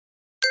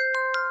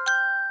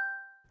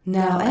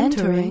Now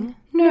entering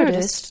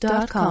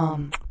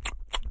Nerdist.com.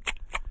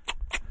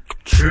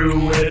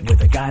 Chewing it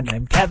with a guy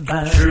named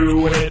Kevin.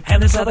 Chewing it.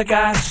 And this other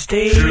guy,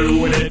 Steve.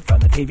 Chewing it. From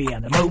the TV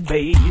and the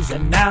movies.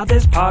 And now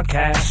this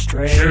podcast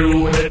straight.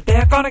 Chewing it.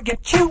 They're gonna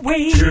get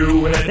chewy.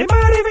 Chewing it. They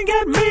might even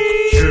get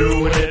me.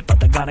 Chewing it. But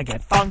they're gonna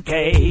get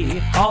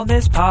funky on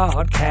this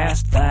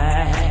podcast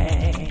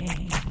thing.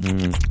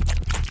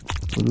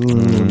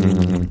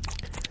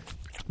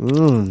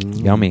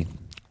 Yummy.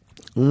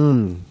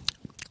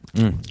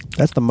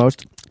 That's the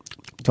most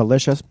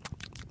delicious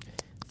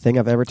thing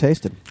I've ever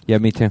tasted. Yeah,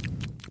 me too.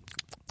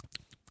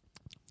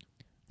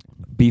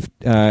 Beef,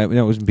 no,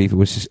 it wasn't beef. It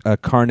was just a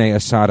carne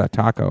asada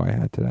taco I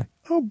had today.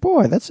 Oh,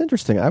 boy, that's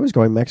interesting. I was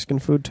going Mexican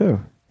food,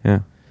 too. Yeah.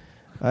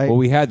 Well,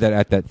 we had that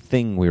at that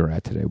thing we were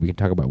at today. We can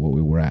talk about what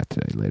we were at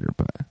today later,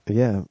 but...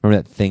 Yeah.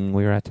 Remember that thing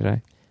we were at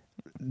today?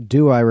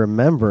 Do I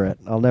remember it?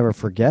 I'll never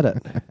forget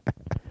it.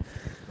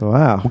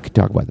 Wow. We can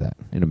talk about that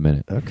in a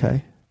minute.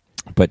 Okay.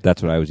 But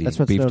that's what I was eating. That's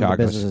what's beef known in the tacos.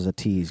 business as a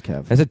tease,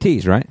 Kev. That's a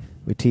tease, right?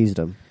 We teased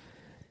him.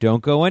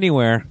 Don't go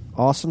anywhere.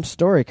 Awesome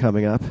story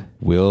coming up.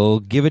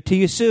 We'll give it to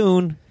you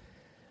soon.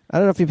 I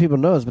don't know if you people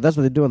knows, but that's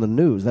what they do on the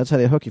news. That's how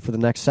they hook you for the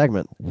next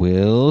segment.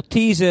 We'll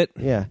tease it.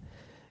 Yeah.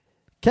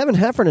 Kevin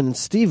Heffernan and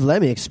Steve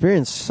Lemmy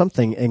experienced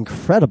something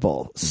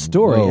incredible.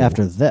 Story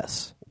after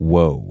this.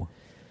 Whoa.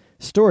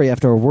 Story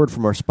after a word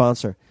from our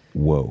sponsor.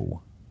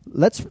 Whoa.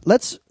 Let's.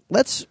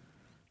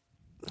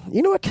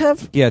 You know what,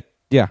 Kev?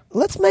 Yeah.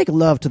 Let's make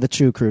love to the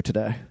Chew Crew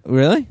today.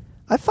 Really?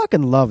 I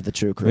fucking love the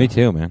Chew Crew. Me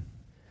too, man.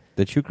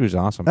 The Chew Crew's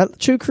awesome.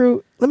 Chew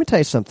Crew, let me tell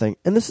you something.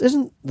 And this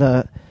isn't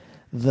the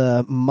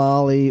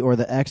Molly or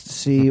the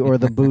ecstasy or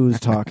the booze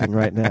talking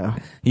right now.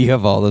 You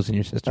have all those in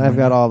your system. I've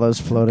got all those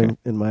floating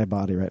in my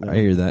body right now. I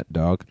hear that,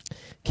 dog.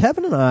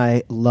 Kevin and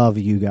I love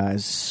you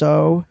guys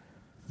so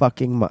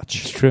fucking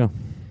much. It's true.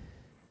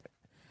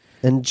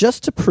 And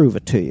just to prove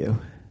it to you,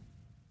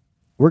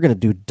 we're going to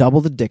do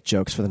double the dick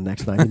jokes for the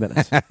next 90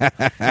 minutes.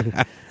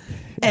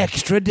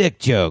 Extra dick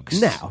jokes.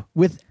 Now,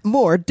 with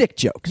more dick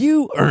jokes.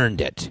 You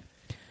earned it.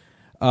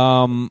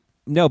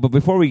 No, but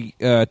before we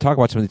talk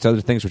about some of these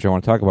other things which I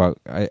want to talk about,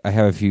 I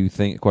have a few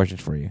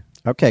questions for you.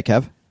 Okay,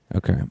 Kev.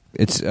 Okay.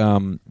 It's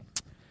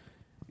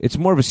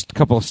more of a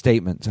couple of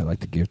statements I'd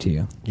like to give to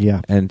you.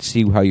 Yeah. And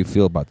see how you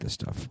feel about this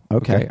stuff.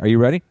 Okay. Are you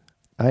ready?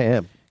 I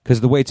am.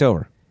 Because the wait's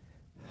over.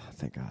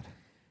 Thank God.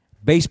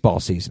 Baseball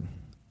season.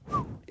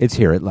 It's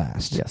here at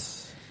last.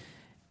 Yes.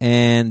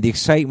 And the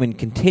excitement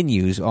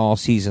continues all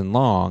season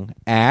long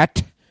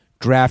at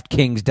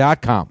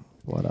DraftKings.com.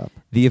 What up?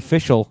 The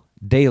official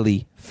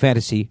daily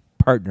fantasy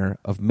partner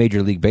of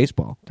Major League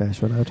Baseball.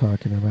 That's what I'm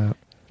talking about.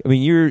 I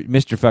mean, you're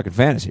Mr. fucking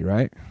Fantasy,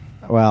 right?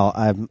 Well,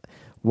 I've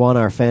won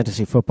our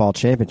fantasy football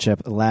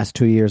championship the last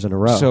 2 years in a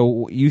row.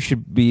 So you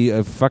should be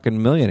a fucking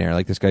millionaire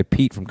like this guy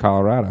Pete from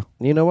Colorado.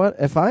 You know what?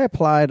 If I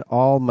applied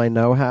all my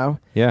know-how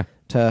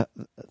to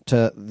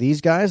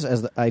these guys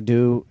as I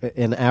do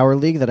in our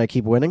league that I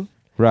keep winning,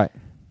 right,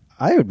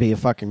 I would be a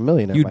fucking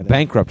millionaire. You'd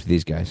bankrupt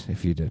these guys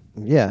if you did.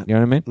 Yeah. You know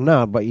what I mean?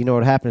 No, but you know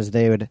what happens is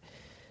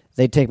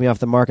they'd take me off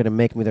the market and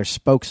make me their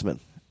spokesman.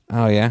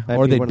 Oh, yeah?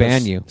 Or they'd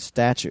ban you.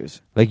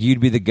 Statues. Like you'd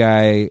be the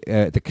guy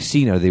at the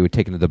casino they would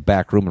take into the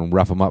back room and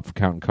rough them up for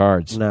counting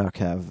cards. No,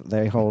 Kev.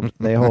 They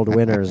hold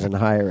winners in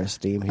higher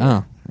esteem here.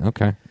 Oh,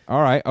 okay.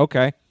 All right,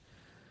 okay.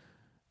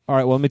 All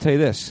right, well, let me tell you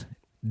this.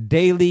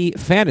 Daily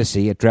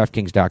fantasy at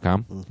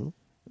DraftKings.com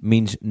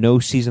means no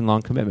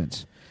season-long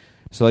commitments.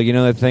 So, like, you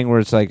know that thing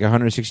where it's like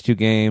 162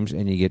 games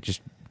and you get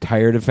just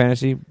tired of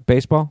fantasy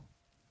baseball?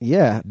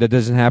 Yeah. That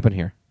doesn't happen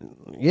here.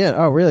 Yeah.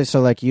 Oh, really? So,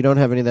 like, you don't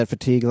have any of that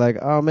fatigue, like,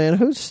 oh, man,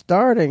 who's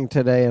starting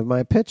today of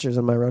my pitchers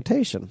in my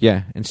rotation?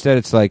 Yeah. Instead,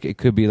 it's like, it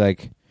could be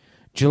like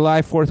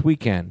July 4th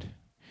weekend.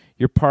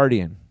 You're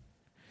partying.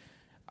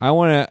 I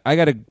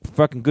got a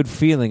fucking good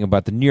feeling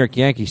about the New York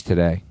Yankees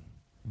today.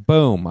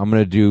 Boom. I'm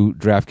going to do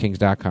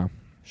DraftKings.com.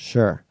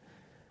 Sure.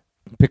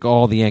 Pick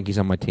all the Yankees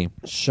on my team.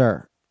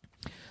 Sure.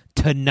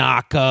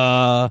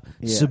 Tanaka,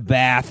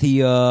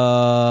 Sabathia.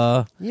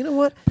 You know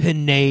what?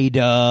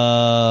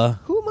 Pineda.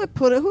 Who's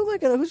going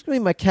to be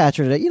my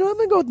catcher today? You know, I'm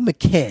going to go with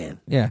McCann.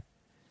 Yeah.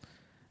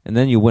 And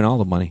then you win all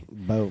the money.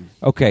 Boom.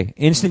 Okay.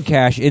 Instant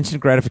cash,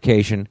 instant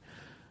gratification.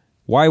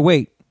 Why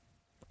wait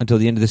until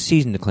the end of the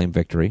season to claim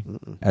victory,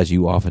 as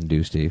you often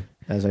do, Steve?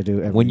 As I do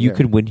every when you year.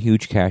 could win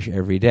huge cash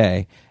every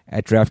day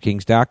at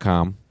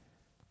DraftKings.com.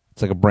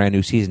 It's like a brand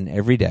new season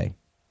every day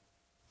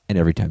and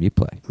every time you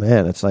play.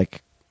 Man, it's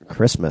like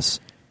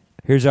Christmas.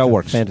 Here's how it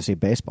works. Fantasy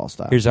baseball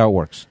style. Here's how it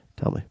works.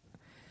 Tell me.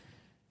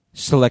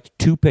 Select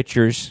 2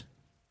 pitchers,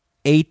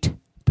 8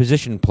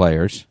 position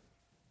players.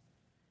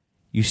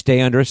 You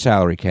stay under a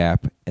salary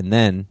cap, and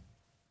then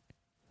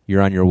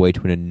you're on your way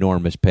to an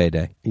enormous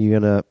payday. You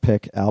going to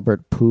pick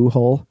Albert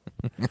Pujols?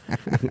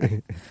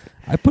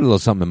 I put a little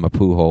something in my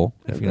poo hole,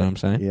 if you know what I'm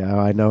saying. Yeah,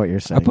 I know what you're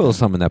saying. I put a little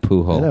something in that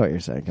poo hole. I know what you're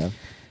saying, Kev.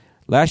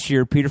 Last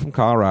year, Peter from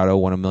Colorado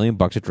won $1 million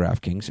at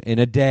DraftKings in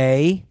a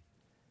day.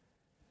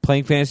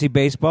 Playing fantasy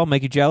baseball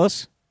make you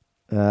jealous?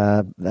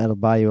 That'll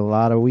buy you a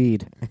lot of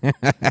weed.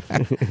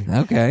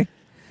 Okay.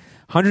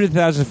 Hundreds of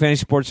thousands of fantasy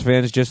sports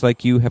fans just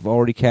like you have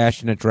already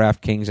cashed in at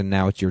DraftKings, and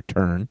now it's your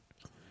turn.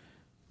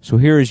 So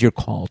here is your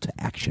call to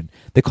action.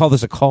 They call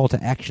this a call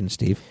to action,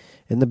 Steve.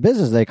 In the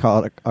business, they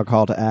call it a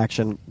call to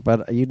action,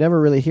 but you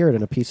never really hear it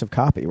in a piece of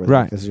copy where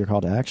Right. this is your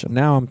call to action.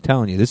 Now I'm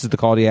telling you, this is the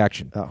call to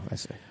action. Oh, I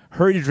see.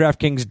 Hurry to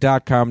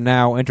DraftKings.com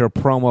now. Enter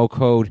promo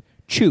code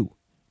CHEW,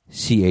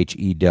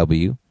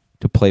 C-H-E-W,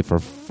 to play for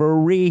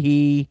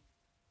free.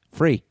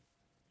 Free.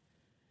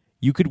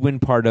 You could win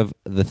part of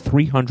the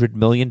 $300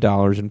 million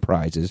in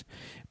prizes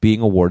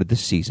being awarded this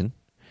season.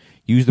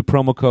 Use the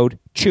promo code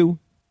CHEW,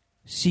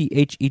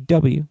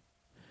 C-H-E-W,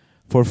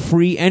 for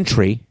free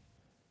entry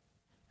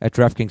at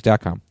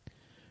DraftKings.com.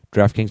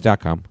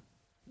 DraftKings.com.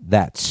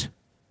 That's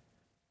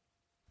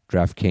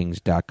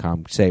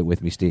DraftKings.com. Say it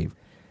with me, Steve.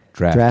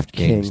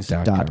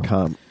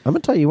 DraftKings.com. I'm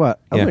going to tell you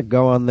what. I'm going to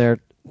go on there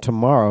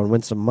tomorrow and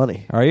win some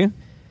money. Are you?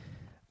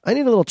 I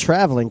need a little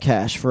traveling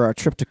cash for our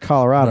trip to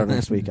Colorado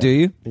next weekend. Do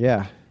you?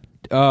 Yeah.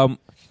 Can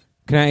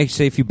I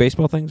say a few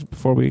baseball things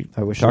before we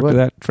talk to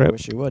that trip? I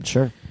wish you would,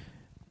 sure.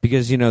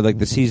 Because,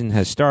 the season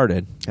has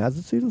started. Has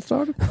the season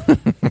started?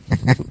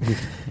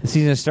 The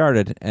season has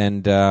started,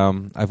 and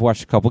I've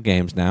watched a couple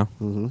games now.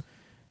 Mm-hmm.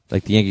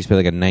 Like the Yankees played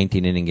like a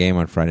 19-inning game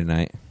on Friday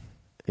night.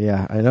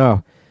 Yeah, I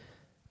know.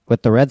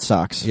 With the Red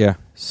Sox. Yeah.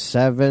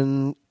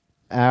 9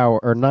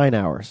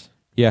 hours.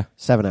 Yeah.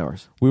 7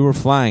 hours. We were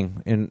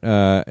flying, and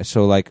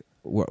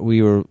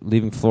we were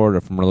leaving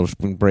Florida from our little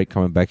spring break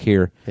coming back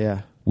here.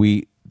 Yeah.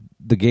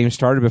 The game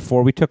started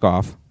before we took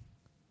off.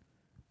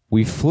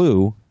 We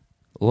flew,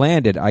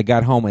 landed, I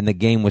got home, and the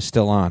game was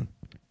still on.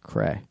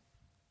 Cray.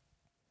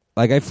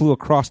 Like I flew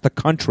across the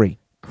country.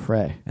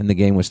 Cray. And the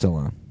game was still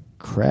on.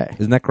 Cray.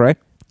 Isn't that cray?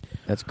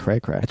 That's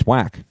cray. It's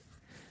whack.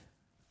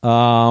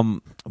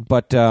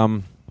 But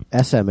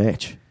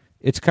SMH.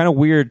 it's kind of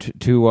weird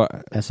to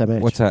SMH.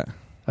 What's that?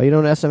 Oh, you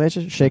know what SMH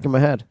is? Shaking my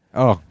head.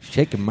 Oh,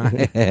 shaking my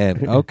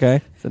head.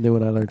 Okay. It's a new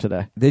one I learned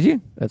today. Did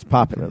you? It's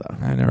popular, though.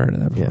 I never heard of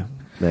that before. Yeah.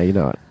 No, you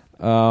know it.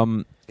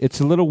 It's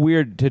a little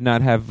weird to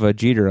not have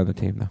Jeter on the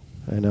team, though.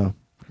 I know.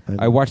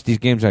 I watch these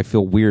games, I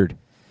feel weird.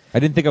 I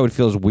didn't think I would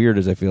feel as weird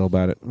as I feel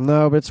about it.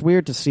 No, but it's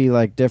weird to see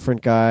like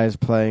different guys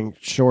playing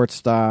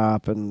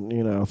shortstop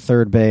and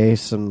third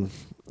base and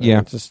yeah,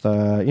 it's just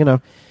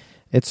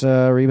it's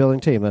a rebuilding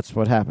team. That's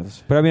what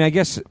happens. But I mean, I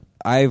guess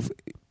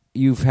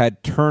you've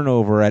had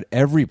turnover at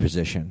every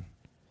position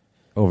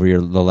over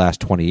the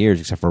last 20 years,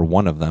 except for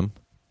one of them.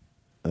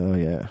 Oh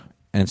yeah.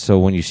 And so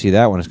when you see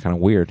that one, it's kind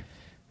of weird.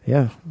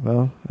 Yeah.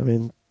 Well, I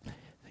mean,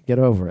 get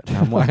over it.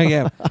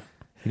 Yeah.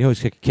 You know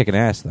who's kicking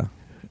ass though?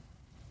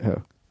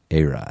 Who?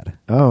 A-Rod.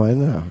 Oh, I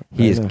know.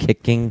 He is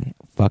kicking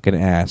fucking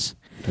ass.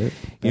 Best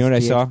you know what I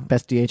saw?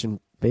 Best DH in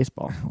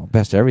baseball. Well,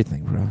 best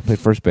everything, bro. Played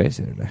first base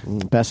the other day.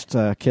 Best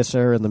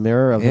kisser in the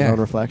mirror of his own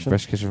reflection.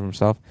 Best kisser of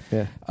himself.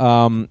 Yeah.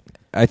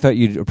 I thought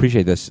you'd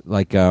appreciate this.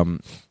 Like,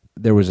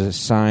 there was a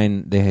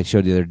sign they had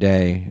showed the other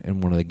day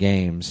in one of the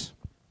games,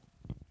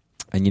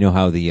 and you know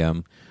how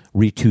the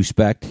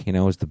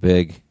Retuspect, is the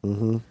big.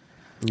 Mm-hmm.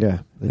 Yeah.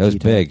 That was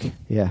big.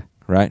 Yeah.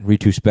 Right?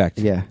 Retuspect.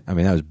 Yeah. I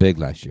mean, that was big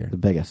last year. The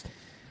biggest.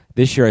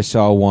 This year I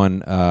saw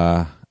one,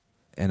 and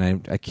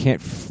I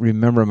can't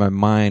remember in my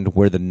mind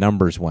where the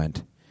numbers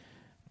went,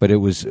 but it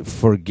was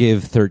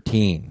Forgive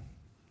 13.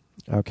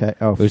 Okay.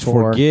 Oh, it was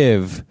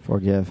Forgive.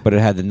 Forgive. But it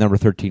had the number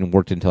 13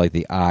 worked into like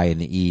the I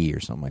and the E or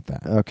something like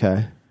that.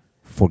 Okay.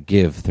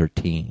 Forgive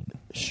 13.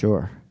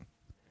 Sure.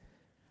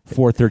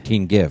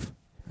 413 give.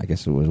 I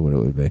guess it was what it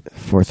would be.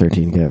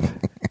 413 give.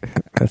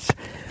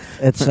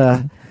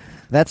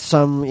 That's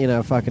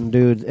some, fucking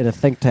dude in a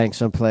think tank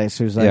someplace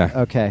who's like,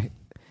 okay.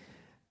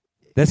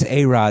 That's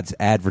A-Rod's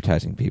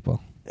advertising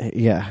people.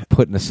 Yeah.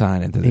 Putting a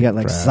sign into the He got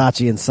like crowd.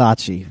 Saatchi and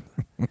Saatchi.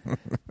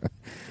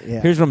 Yeah.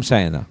 Here's what I'm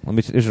saying, though.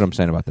 Here's what I'm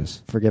saying about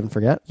this. Forgive and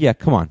forget? Yeah,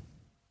 come on.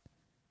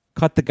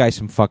 Cut the guy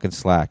some fucking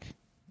slack.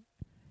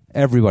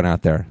 Everyone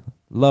out there,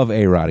 love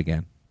A-Rod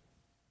again.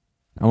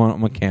 I'm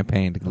on a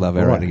campaign to love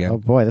A-Rod again. Oh,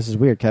 boy, this is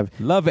weird, Kev.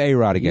 Love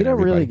A-Rod again, You don't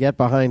everybody. really get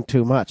behind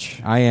too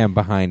much. I am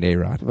behind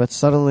A-Rod. But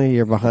suddenly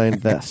you're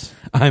behind this.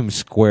 I'm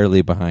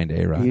squarely behind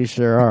A-Rod. You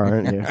sure are,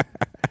 aren't you?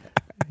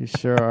 You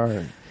sure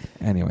are.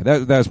 Anyway,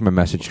 that was my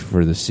message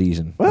for the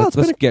season. Well,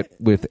 let's get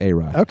with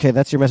A-Rod. Okay,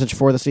 that's your message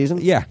for the season?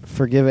 Yeah.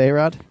 Forgive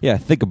A-Rod? Yeah,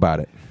 think about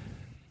it.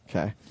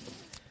 Okay.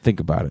 Think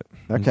about it.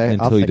 Okay,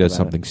 Until he does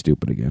something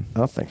stupid again.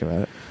 I'll think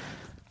about it.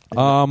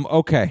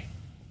 Okay.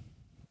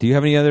 Do you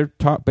have any other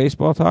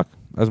baseball talk?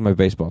 That was my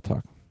baseball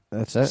talk.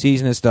 That's it.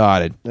 Season has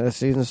started. The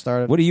season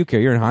started. What do you care?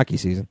 You're in hockey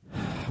season.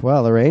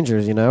 Well, the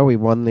Rangers, we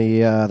won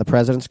the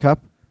President's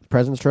Cup,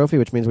 President's Trophy,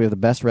 which means we have the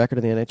best record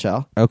in the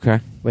NHL. Okay.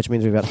 Which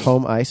means we've got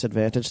home ice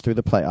advantage through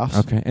the playoffs.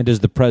 Okay. And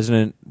does the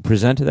president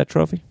present that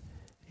trophy?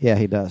 Yeah,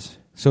 he does.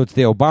 So it's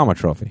the Obama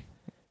trophy.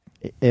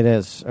 It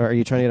is. Or are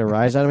you trying to get a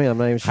rise out of me? I'm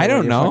not even sure. I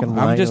don't know.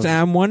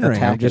 I'm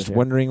wondering. I'm just here.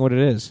 wondering what it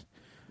is.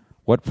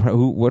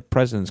 What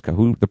President's Cup?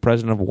 Who the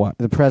president of what?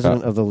 The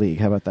president of the league.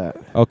 How about that?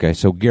 Okay,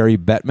 so Gary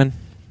Bettman.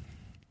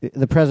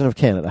 The president of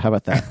Canada. How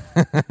about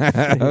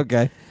that?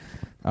 Okay.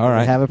 All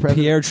right. Have a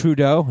president? Pierre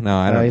Trudeau? No,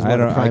 I don't. He's I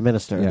don't. the prime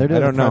minister. Yeah, They're doing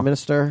I don't the prime know.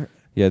 minister.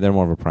 Yeah, they're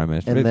more of a prime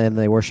minister. And then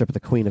they worship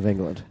the Queen of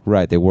England.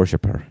 Right, they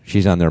worship her.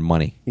 She's on their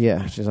money.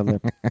 Yeah, she's on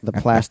the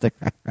plastic,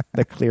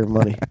 the clear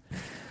money.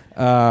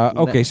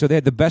 Okay, so they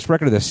had the best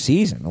record of the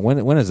season.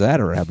 When has that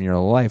ever happened in your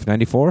life?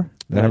 94?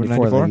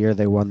 94, the year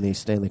they won the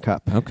Stanley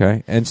Cup.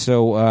 Okay, and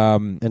so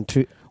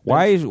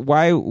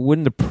why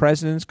wouldn't the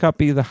President's Cup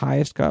be the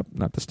highest cup,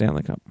 not the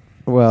Stanley Cup?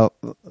 Well,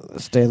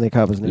 Stanley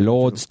Cup is named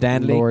Lord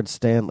Stanley. Lord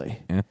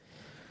Stanley. Yeah.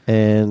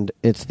 And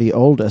it's the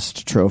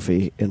oldest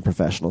trophy in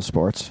professional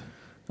sports.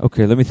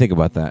 Okay, let me think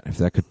about that, if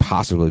that could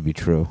possibly be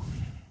true.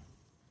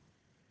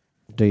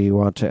 Do you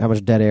want to? How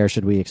much dead air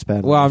should we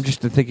expend? Well, I'm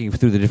just thinking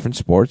through the different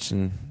sports.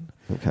 And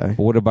okay. But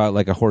what about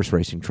like a horse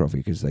racing trophy?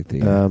 Because like the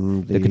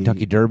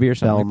Kentucky Derby or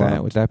something Belmont. like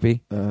that, would that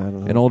be I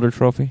don't know. an older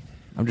trophy?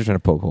 I'm just trying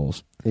to poke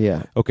holes.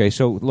 Yeah. Okay,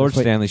 so Lord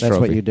Stanley's that's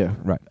trophy. That's what you do.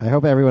 Right. I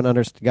hope everyone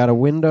got a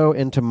window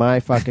into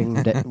my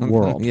fucking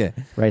world. Yeah.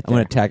 Right there. I'm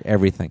going to attack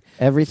everything.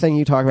 Everything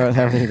you talk about,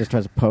 everything just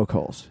tries to poke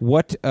holes.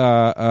 What? Who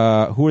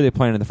are they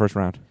playing in the first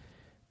round?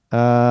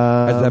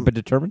 Has that been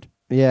determined?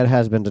 Yeah, it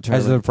has been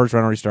determined. Has the first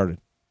round already started?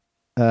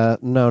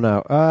 No.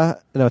 No,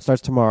 it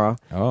starts tomorrow.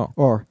 Oh.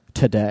 Or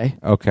today.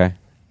 Okay.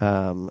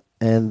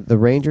 And the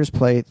Rangers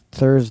play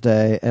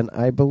Thursday, and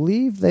I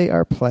believe they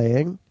are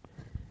playing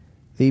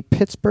the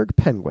Pittsburgh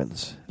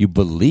Penguins. You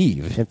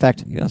believe? In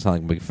fact, you don't sound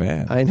like a big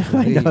fan. I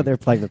know they're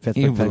playing the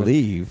Pittsburgh You Penguins.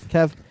 believe?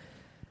 Kev,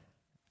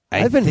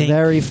 I've been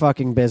very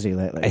fucking busy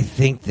lately. I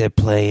think they're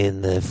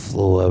playing the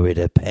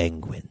Florida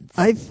Penguins.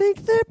 I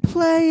think they're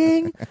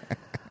playing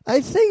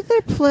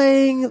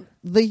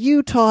the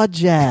Utah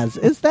Jazz.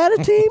 Is that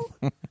a team?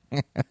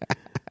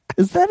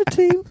 Is that a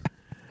team?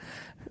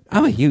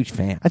 I'm a huge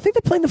fan. I think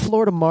they're playing the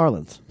Florida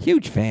Marlins.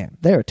 Huge fan.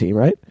 They're a team,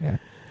 right? Yeah.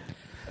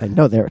 I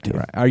know they're a team.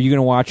 Right. Are you going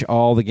to watch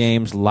all the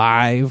games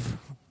live?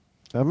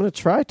 I'm going to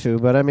try to,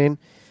 but I mean,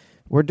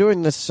 we're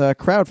doing this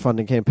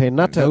crowdfunding campaign.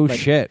 Not to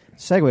shit.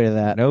 segue to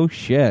that. No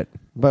shit.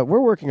 But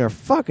we're working our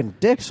fucking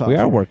dicks off. We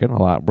are working a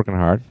lot, working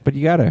hard. But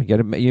you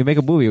make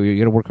a movie. You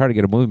got to work hard to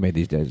get a movie made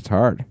these days. It's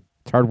hard.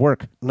 It's hard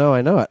work. No,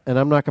 I know it, and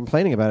I'm not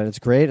complaining about it. It's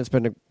great. It's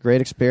been a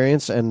great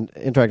experience, and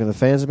interacting with the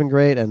fans has been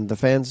great. And the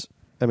fans,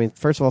 I mean,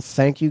 first of all,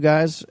 thank you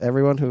guys,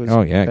 everyone who's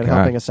been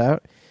helping us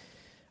out.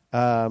 But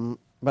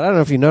I don't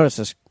know if you noticed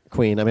this,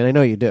 Queen. I mean, I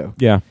know you do.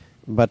 Yeah.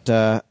 But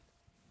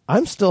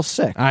I'm still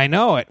sick. I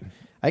know it.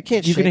 I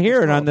can't. You can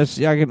hear it on this.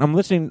 I'm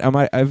listening.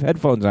 I have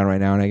headphones on right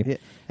now, and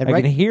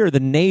I can hear the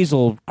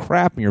nasal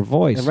crap in your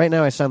voice. And right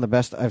now, I sound the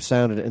best I've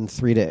sounded in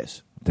 3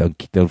 days.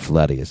 Don't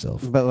flatter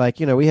yourself. But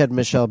we had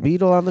Michelle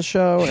Beadle on the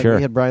show, Sure. and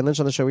we had Brian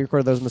Lynch on the show. We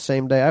recorded those on the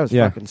same day. I was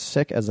fucking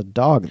sick as a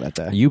dog that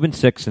day. You've been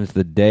sick since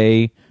the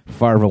day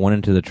Farva went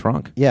into the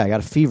trunk. Yeah, I got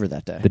a fever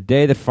that day. The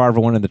day that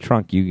Farva went in the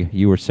trunk,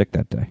 you were sick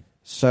that day.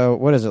 So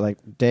what is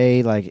it,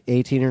 day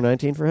 18 or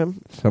 19 for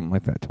him? Something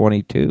like that.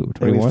 22,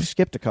 21. We've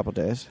skipped a couple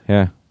days.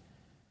 Yeah.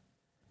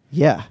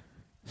 Yeah.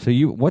 So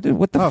what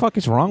the fuck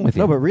is wrong with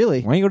you? No, but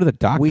really, why don't you go to the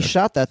doctor? We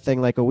shot that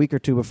thing a week or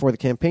two before the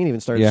campaign even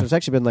started. Yeah. So it's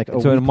actually been a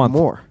week a month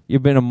more.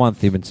 You've been a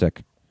month. You've been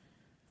sick.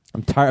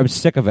 I'm tired. I'm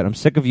sick of it. I'm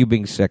sick of you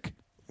being sick.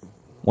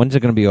 When's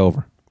it going to be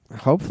over?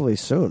 Hopefully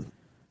soon.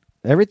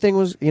 Everything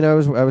was,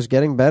 I was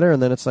getting better,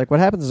 and then it's what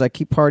happens is I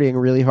keep partying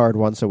really hard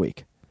once a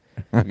week.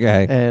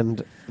 Okay.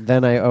 And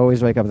then I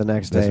always wake up the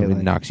next day.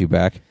 That knocks you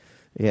back.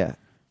 Yeah.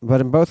 But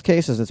in both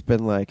cases, it's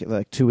been like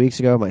 2 weeks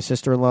ago, my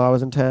sister-in-law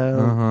was in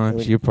town.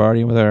 So you're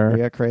partying with her. We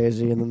got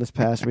crazy. And then this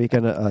past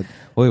weekend...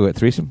 Wait,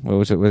 threesome? What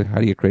was it? How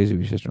do you get crazy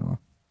with your sister-in-law?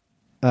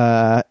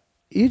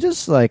 You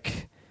just,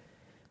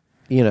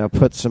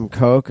 put some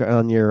Coke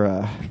on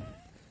your...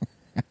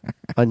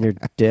 on your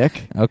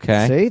dick.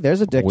 Okay. See?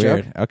 There's a dick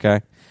Weird. joke. Okay.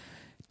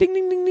 Ding,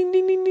 ding, ding, ding,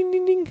 ding, ding, ding,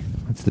 ding, ding.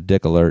 That's the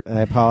dick alert.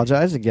 I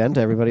apologize again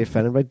to everybody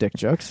offended by dick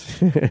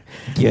jokes.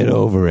 Get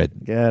over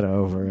it. Get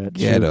over it.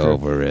 Get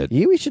over it.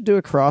 We should do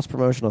a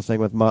cross-promotional thing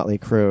with Motley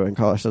Crue and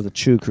call ourselves the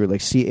Chew Crew,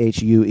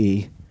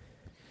 CHUE.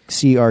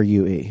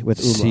 CRUE with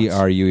umlauts.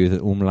 CRUE with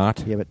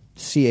umlaut? Yeah, but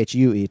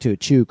CHUE too,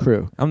 Chew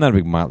Crew. I'm not a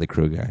big Motley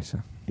Crue guy, so.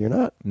 You're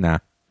not? Nah.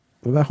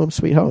 What about Home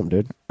Sweet Home,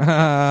 dude?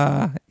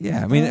 Yeah,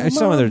 I mean,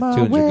 some of their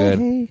tunes are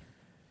good.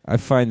 I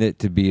find it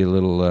to be a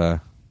little...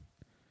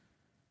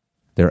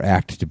 their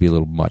act to be a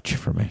little much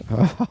for me.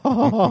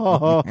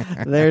 Oh,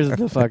 there's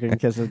the fucking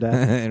kiss of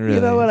death. Really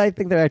You know what? I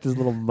think their act is a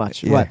little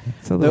much. Yeah, what?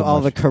 it's a little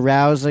all much. the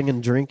carousing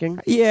and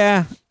drinking?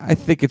 Yeah, I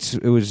think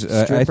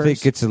I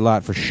think it's a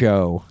lot for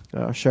show.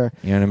 Oh, sure.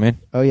 You know what I mean?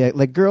 Oh, yeah.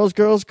 Girls.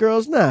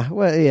 Nah.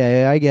 Well,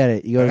 yeah, I get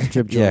it. You go to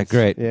strip joints. Yeah,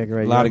 great. Yeah,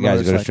 great. A lot of guys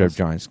go to motorcycles.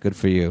 strip joints. Good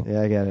for you.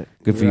 Yeah, I get it.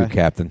 Good for you,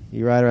 Captain.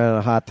 You ride around in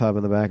a hot tub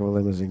in the back of a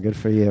limousine. Good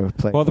for you.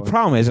 Well, the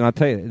problem is, and I'll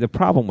tell you, the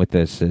problem with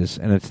this is,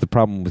 and it's the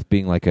problem with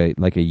being like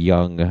a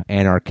young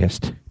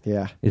anarchist,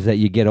 is that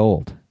you get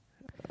old,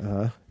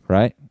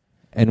 right?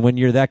 And when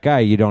you're that guy,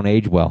 you don't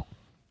age well.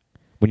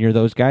 When you're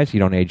those guys, you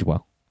don't age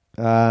well.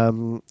 I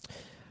mean,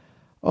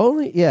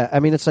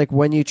 it's like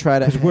when you try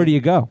to... Because where do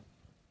you go?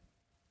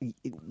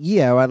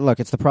 Yeah, well, look,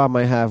 it's the problem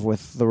I have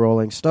with the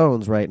Rolling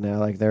Stones right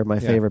now. They're my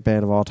favorite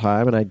band of all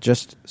time, and I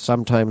just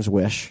sometimes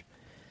wish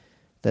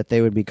that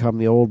they would become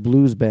the old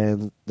blues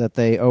band that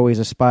they always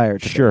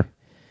aspired to. Sure.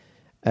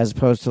 as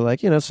opposed to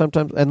like,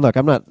 sometimes. And look,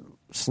 I'm not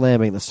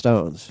slamming the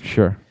Stones.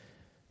 Sure.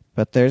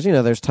 But there's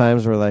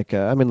times where like,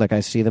 I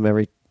see them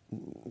every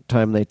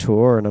time they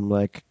tour, and I'm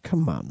like,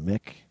 come on,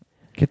 Mick.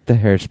 Get the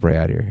hairspray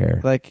out of your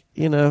hair. Like,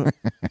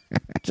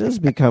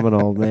 just become an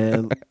old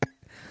man.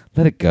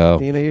 Let it go.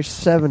 You're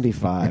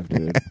 75,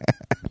 dude.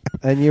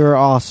 And you were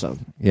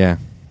awesome. Yeah.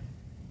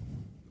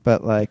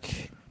 But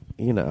like,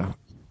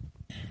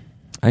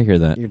 I hear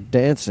that. your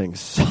dancing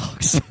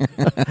sucks.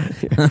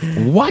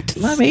 What?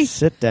 Let me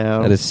sit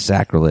down. That is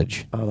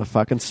sacrilege. On a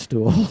fucking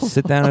stool.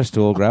 Sit down on a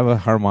stool, grab a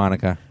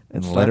harmonica,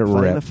 and let it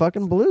playing rip. the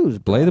fucking blues,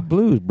 bro. Play the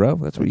blues, bro.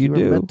 That's what you were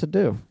do. meant to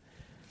do.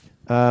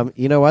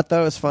 You know what,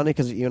 though? It's funny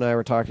because you and I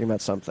were talking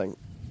about something.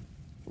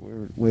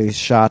 We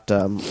shot...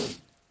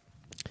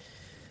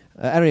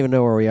 I don't even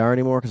know where we are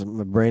anymore because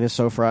my brain is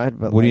so fried.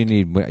 But what do you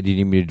need? Do you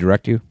need me to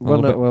direct you?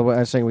 Well, I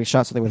was saying we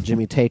shot something with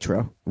Jimmy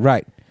Tatro.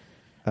 Right.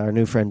 Our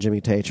new friend Jimmy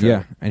Tatro.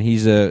 Yeah, and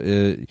he's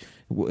a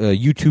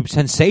YouTube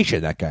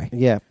sensation, that guy.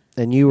 Yeah,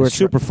 and you were...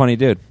 super funny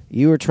dude.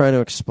 You were trying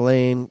to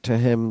explain to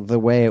him the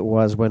way it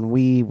was when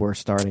we were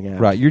starting out.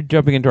 Right, you're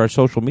jumping into our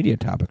social media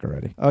topic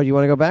already. Oh, you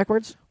want to go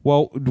backwards?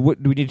 Well, do we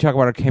need to talk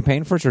about our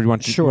campaign first, or do you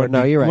want to... Sure,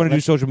 no, you're right. You want to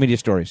do social media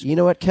stories? You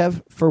know what,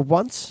 Kev? For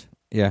once,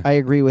 yeah, I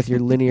agree with your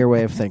linear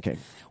way of thinking.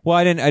 Well,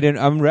 I didn't.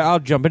 I'll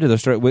jump into the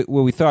story. What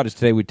we thought is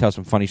today we'd tell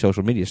some funny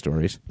social media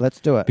stories.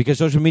 Let's do it. Because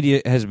social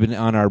media has been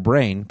on our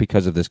brain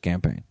because of this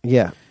campaign.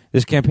 Yeah.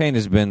 This campaign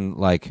has been,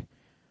 like,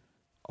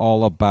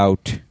 all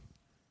about...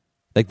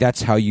 Like,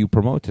 that's how you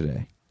promote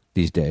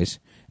these days.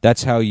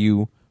 That's how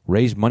you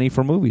raise money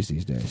for movies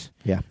these days.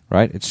 Yeah.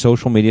 Right? It's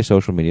social media,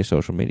 social media,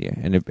 social media.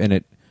 And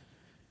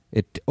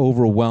it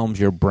overwhelms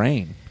your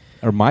brain.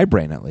 Or my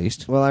brain, at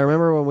least. Well, I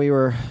remember when we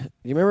were...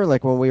 You remember,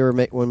 like, when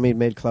we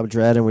made Club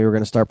Dread and we were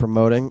going to start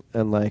promoting,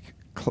 and, like,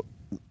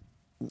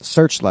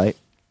 Searchlight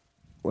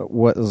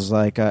was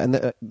like...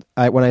 when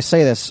I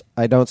say this,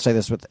 I don't say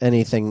this with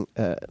anything...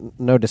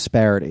 no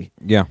disparity.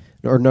 Yeah.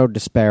 Or no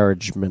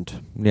disparagement.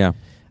 Yeah.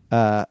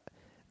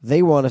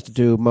 They wanted to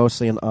do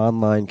mostly an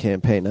online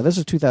campaign. Now, this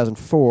is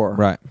 2004.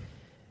 Right.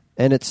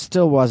 And it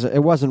still wasn't... It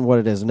wasn't what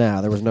it is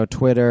now. There was no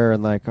Twitter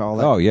and, like, all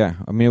that. Oh, yeah.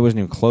 I mean, it wasn't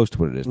even close to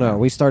what it is now. No,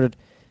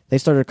 they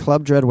started a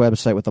Club Dread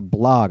website with a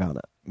blog on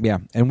it. Yeah,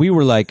 and we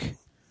were like,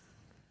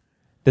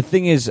 the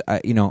thing is, I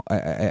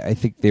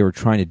think they were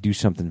trying to do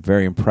something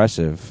very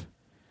impressive.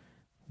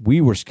 We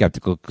were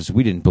skeptical because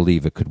we didn't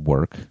believe it could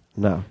work.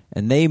 No.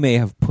 And they may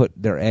have put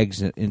their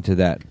eggs into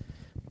that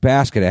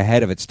basket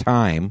ahead of its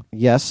time.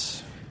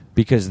 Yes.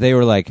 Because they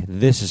were like,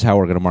 this is how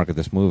we're going to market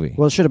this movie.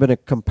 Well, it should have been a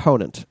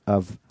component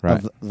of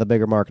the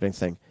bigger marketing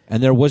thing.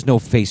 And there was no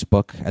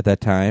Facebook at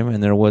that time,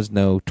 and there was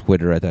no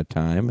Twitter at that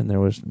time, and there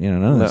was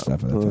none of that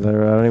stuff at that time. I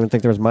don't even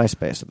think there was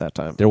MySpace at that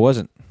time. There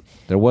wasn't.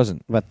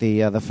 But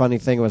the funny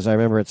thing was, I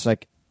remember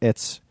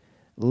it's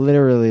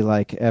literally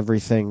like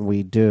everything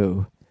we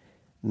do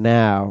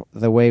now.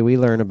 The way we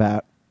learn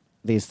about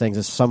these things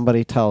is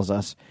somebody tells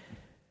us.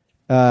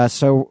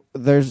 So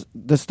there's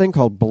this thing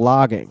called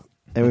blogging.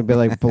 And we'd be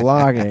like,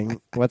 blogging?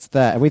 What's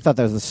that? And we thought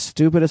that was the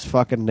stupidest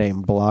fucking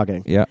name,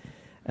 blogging. Yeah.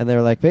 And they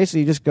were like,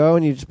 basically, you just go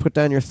and you just put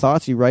down your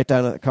thoughts. You write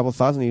down a couple of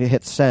thoughts and you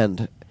hit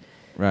send.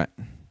 Right.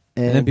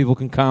 And then people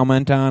can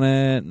comment on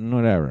it and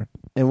whatever.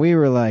 And we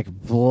were like,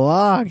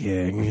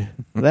 blogging?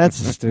 That's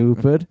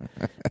stupid.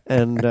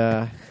 And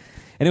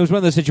it was one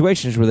of those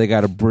situations where they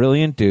got a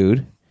brilliant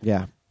dude.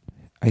 Yeah.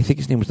 I think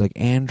his name was like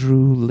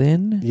Andrew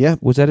Lin. Yeah.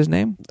 Was that his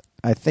name?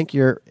 I think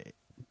you're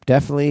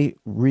definitely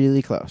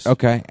really close.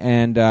 Okay.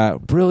 And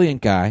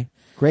brilliant guy.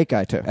 Great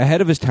guy, too.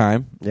 Ahead of his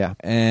time. Yeah.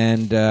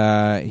 And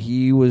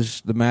he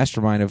was the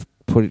mastermind of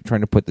trying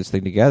to put this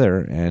thing together.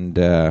 And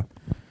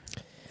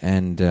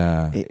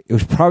it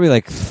was probably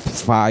like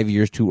 5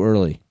 years too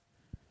early.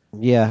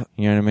 Yeah.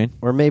 You know what I mean?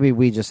 Or maybe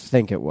we just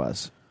think it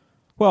was.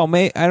 Well,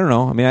 I don't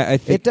know. I mean, I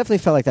think... It definitely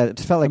felt like that. It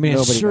felt like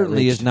nobody it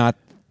certainly got is not...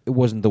 It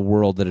wasn't the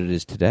world that it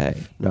is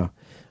today. No.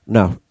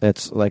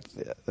 It's like...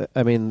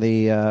 I mean,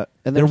 and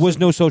there was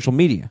no social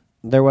media.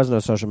 There was no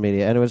social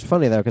media. And it was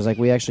funny, though, because like,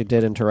 we actually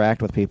did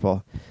interact with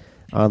people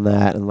on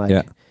that. And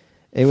like,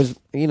 it was...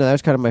 that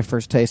was kind of my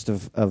first taste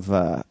of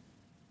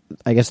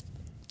I guess...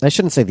 I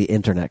shouldn't say the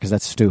internet, because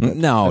that's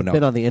stupid. I've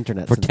been on the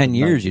internet for since 10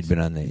 years. 90s. You'd been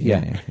on the...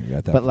 Yeah. You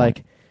got that but point.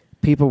 like...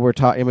 People were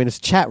talking. I mean, it's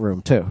chat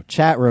room too.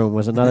 Chat room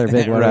was another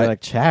big one. Right.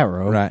 Like chat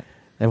room, right?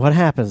 And what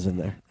happens in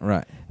there?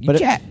 Right. But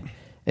chat.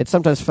 It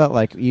sometimes felt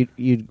like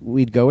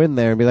we'd go in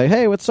there and be like,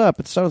 "Hey, what's up?"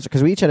 It's so and so,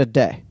 because we each had a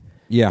day.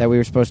 Yeah. That we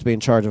were supposed to be in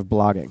charge of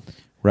blogging.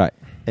 Right.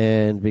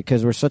 And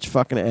because we're such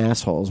fucking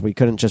assholes, we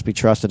couldn't just be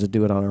trusted to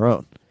do it on our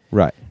own.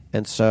 Right.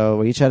 And so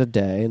we each had a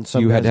day, and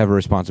you had to have a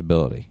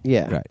responsibility.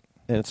 Yeah. Right.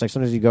 And it's like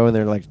sometimes you go in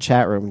there like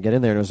chat room and get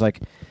in there, and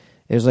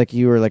it was like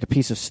you were like a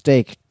piece of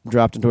steak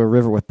dropped into a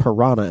river with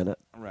piranha in it.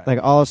 Right. Like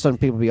all of a sudden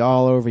people would be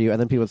all over you, and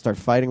then people would start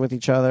fighting with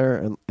each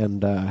other,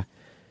 and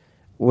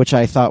which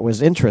I thought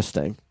was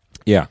interesting.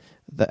 Yeah.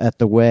 At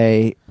the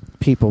way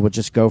people would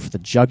just go for the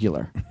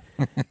jugular,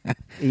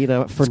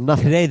 for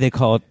nothing. Today they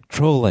call it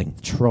trolling.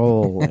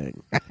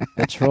 Trolling.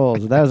 The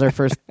trolls. That was our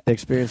first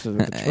experience with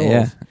the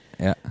trolls.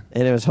 Yeah.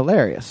 And it was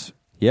hilarious.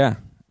 Yeah.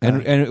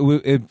 And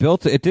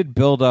it did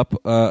build up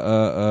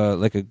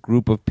like a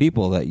group of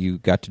people that you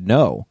got to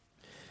know,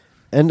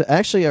 and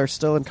actually are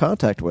still in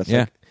contact with.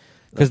 Yeah,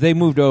 because they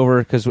moved over.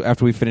 Because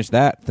after we finished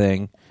that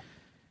thing,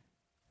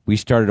 we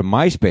started a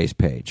MySpace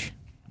page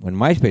when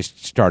MySpace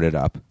started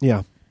up.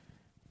 Yeah,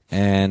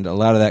 and a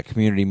lot of that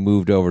community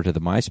moved over to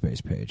the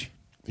MySpace page.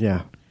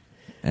 Yeah,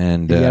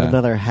 and yet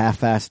another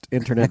half-assed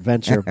internet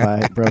venture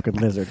by Broken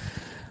Lizard.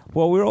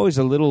 Well, we're always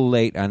a little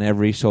late on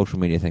every social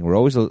media thing. We're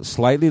always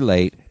slightly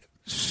late.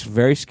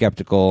 Very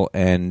skeptical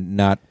and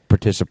not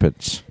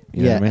participants.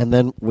 You know what I mean? And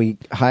then we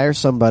hire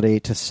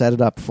somebody to set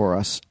it up for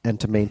us and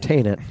to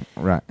maintain it.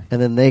 Right.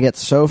 And then they get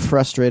so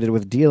frustrated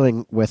with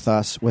dealing with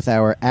us with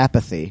our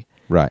apathy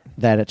right.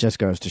 that it just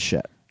goes to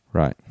shit.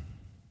 Right.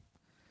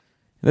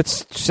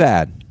 That's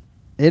sad.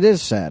 It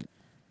is sad.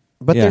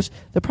 But there's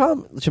the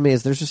problem to me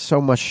is there's just so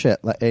much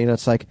shit. Like,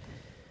 it's like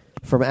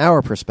from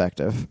our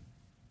perspective,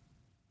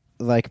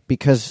 like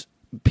because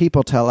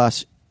people tell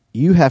us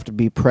you have to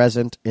be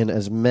present in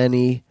as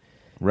many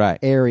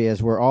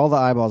areas where all the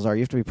eyeballs are.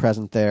 You have to be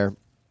present there.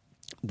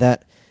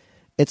 That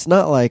it's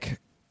not like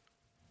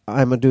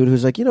I'm a dude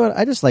who's like, you know what?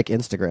 I just like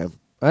Instagram.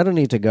 I don't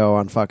need to go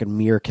on fucking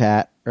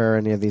Meerkat or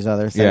any of these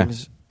other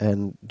things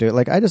and do it.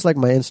 Like, I just like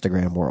my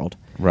Instagram world.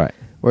 Right.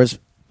 Whereas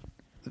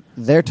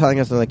they're telling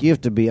us, they're like, you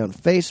have to be on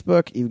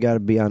Facebook, you've got to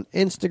be on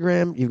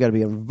Instagram, you've got to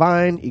be on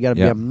Vine, you got to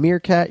be on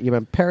Meerkat, you've been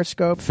on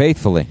Periscope.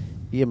 Faithfully.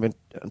 You've been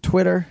on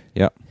Twitter.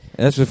 Yep.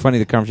 And that's what's funny,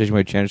 the conversation we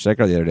had with Chandler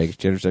Secker the other day, because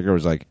Chandler Secker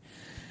was like,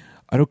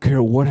 I don't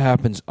care what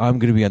happens, I'm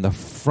going to be on the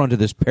front of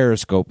this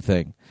Periscope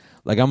thing.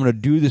 Like, I'm going to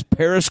do this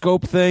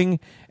Periscope thing,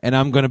 and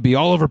I'm going to be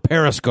all over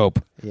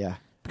Periscope. Yeah.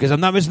 Because I'm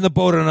not missing the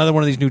boat on another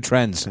one of these new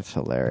trends. That's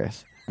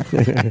hilarious.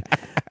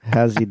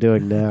 How's he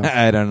doing now?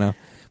 I don't know.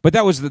 But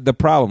that was the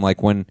problem.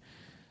 Like, when,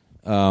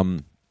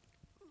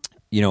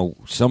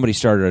 somebody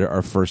started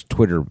our first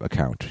Twitter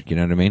account, you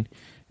know what I mean?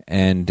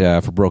 And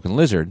for Broken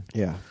Lizard.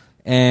 Yeah.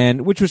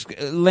 And which was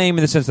lame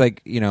in the sense,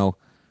 like,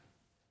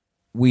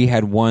 we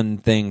had one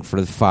thing for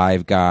the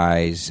 5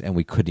 guys, and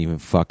we couldn't even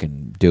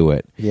fucking do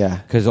it. Yeah.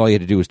 Because all you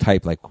had to do was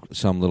type, like,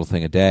 some little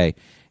thing a day.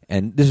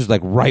 And this was,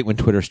 like, right when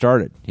Twitter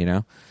started,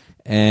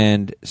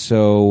 And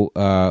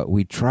so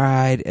we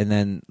tried, and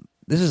then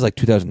this is, like,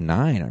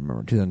 2009, I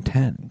remember,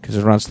 2010, because it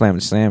was around Slam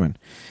and Salmon.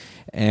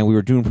 And we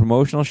were doing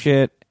promotional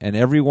shit, and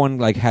everyone,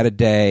 like, had a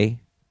day,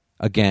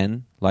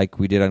 again, like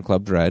we did on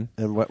Club Dread.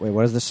 And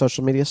what is the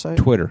social media site?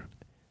 Twitter.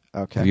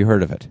 Okay. Have you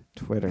heard of it?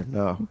 Twitter,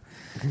 no.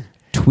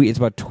 It's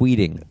about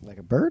tweeting. Like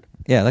a bird?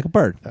 Yeah, like a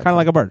bird. Okay. Kind of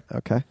like a bird.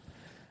 Okay.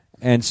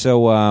 And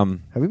so... have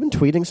we been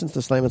tweeting since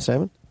the Slam and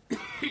Salmon?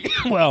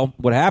 Well,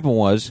 what happened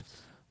was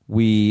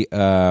we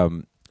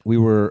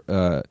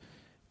were...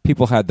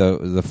 people had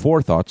the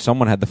forethought,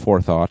 someone had the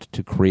forethought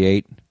to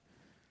create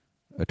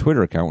a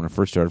Twitter account when it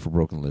first started for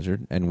Broken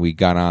Lizard, and we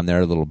got on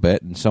there a little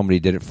bit, and somebody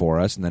did it for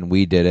us, and then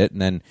we did it,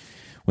 and then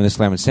when the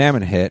Slam and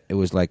Salmon hit, it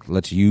was like,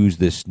 let's use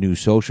this new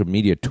social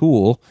media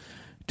tool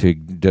to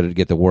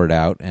get the word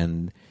out,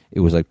 and it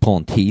was like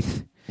pulling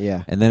teeth.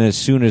 Yeah. And then as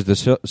soon as the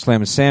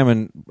Slam and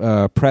Salmon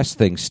press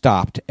thing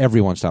stopped,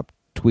 everyone stopped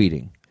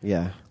tweeting.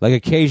 Yeah. Like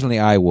occasionally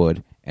I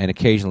would, and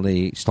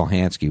occasionally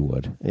Stolhansky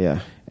would.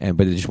 Yeah.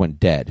 But it just went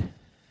dead.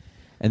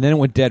 And then it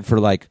went dead for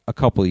like a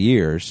couple of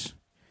years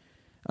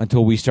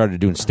until we started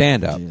doing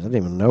stand-up. I didn't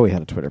even know we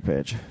had a Twitter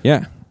page.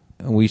 Yeah.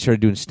 And we started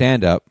doing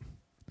stand-up,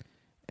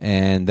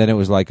 and then it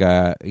was like,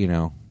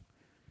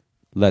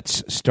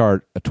 let's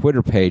start a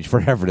Twitter page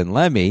for Hefford and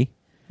Lemmy.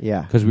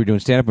 Yeah. Because we were doing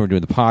stand-up and we were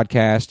doing the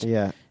podcast.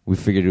 Yeah. We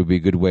figured it would be a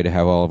good way to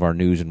have all of our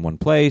news in one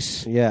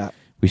place. Yeah.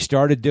 We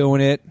started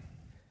doing it,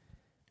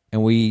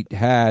 and we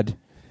had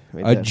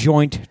a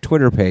joint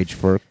Twitter page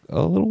for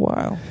a little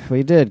while.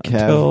 We did,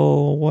 Kev.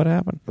 Until what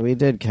happened? We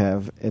did,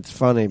 Kev. It's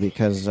funny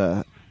because,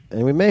 and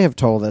we may have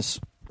told this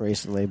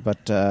recently,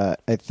 but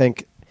I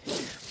think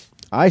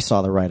I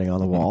saw the writing on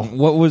the wall.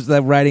 What was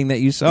the writing that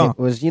you saw? It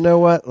was, you know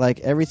what? Like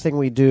everything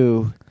we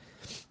do,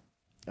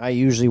 I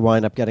usually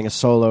wind up getting a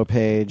solo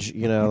page.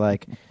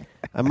 Like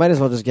I might as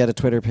well just get a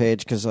Twitter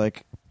page because,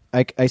 like,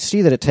 I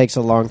see that it takes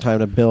a long time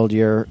to build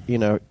your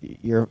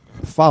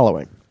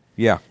following.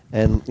 Yeah.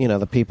 And,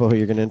 the people who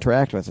you're going to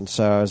interact with. And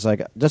so I was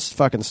like, just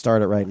fucking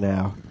start it right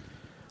now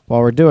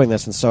while we're doing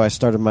this. And so I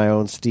started my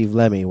own Steve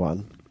Lemmy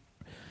one.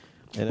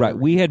 And right.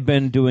 We had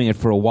been doing it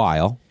for a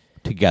while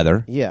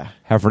together. Yeah.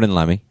 Hefford and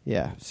Lemmy.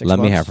 Yeah. 6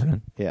 Lemmy months.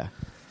 Heffernan. Yeah.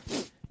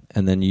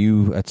 And then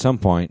you, at some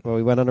point... Well,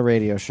 we went on a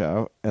radio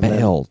show. And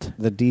bailed.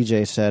 Then the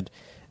DJ said,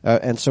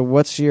 and so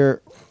what's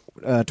your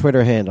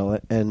Twitter handle?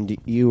 And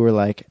you were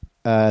like,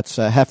 it's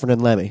Hefford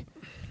and Lemmy.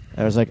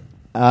 I was like,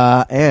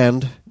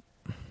 and...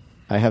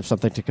 I have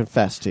something to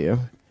confess to you.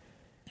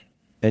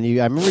 And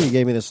I remember you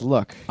gave me this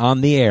look.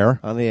 On the air.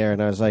 And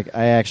I was like,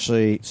 I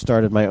actually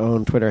started my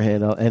own Twitter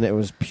handle, and it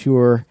was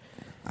pure...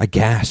 I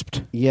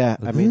gasped. Yeah,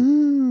 I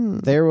mean,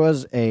 there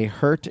was a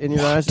hurt in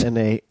your eyes,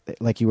 and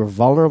like you were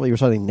vulnerable, you were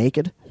suddenly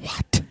naked.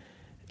 What?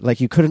 Like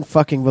you couldn't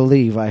fucking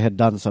believe I had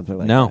done something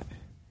like that. No.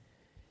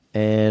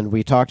 And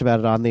we talked about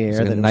it on the air. It's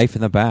like a knife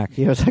in the back.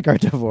 It was like our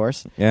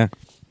divorce. Yeah.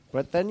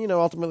 But then,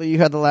 ultimately you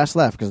had the last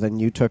laugh because then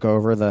you took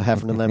over the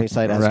Heffernan Lemmy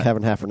site as Right.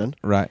 Kevin Heffernan.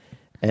 Right.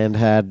 And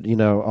had,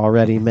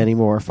 already many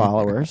more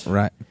followers.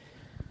 Right.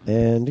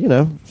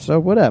 And, so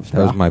whatever.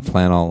 That was my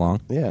plan all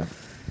along. Yeah.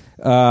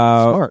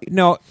 Smart.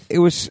 No, it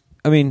was,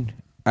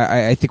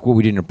 I think what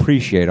we didn't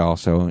appreciate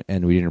also,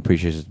 and we didn't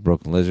appreciate is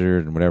Broken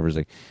Lizard and whatever, is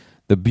like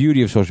the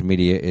beauty of social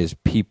media is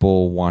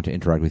people want to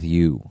interact with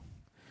you.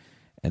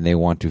 And they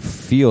want to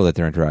feel that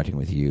they're interacting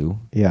with you.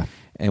 Yeah.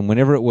 And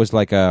whenever it was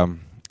like a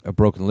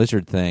Broken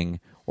Lizard thing,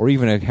 or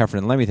even a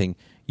Heffernan Lemmy thing,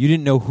 you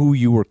didn't know who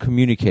you were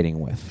communicating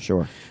with.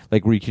 Sure.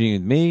 Like, were you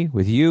communicating with me,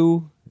 with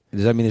you?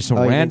 Does that mean there's some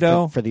you mean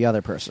rando? for the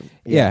other person.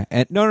 Yeah.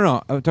 And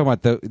no. I'm talking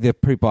about the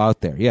people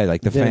out there. Yeah,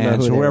 like the Didn't know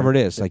fans who or they whoever were. it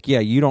is. Like, yeah,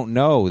 you don't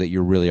know that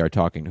you really are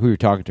talking. Who you're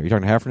talking to. You're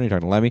talking to Heffernan, you're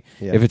talking to Lemmy.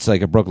 Yeah. If it's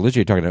like a Broken Lizard,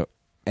 you're talking to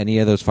any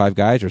of those 5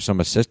 guys or some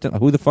assistant.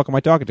 Who the fuck am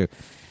I talking to?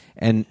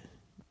 And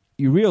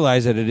you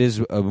realize that it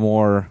is a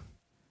more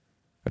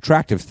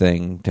attractive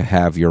thing to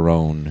have your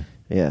own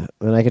Yeah.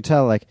 And I could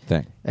tell,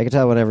 thing. I could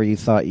tell whenever you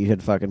thought you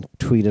had fucking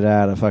tweeted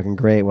out a fucking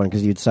great one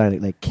because you'd sign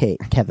it like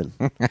Kevin.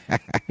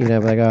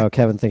 Like, oh,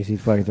 Kevin thinks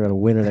he's fucking throwing a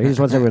winner there. He just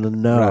wants everyone to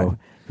know Right.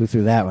 who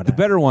threw that one The out.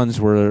 better ones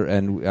were,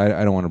 and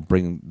I don't want to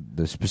bring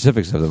the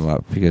specifics of them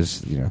up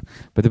because,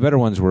 but the better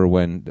ones were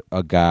when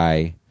a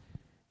guy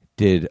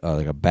did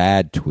like a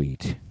bad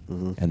tweet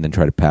and then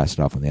tried to pass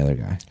it off on the other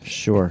guy.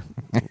 Sure.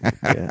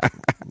 Yeah.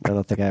 I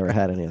don't think I ever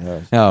had any of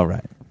those. Oh,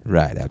 right.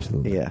 Right,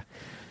 absolutely. Yeah.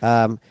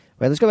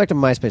 Wait, let's go back to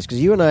MySpace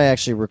because you and I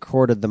actually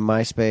recorded the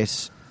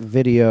MySpace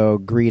video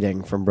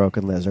greeting from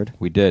Broken Lizard,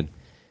 We did.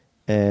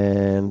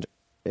 and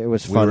it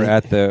was We funny. were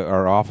at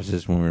our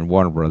offices when we were in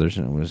Warner Brothers,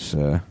 and it was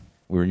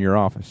we were in your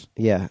office.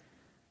 Yeah,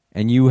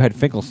 And you had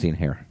Finkelstein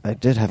hair. I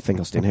did have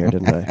Finkelstein hair,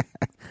 didn't I?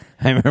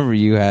 I remember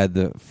you had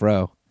the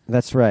fro,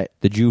 That's right.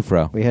 the Jew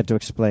fro. We had to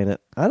explain it.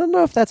 I don't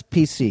know if that's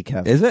PC,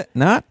 Kev. Is it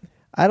not?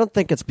 I don't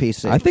think it's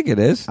PC. I think it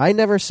is. I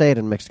never say it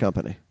in mixed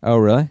company. Oh,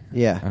 really?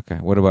 Yeah. Okay.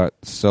 What about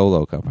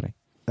solo company?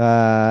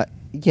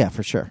 Yeah,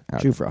 for sure.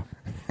 Okay. Jufro.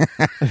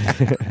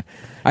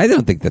 I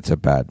don't think that's a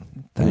bad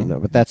I thing. don't know,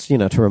 but that's,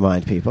 to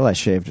remind people. I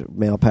shaved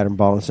male pattern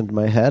baldness into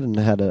my head and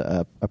had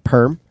a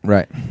perm.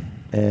 Right.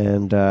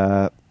 And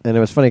it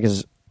was funny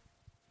because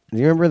do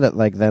you remember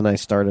that, then I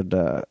started,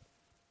 I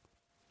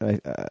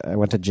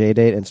went to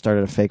JDate and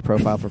started a fake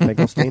profile for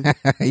Finkelstein?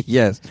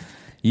 Yes.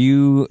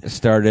 You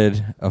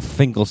started a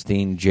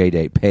Finkelstein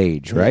J-Date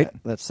page, right? Yeah,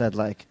 that said,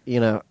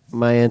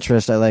 my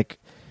interest, I like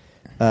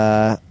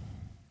the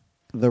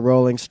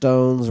Rolling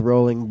Stones,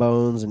 Rolling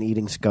Bones, and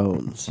eating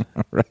scones.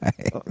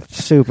 Right.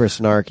 Super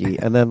snarky.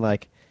 And then,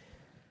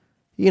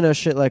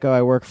 shit like,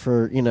 I work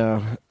for,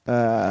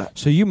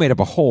 So you made up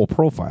a whole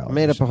profile. I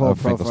made up a whole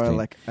of profile.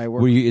 Finkelstein. I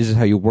work. Is this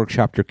how you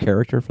workshopped your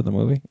character for the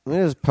movie? It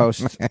was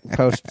post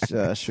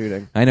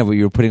shooting. I know, but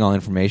you were putting all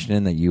information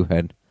in that you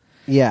had.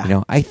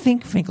 Yeah. I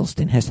think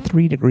Finkelstein has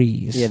 3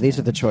 degrees. Yeah, these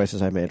are the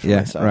choices I made for Yeah,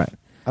 myself. right.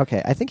 Okay,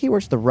 I think he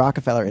works at the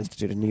Rockefeller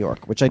Institute in New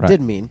York, which I Right.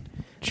 did mean.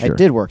 Sure. I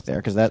did work there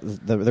because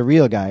the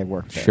real guy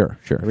worked there.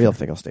 Sure. The real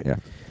Finkelstein. Yeah.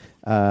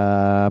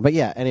 But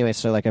yeah, anyway,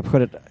 so I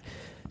put it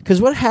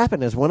because what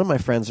happened is one of my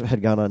friends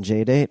had gone on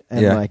JDate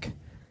and Yeah.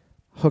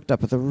 hooked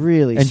up with a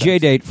really And sexy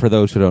J-Date, for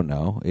those who don't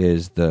know,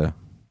 is the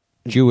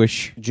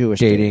Jewish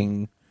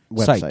dating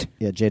website. site.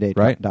 Yeah,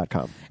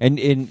 jdate.com. Right.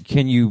 And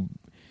can you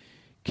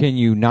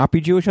not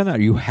be Jewish on that,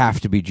 or you have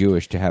to be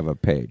Jewish to have a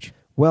page?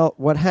 Well,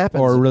 what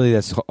happens? Or really,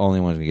 that's the only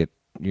ones you're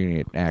gonna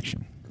get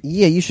action.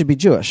 Yeah, you should be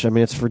Jewish. I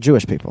mean, it's for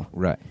Jewish people.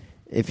 Right.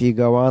 If you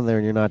go on there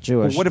and you're not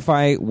Jewish, What if?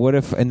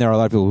 And there are a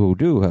lot of people who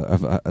do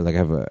have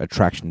an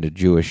attraction to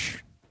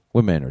Jewish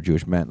women or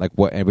Jewish men. Like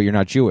what? But you're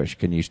not Jewish.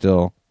 Can you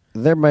still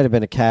there might have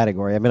been a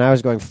category. I mean, I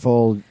was going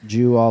full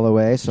Jew all the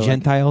way. So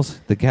Gentiles?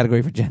 The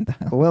category for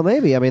Gentiles. well,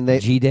 maybe. I mean,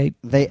 G-date.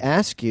 they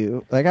ask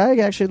you. I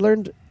actually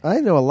learned.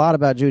 I know a lot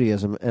about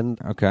Judaism, and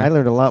Okay. I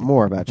learned a lot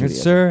more about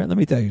Judaism. Sir, let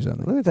me tell you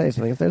something. Let me tell you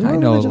something. If there's I one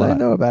know a religion I lot.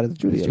 know about it,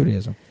 it's It's Judaism.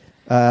 Judaism.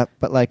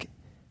 But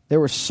there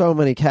were so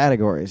many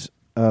categories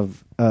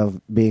of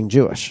being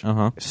Jewish.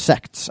 Uh-huh.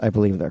 Sects, I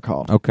believe they're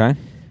called. Okay.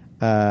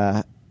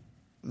 That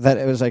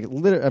it was I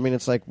mean,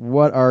 it's like,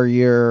 what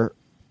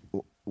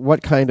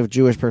kind of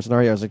Jewish person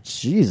are you? I was like,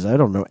 geez, I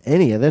don't know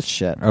any of this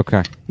shit.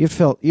 Okay. You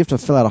have to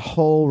fill out a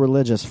whole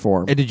religious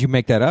form. And did you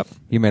make that up?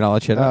 You made all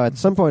that shit up? At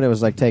some point, it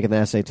was like taking the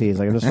SATs.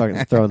 Like I'm just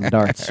fucking throwing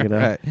darts,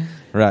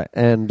 Right.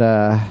 And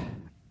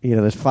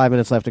there's 5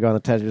 minutes left to go on the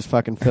test. You're just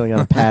fucking filling out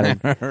a pattern,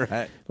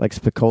 Right. like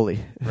Spicoli.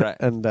 Right.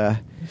 And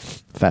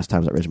Fast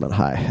Times at Ridgemont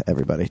High.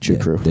 Everybody, True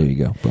Yeah, Crew. There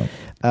you go.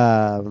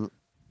 Boom.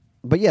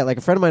 But yeah,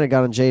 a friend of mine had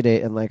gone on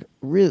JDate and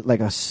really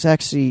a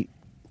sexy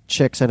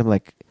chick sent him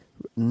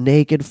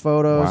naked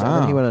photos, and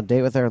then Wow. he went on a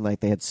date with her and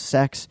they had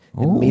sex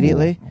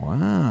immediately. Ooh,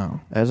 wow.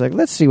 I was like,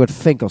 let's see what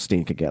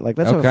Finkelstein could get. Let's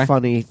have Okay. a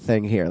funny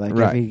thing here.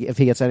 Right. if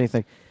he gets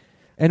anything.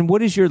 And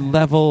what is your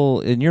level,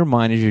 in your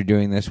mind as you're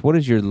doing this, what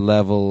is your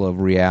level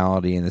of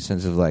reality in the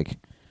sense of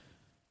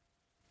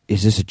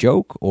is this a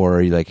joke? Or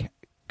are you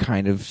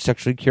kind of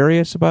sexually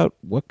curious about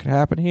what could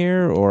happen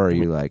here? Or are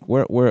you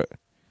where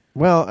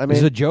Well, I mean,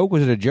 is it a joke?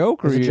 Was it a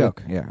joke? It was or a you-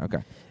 joke. Yeah, okay.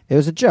 it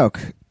was a joke.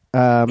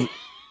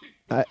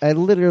 I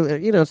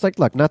literally, it's like,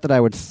 look, not that I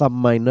would thumb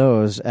my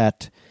nose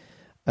at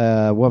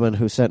a woman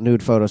who sent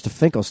nude photos to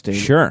Finkelstein.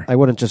 Sure. I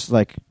wouldn't just,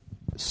 like,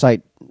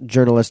 cite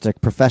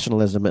journalistic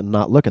professionalism and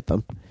not look at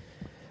them.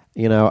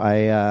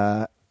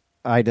 I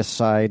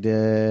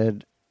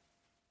decided,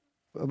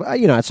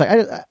 it's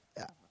like,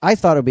 I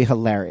thought it would be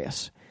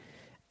hilarious.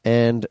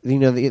 And,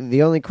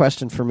 the only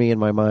question for me in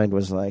my mind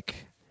was,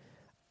 like,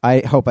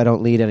 I hope I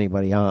don't lead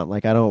anybody on.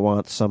 Like, I don't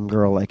want some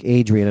girl like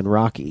Adrian and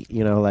Rocky,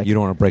 like... You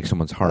don't want to break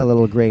someone's heart. A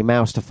little gray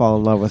mouse to fall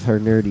in love with her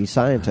nerdy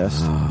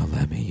scientist. Oh,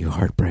 Lemmy, you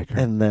heartbreaker.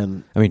 And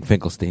then...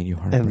 Finkelstein, you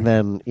heartbreaker. And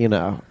then,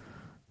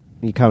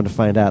 you come to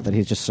find out that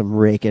he's just some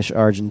rakish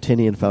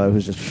Argentinian fellow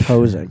who's just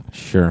posing.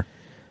 Sure.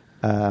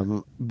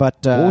 But...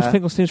 what was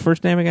Finkelstein's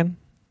first name again?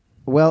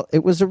 Well,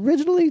 it was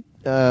originally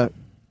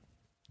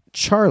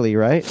Charlie,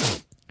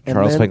 right?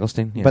 Charles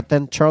Finkelstein? Yeah. But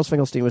then Charles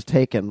Finkelstein was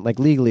taken. Like,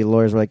 legally,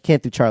 lawyers were like,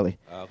 can't do Charlie.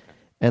 Oh, okay.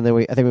 And then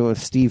I think we went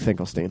with Steve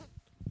Finkelstein.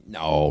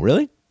 No,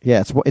 really?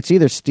 Yeah, it's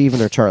either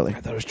Steven or Charlie. I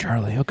thought it was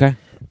Charlie. Okay.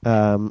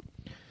 And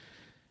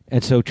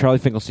so Charlie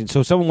Finkelstein.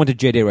 So someone went to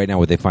JDate right now.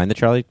 Would they find the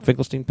Charlie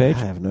Finkelstein page?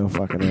 I have no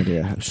fucking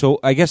idea. So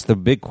I guess the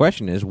big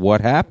question is,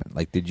 what happened?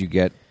 Like, did you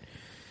get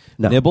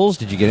nibbles?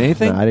 Did you get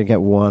anything? No, I didn't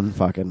get one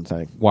fucking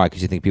thing. Why?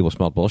 Because you think people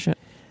smell bullshit?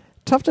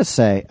 Tough to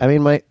say. I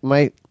mean,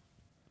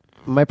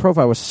 my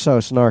profile was so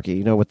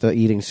snarky, with the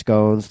eating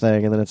scones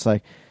thing, and then it's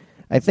like,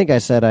 I think I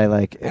said I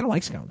don't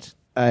like scones.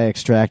 I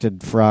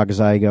extracted frog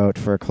zygote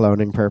for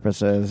cloning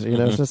purposes.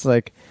 It's just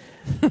like,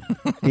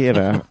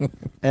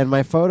 And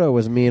my photo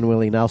was me and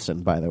Willie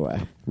Nelson, by the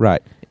way.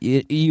 Right.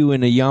 You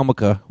in a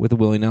yarmulke with a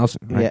Willie Nelson.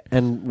 Right? Yeah,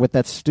 and with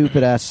that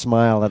stupid ass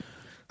smile that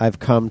I've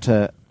come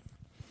to,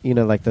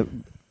 like the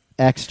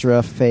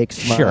extra fake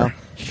smile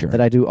sure. that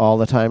I do all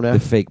the time now. The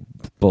fake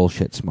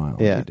bullshit smile.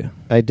 Yeah, you do.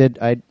 I did.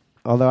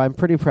 Although I'm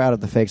pretty proud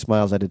of the fake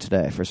smiles I did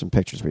today for some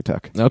pictures we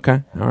took.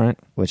 Okay, all right.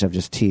 Which I've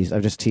just teased.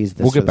 I've just teased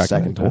this we'll get for back the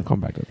second to that. time. We'll come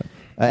back to that.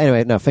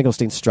 Anyway, no,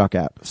 Finkelstein struck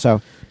out. So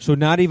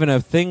not even a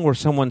thing where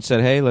someone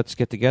said, hey, let's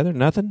get together?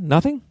 Nothing?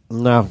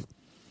 No.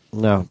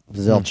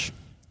 Zilch.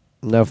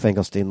 No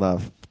Finkelstein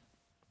love.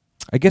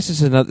 I guess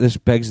this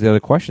begs the other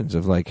questions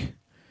of, like,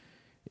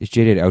 is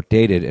JDate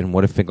outdated, and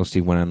what if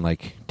Finkelstein went on,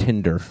 like,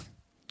 Tinder?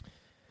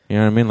 You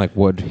know what I mean? Like,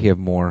 would he have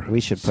more We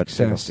should put success?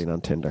 Finkelstein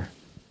on Tinder.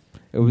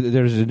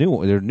 There's a new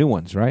one. There are new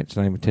ones, right? It's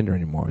not even Tinder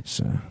anymore.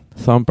 It's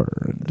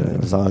Thumper and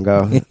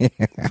Zongo.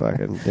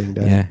 Fucking ding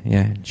dong.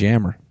 Yeah.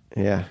 Jammer.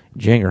 Yeah.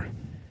 Janger.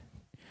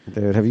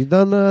 Dude, have you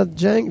done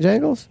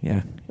Jangles?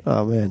 Yeah.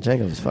 Oh man,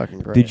 Jangles is fucking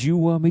great. Did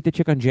you meet the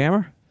chick on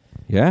Jammer?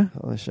 Yeah.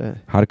 Holy shit.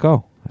 How'd it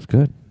go? That's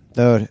good.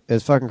 Dude,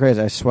 it's fucking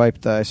crazy. I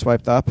swiped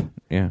up.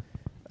 Yeah.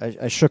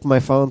 I shook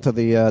my phone to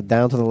the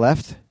down to the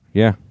left.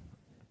 Yeah.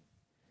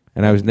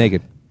 And I was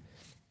naked.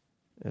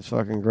 It's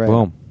fucking great.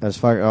 Boom. It's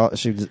fucking. Oh,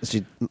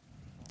 she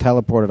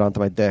teleported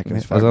onto my dick. It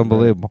was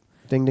unbelievable.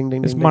 Ding ding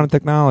ding. It's ding, modern ding.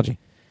 technology.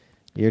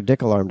 Your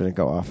dick alarm didn't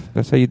go off.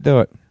 That's how you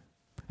do it.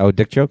 Oh,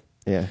 dick joke?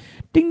 Yeah.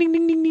 Ding ding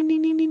ding ding ding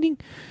ding ding ding ding.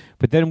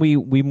 But then we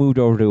moved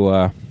over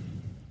to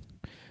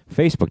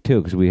Facebook too,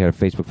 because we had a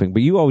Facebook thing.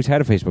 But you always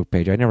had a Facebook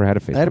page. I never had a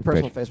Facebook page. I had a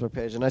personal Facebook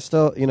page, and I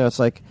still, it's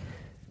like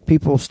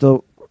people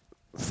still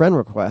friend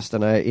request,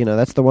 and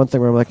that's the one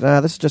thing where I'm like,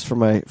 this is just for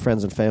my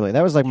friends and family.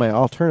 That was like my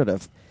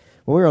alternative.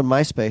 When we were on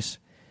MySpace,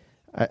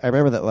 I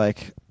remember that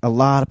like a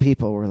lot of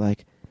people were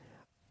like,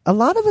 a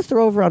lot of us are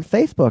over on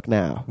Facebook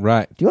now.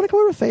 Right. Do you want to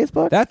come over to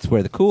Facebook? That's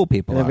where the cool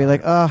people and are. I'd be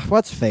like,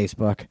 what's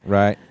Facebook?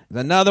 Right.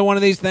 Another one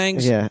of these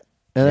things? Yeah.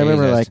 And I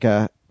remember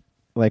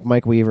like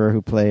Mike Weaver,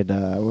 who played,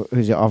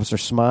 who's the Officer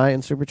Smye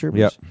in Super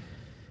Troopers.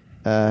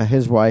 Yep.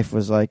 His wife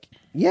was like,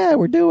 yeah,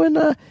 we're doing,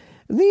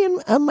 me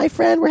and my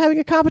friend, we're having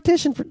a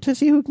competition to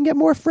see who can get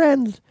more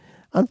friends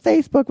on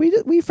Facebook.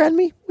 Will you friend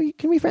me?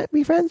 Can we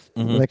be friends?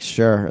 Mm-hmm. Like,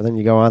 sure. And then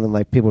you go on and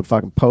like people would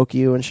fucking poke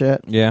you and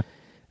shit. Yeah.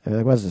 And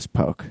like, what's this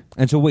poke?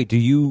 And so wait, do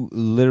you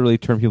literally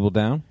turn people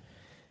down?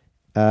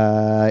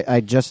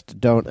 I just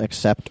don't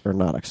accept or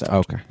not accept.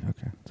 Okay.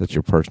 That's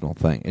your personal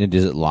thing. And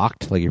is it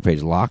locked? Like your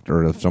page locked,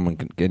 or if anyone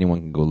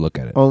can go look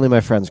at it? Only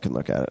my friends can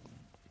look at it.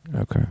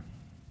 Okay.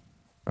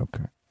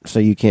 So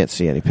you can't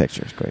see any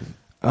pictures, great.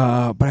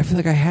 But I feel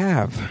like I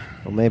have.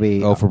 Well,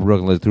 maybe. For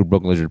through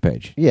Brooklyn Lizard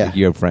page. Yeah. Like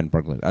your friend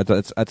Brooklyn.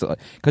 Because the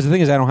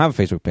thing is, I don't have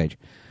a Facebook page.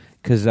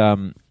 Because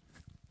I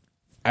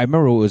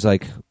remember it was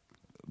like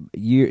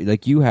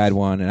you had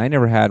one, and I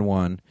never had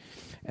one.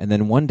 And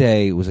then one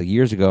day, it was like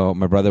years ago,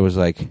 my brother was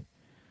like,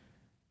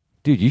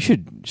 dude, you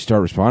should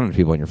start responding to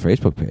people on your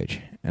Facebook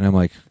page. And I'm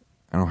like,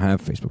 I don't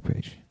have a Facebook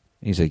page.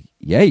 And he's like,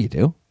 yeah, you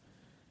do.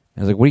 And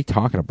I was like, what are you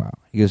talking about?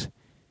 He goes,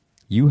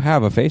 you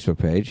have a Facebook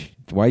page.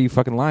 Why are you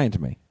fucking lying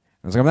to me?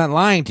 I was like, I'm not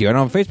lying to you. I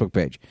don't have a Facebook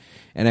page.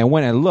 And I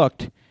went and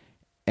looked,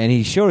 and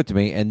he showed it to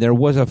me, and there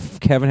was a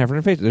Kevin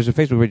Heffernan Facebook. There's a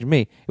Facebook page of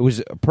me. It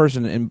was a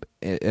person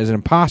as an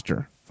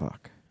imposter.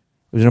 Fuck.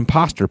 It was an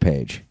imposter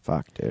page.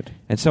 Fuck, dude.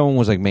 And someone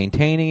was like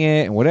maintaining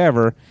it and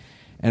whatever.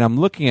 And I'm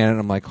looking at it, and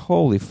I'm like,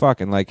 holy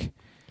fuck. And like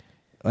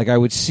I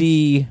would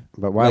see.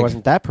 But why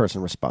wasn't that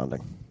person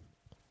responding?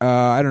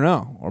 I don't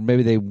know. Or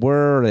maybe they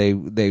were. They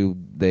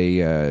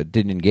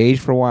didn't engage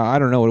for a while. I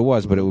don't know what it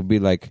was, but it would be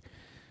like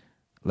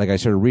like I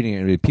started reading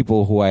it with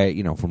people who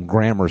I, from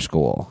grammar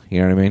school.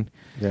 You know what I mean?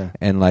 Yeah.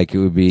 And like it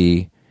would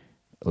be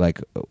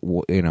like,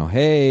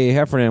 hey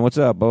Heffernan, what's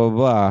up? Blah blah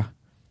blah.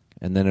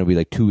 And then it would be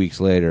like 2 weeks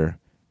later,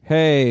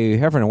 hey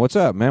Heffernan, what's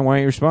up, man? Why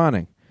aren't you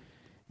responding?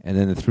 And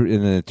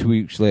then 2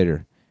 weeks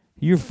later,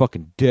 you're a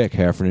fucking dick,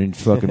 Heffernan.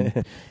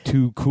 Fucking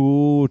too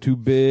cool, too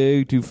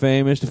big, too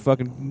famous to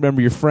fucking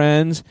remember your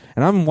friends.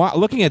 And I'm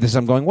looking at this,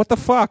 I'm going, what the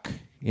fuck?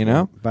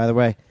 By the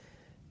way,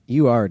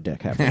 you are a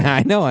dick, Heffernan.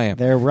 I know I am.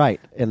 They're right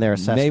in their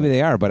assessment. Maybe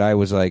they are, but I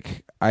was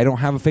like, I don't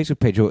have a Facebook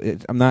page.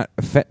 I'm not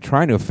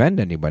trying to offend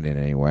anybody in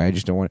any way. I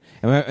just don't want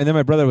to. And then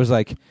my brother was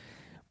like,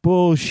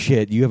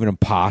 bullshit, you have an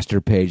imposter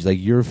page. Like,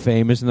 you're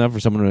famous enough for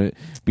someone to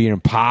be an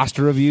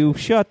imposter of you?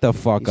 Shut the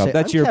fuck up.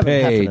 That's your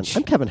page.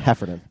 I'm Kevin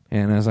Heffernan.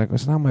 And I was like, well,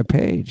 it's not my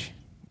page,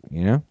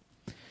 And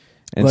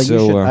well,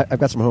 so I've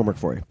got some homework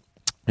for you.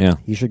 Yeah.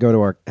 You should go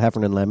to our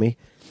Heffernan Lemmy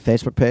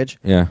Facebook page.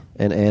 Yeah.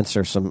 And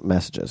answer some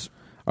messages.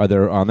 Are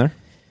there on there?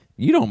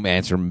 You don't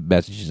answer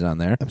messages on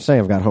there. I'm saying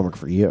I've got homework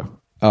for you.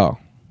 Oh.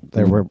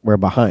 We're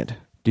behind.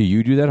 Do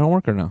you do that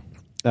homework or no?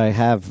 I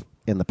have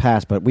in the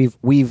past, but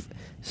we've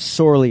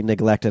sorely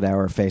neglected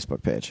our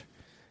Facebook page.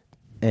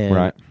 And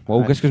right.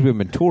 Well, guess because we've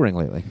been touring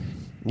lately.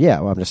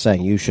 Yeah, well, I'm just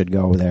saying you should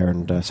go there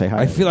and say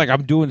hi. I feel like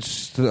I'm doing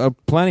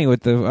plenty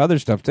with the other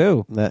stuff,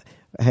 too.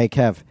 Hey,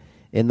 Kev,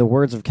 in the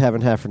words of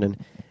Kevin Heffernan,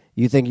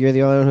 you think you're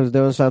the only one who's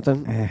doing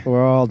something?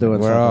 We're all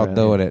doing something. We're all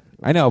doing it.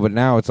 I know, but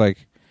now it's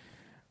like,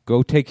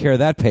 go take care of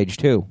that page,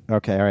 too.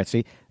 Okay, all right.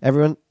 See,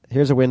 everyone,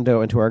 here's a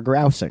window into our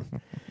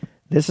grousing.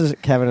 This is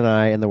Kevin and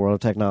I in the world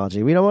of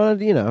technology. We don't want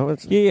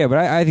to, Yeah, but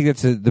I think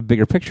that's the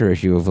bigger picture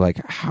issue of,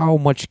 like, how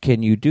much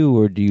can you do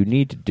or do you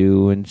need to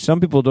do? And some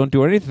people don't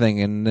do anything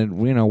and it,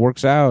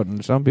 works out.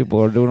 And some people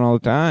are doing it all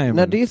the time.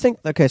 Now, do you think,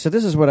 okay, so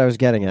this is what I was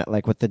getting at,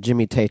 like with the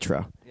Jimmy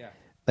Tatro. Yeah.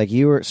 Like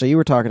you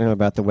were talking to him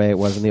about the way it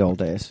was in the old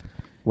days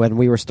when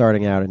we were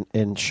starting out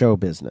in show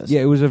business.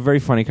 Yeah, it was a very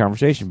funny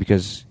conversation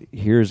because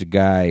here's a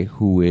guy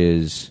who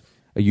is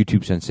a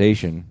YouTube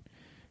sensation.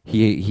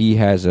 He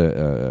has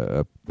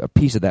a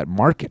piece of that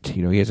market.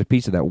 He has a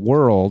piece of that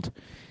world,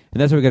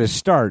 and that's how we got to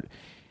start.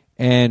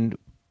 And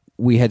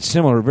we had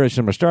very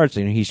similar starts.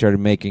 He started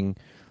making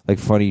like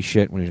funny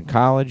shit when he was in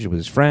college with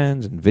his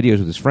friends and videos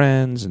with his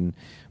friends and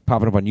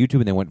popping up on YouTube,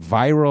 and they went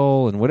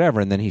viral and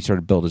whatever. And then he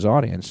started to build his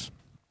audience,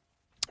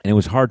 and it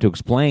was hard to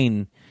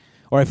explain,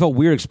 or I felt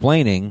weird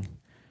explaining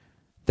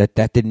that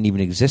didn't even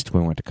exist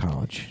when we went to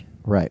college.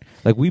 Right.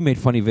 Like we made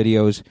funny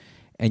videos.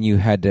 And you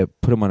had to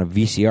put them on a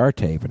VCR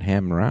tape and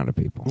hand them around to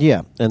people.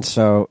 Yeah, and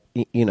so,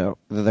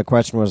 the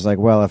question was like,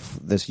 well, if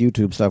this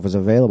YouTube stuff was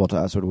available to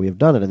us, would we have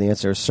done it? And the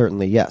answer is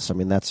certainly yes. I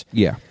mean, that's...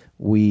 Yeah.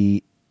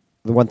 The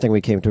one thing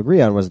we came to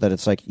agree on was that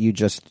it's like you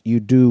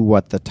do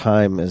what the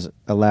time is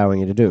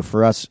allowing you to do.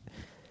 For us,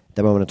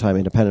 the moment of time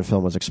independent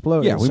film was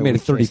exploding. Yeah, we made a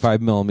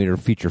 35mm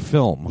feature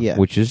film,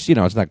 which is,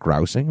 it's not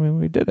grousing. I mean,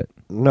 we did it.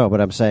 No,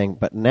 but I'm saying,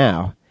 but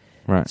now...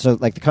 Right. So,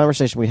 like, the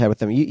conversation we had with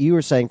them, you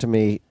were saying to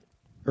me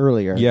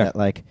earlier that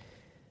like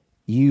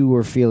you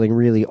were feeling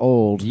really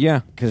old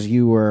because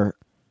you were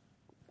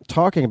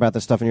talking about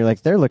this stuff and you're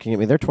like, they're looking at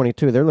me, they're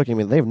 22, they're looking at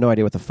me, they have no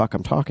idea what the fuck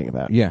I'm talking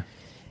about.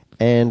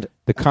 And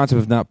the concept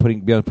of not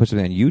being able to put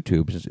something on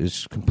YouTube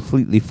is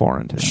completely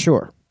foreign to them.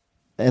 Sure.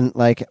 And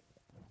like,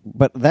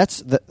 but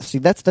that's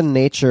the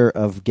nature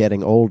of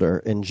getting older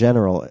in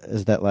general,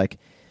 is that like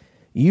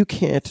you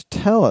can't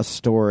tell a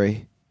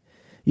story.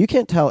 You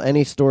can't tell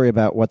any story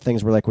about what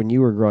things were like when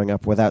you were growing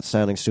up without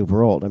sounding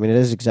super old. I mean, it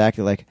is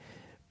exactly like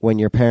when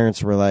your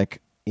parents were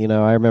like,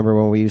 I remember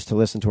when we used to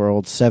listen to our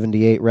old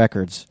 78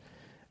 records,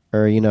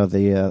 or,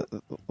 when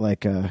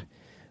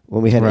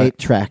we had 8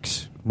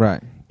 tracks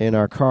in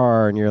our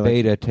car, and you're like...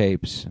 Beta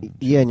tapes.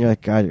 Yeah, and you're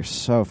like, God, you're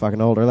so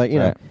fucking old. Or like,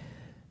 I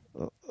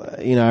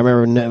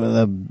remember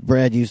the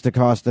bread used to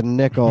cost a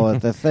nickel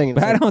at the thing.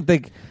 But I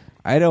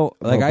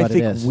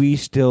think we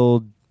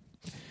still...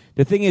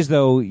 The thing is,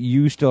 though,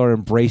 you still are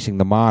embracing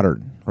the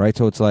modern, right?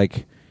 So it's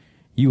like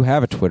you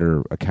have a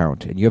Twitter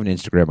account and you have an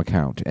Instagram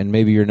account, and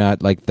maybe you're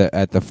not like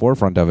at the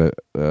forefront of it,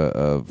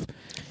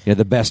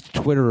 the best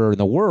Twitterer in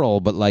the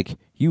world, but like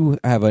you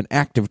have an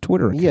active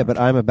Twitter account. Yeah, but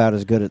I'm about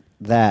as good at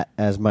that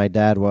as my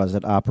dad was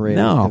at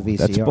operating the VCR.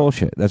 That's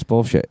bullshit. That's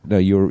bullshit. No,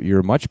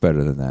 you're much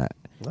better than that,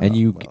 and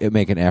you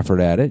make an effort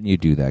at it, and you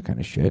do that kind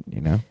of shit.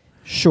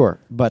 Sure,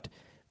 but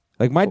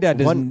like my dad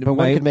doesn't. But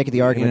one could make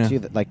the argument too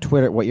that like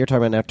Twitter, what you're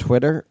talking about now,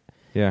 Twitter.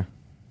 Yeah,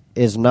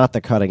 is not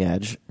the cutting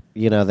edge.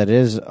 That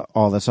is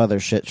all this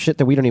other shit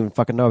that we don't even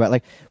fucking know about.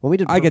 Like when we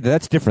did, I get that.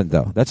 That's different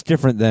though. That's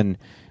different than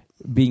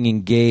being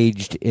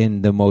engaged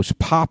in the most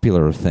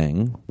popular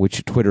thing,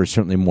 which Twitter is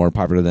certainly more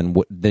popular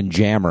than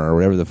Jammer or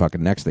whatever the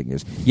fucking next thing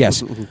is.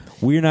 Yes,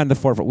 we're not in the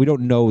forefront. We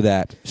don't know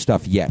that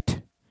stuff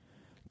yet.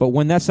 But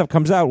when that stuff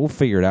comes out, we'll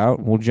figure it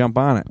out. We'll jump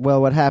on it.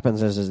 Well, what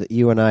happens is that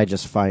you and I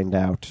just find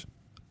out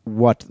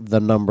what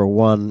the number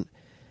one,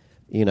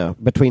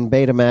 between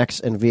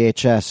Betamax and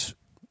VHS.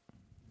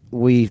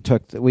 We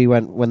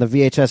went when the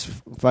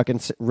VHS fucking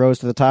rose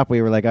to the top.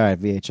 We were like, all right,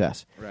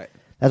 VHS. Right.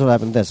 That's what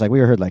happened to this. Like we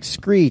heard like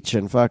Screech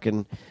and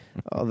fucking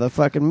the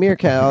fucking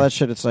Meerkat, all that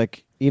shit. It's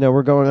like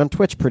we're going on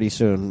Twitch pretty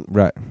soon.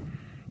 Right.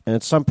 And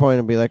at some point,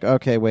 it'll be like,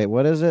 okay, wait,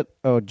 what is it?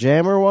 Oh,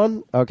 Jammer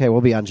one? Okay,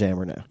 we'll be on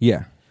Jammer now.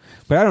 Yeah.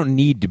 But I don't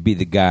need to be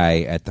the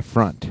guy at the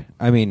front.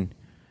 I mean,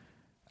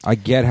 I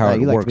get how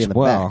it you like works to be in the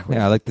well. back, right?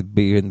 Yeah, I like to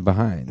be in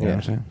behind. You know what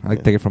I'm saying? I like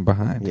to take it from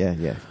behind.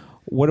 Yeah.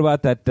 What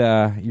about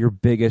that, your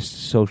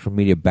biggest social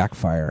media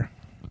backfire?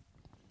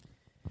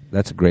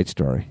 That's a great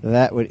story.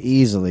 That would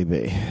easily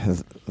be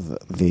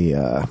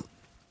the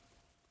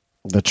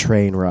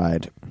train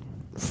ride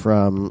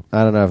from,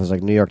 I don't know if it was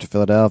like New York to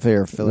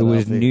Philadelphia or Philadelphia. It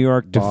was New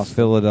York to Boston.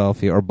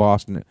 Philadelphia or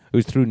Boston. It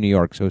was through New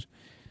York, so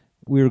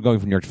we were going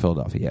from New York to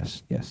Philadelphia.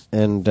 Yes.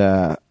 And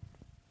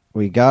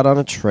we got on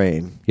a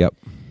train. Yep.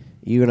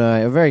 You and I,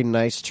 a very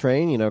nice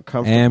train,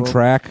 comfortable.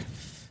 Amtrak.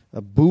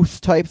 A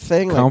booth type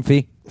thing.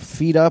 Comfy. Like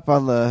feet up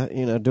on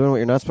the, doing what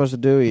you're not supposed to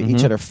do.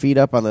 Each had our feet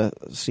up on the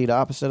seat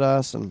opposite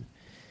us. And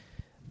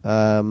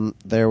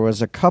there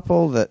was a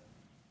couple that,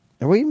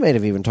 and we may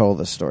have even told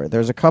this story.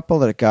 There was a couple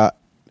that got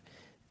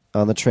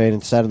on the train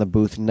and sat in the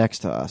booth next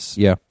to us.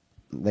 Yeah.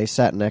 They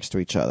sat next to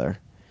each other.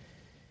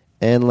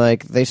 And,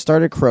 they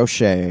started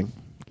crocheting.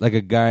 Like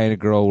a guy and a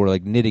girl were,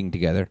 knitting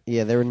together.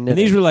 Yeah, they were knitting. And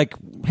these were,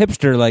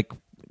 hipster, like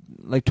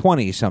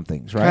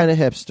 20-somethings, right? Kind of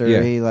hipster.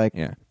 Yeah.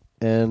 Yeah.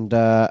 And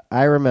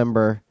I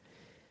remember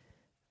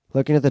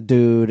looking at the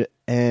dude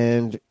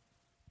and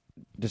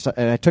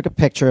I took a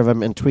picture of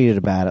him and tweeted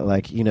about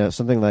it,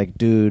 something like,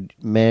 dude,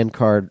 man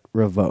card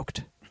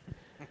revoked.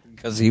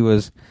 Because he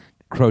was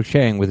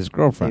crocheting with his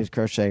girlfriend. He was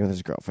crocheting with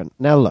his girlfriend.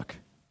 Now, look,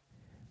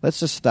 let's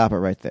just stop it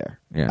right there.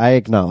 Yeah. I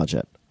acknowledge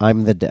it.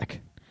 I'm the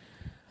dick.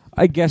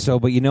 I guess so,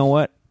 but you know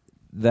what?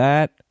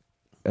 That,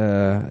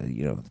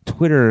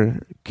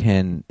 Twitter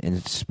can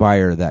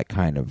inspire that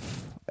kind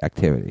of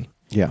activity.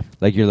 Yeah.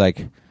 You're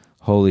like,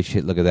 holy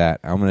shit, look at that.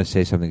 I'm going to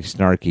say something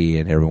snarky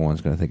and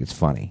everyone's going to think it's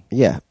funny.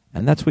 Yeah.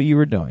 And that's what you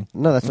were doing.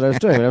 No, that's what I was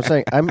doing. But I'm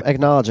saying, I'm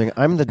acknowledging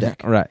I'm the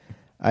dick. Right.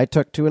 I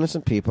took two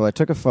innocent people. I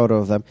took a photo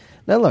of them.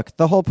 Now, look,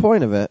 the whole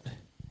point of it,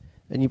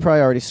 and you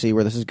probably already see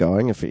where this is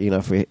going if you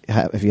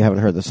haven't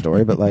heard the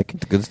story, but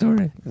it's a good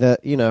story.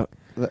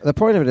 The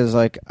point of it is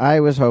I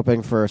was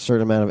hoping for a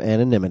certain amount of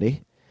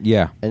anonymity.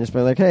 Yeah. And just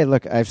be like, hey,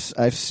 look, I've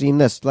seen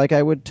this.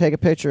 I would take a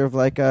picture of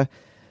a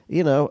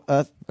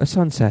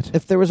sunset.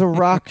 If there was a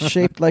rock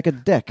shaped like a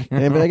dick,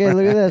 and I'd be like, hey,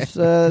 look at this.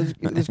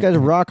 This guy's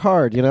rock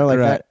hard, right.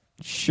 that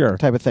sure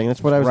type of thing.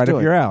 That's what I was right doing.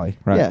 Right up your alley.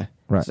 Right. Yeah.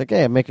 Right. It's like,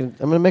 hey, I'm going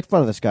to make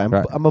fun of this guy. I'm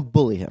going to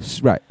bully him.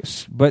 Right.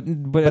 But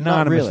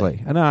anonymously.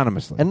 Really.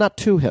 Anonymously. And not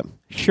to him.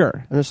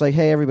 Sure. I'm just like,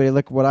 hey, everybody,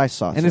 look what I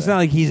saw And today. it's not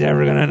like he's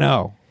ever going to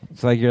know.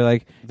 It's like you're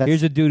like,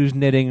 here's a dude who's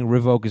knitting,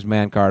 revoke his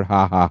man card,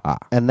 ha, ha, ha.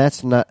 And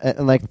that's not,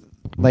 and like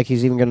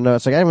he's even going to know.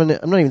 It's like, I'm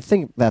not even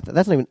thinking that.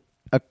 That's not even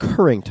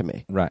occurring to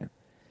me. Right.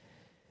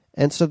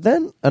 And so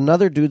then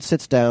another dude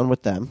sits down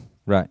with them.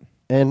 Right.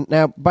 And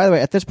now, by the way,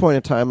 at this point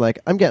in time,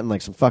 I'm getting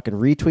some fucking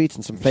retweets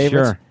and some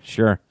favorites.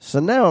 Sure. So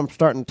now I'm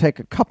starting to take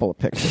a couple of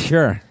pictures.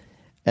 Sure.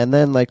 And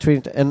then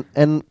tweeting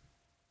and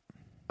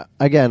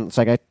again, it's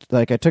I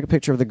took a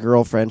picture of the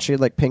girlfriend. She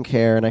had pink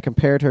hair, and I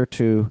compared her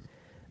to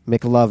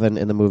McLovin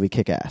in the movie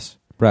Kick-Ass.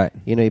 Right.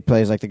 He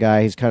plays the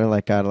guy. He's kind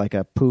of got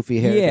a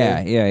poofy hair.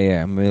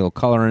 Yeah. A little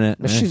color in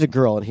it. Now, she's a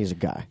girl and he's a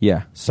guy.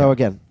 Yeah. So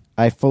again,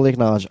 I fully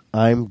acknowledge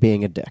I'm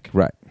being a dick.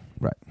 Right.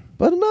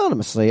 But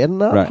anonymously and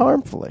not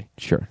harmfully.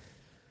 Sure.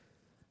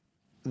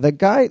 The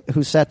guy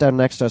who sat down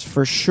next to us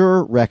for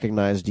sure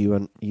recognized you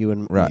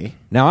and me.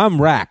 Now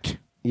I'm racked.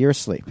 You're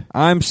asleep.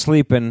 I'm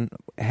sleeping,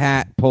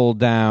 hat pulled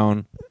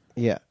down.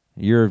 Yeah.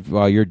 You're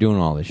doing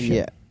all this shit.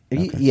 Yeah.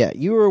 Okay. Yeah,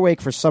 you were awake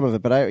for some of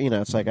it, but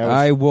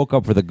I woke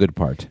up for the good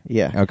part.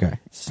 Yeah. Okay.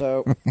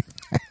 So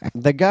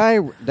the guy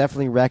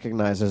definitely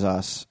recognizes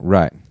us.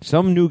 Right.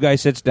 Some new guy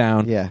sits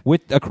down. Yeah.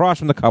 Across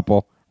from the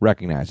couple,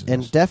 recognizes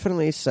and us.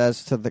 Definitely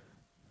says to the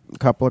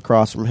couple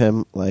across from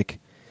him, and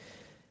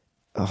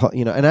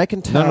I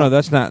can tell. No,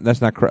 that's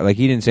not correct.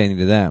 He didn't say anything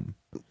to them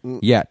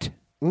yet.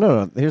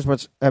 No. Here's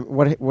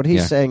what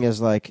he's saying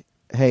is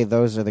hey,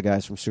 those are the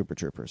guys from Super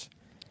Troopers.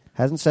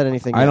 Hasn't said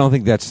anything. I don't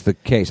think that's the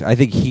case. I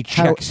think he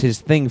checks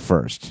his thing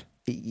first.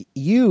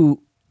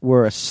 You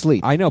were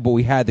asleep. I know, but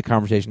we had the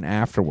conversation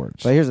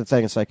afterwards. But here's the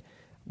thing: it's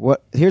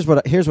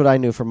here's what I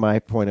knew from my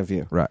point of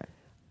view. Right.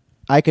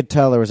 I could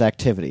tell there was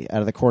activity out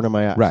of the corner of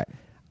my eye. Right.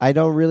 I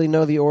don't really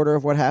know the order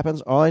of what happens.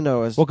 All I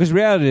know is... Well, because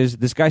reality is,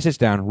 this guy sits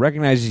down,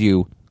 recognizes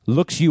you,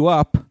 looks you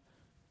up,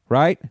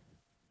 right?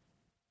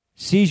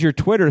 Sees your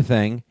Twitter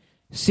thing,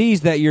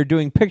 sees that you're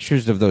doing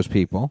pictures of those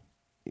people.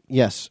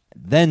 Yes.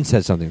 Then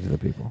says something to the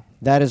people.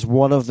 That is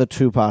one of the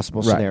two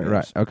possible scenarios.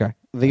 Right, okay.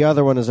 The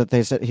other one is that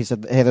he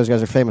said, hey, those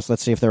guys are famous.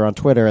 Let's see if they're on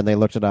Twitter. And they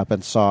looked it up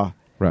and saw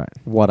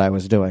what I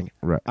was doing.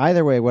 Right.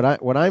 Either way,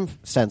 what I'm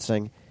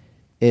sensing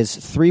is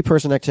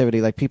three-person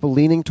activity, people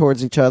leaning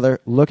towards each other,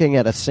 looking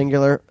at a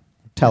singular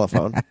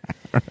telephone.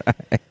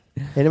 Right.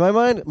 And in my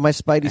mind, my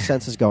spidey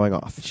sense is going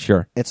off.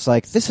 Sure. It's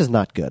this is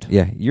not good.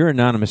 Yeah, your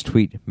anonymous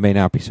tweet may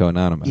not be so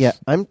anonymous. Yeah,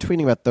 I'm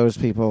tweeting about those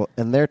people,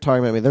 and they're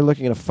talking about me. They're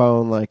looking at a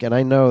phone, and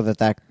I know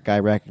that guy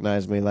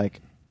recognized me.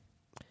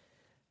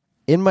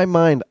 In my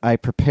mind, I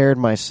prepared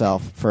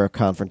myself for a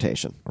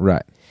confrontation.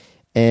 Right.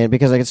 And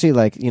because I can see,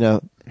 like,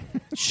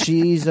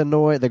 she's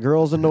annoyed, the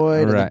girl's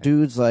annoyed, and the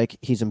dude's like,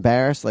 he's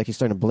embarrassed, like he's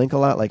starting to blink a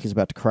lot, like he's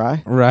about to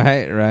cry.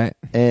 Right.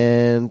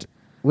 And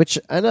which,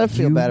 and I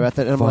feel bad about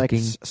that. And I'm like,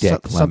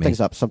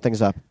 something's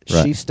up.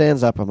 Right. She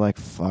stands up. I'm like,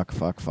 fuck.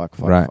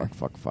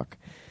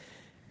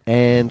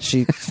 And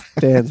she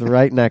stands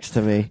right next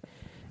to me.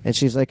 And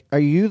she's like, are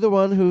you the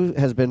one who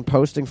has been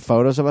posting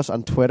photos of us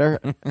on Twitter?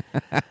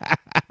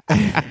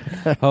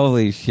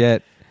 Holy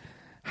shit.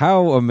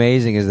 How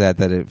amazing is that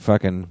it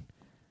fucking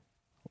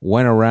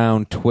went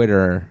around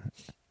Twitter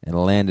and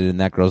landed in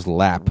that girl's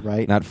lap,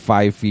 right? Not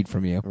 5 feet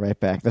from you. Right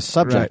back. The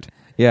subject. Right.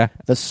 Yeah.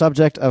 The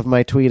subject of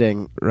my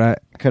tweeting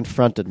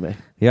confronted me.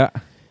 Yeah.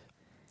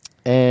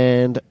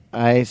 And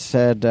I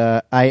said,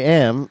 I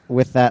am,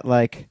 with that,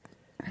 like,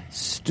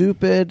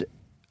 stupid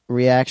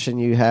reaction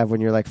you have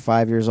when you're, like,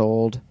 5 years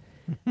old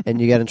and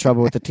you get in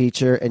trouble with the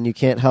teacher and you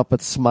can't help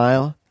but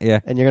smile. Yeah.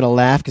 And you're going to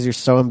laugh because you're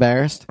so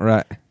embarrassed.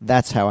 Right.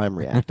 That's how I'm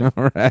reacting.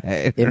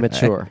 Right.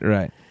 Immature.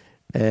 Right.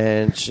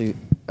 And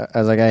I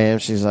was like, I am.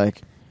 She's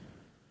like,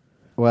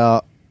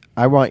 well,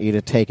 I want you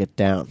to take it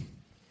down.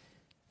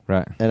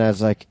 Right. And I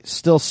was like,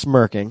 still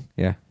smirking.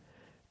 Yeah.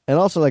 And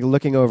also, like,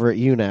 looking over at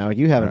you now.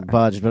 You haven't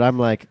budged, but I'm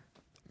like,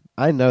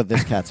 I know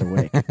this cat's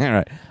awake.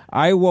 Right.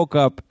 I woke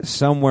up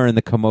somewhere in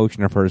the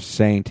commotion of her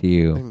saying to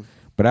you,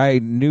 but I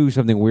knew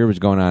something weird was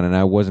going on, and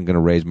I wasn't going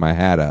to raise my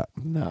hat up.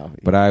 No.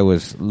 But I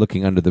was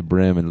looking under the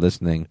brim and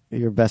listening.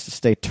 Your best to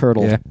stay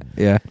turtled.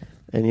 Yeah.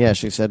 And,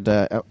 she said,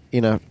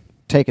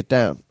 take it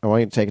down. I want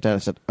you to take it down. I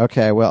said,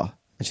 okay, I will.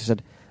 And she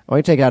said, I want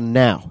you to take it down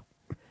now.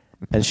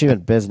 And she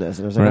went business.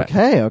 And I was like,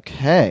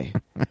 okay.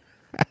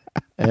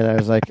 And I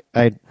was like,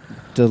 I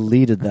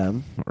deleted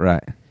them.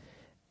 Right.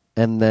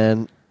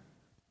 And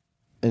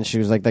she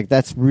was like,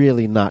 that's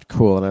really not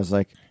cool. And I was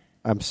like,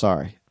 I'm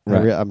sorry.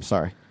 Right. I'm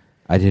sorry.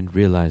 I didn't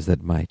realize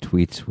that my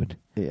tweets would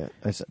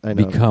I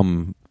know.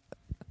 become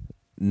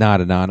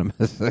not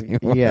anonymous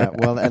anymore. Yeah,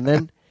 well, and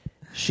then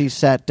she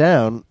sat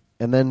down,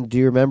 and then do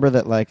you remember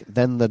that, like,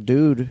 then the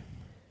dude,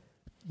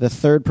 the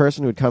third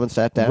person who had come and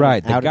sat down?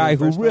 Right, the guy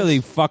who really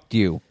fucked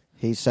you.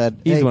 He said,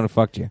 he's the one who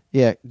fucked you.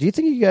 Yeah, do you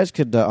think you guys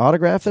could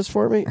autograph this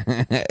for me?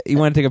 You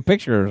want to take a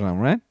picture or something,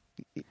 right?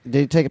 Did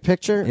he take a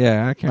picture?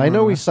 Yeah, I can't I know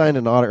remember. we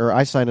signed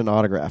I signed an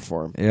autograph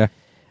for him. Yeah.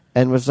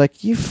 And was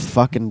like, you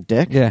fucking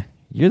dick. Yeah.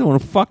 You're the one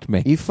who fucked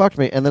me. You fucked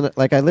me. And then,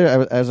 like, I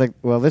was like,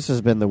 well, this has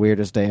been the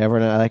weirdest day ever.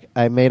 And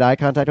I made eye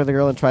contact with the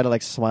girl and tried to,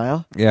 like,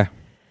 smile. Yeah.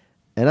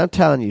 And I'm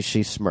telling you,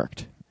 she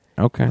smirked.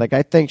 Okay. Like,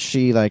 I think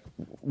she, like,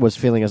 was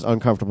feeling as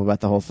uncomfortable about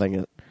the whole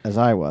thing as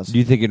I was. Do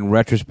you think in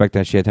retrospect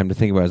that she had time to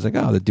think about it? It's like,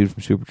 oh, the dude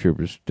from Super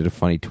Troopers did a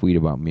funny tweet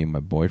about me and my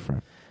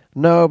boyfriend.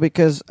 No,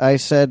 because I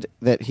said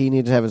that he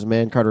needed to have his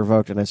man card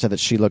revoked, and I said that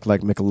she looked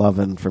like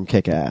McLovin from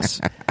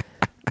Kick-Ass.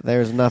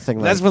 There's nothing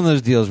like... That's one of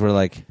those deals where,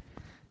 like,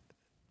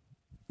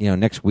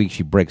 next week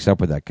she breaks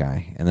up with that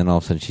guy, and then all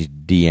of a sudden she's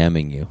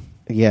DMing you.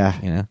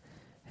 Yeah.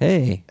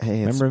 Hey,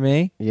 remember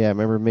me? Yeah,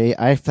 remember me?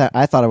 I thought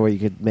of a way you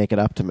could make it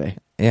up to me.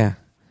 Yeah.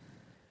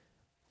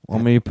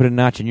 Want me to put a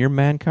notch in your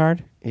man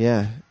card?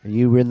 Yeah. Are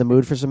you in the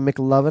mood for some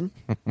McLovin?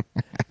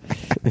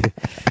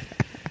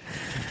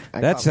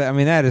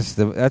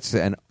 That's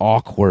an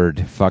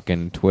awkward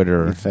fucking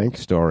Twitter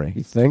story.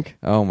 You think?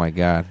 Oh my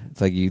god!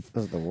 It's like you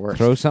That's the worst.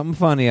 Throw something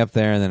funny up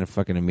there, and then it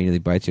fucking immediately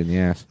bites you in the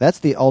ass. That's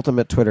the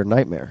ultimate Twitter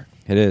nightmare.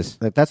 It is.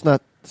 Like, that's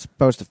not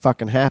supposed to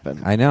fucking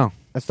happen. I know.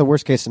 That's the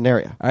worst case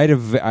scenario. I had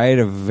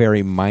a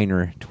very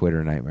minor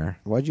Twitter nightmare.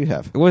 What'd you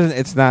have? It wasn't.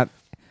 It's not.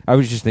 I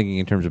was just thinking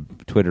in terms of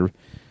Twitter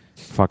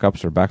fuck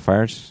ups or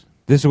backfires.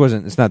 This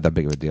wasn't. It's not that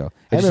big of a deal.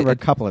 I remember a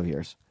couple of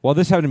years. Well,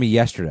 this happened to me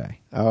yesterday.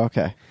 Oh,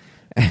 okay.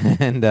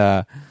 And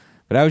but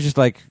I was just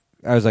like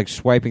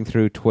swiping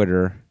through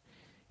Twitter,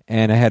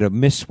 and I had a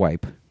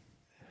misswipe,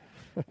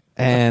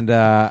 and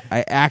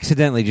I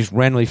accidentally just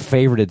randomly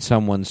favorited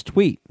someone's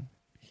tweet.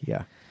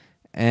 Yeah.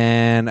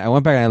 And I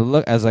went back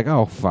and I was like,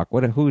 oh fuck,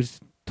 whose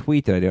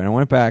tweet did I do? And I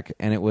went back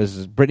and it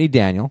was Brittany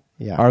Daniel,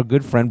 our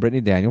good friend Brittany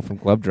Daniel from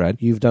Club Dread.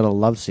 You've done a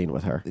love scene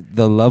with her.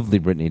 The lovely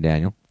Brittany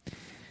Daniel.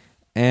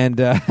 And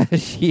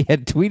she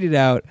had tweeted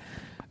out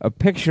a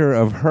picture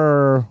of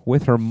her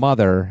with her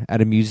mother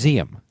at a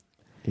museum.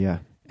 Yeah.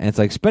 And it's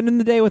like, spending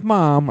the day with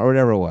mom, or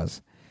whatever it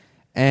was.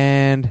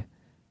 And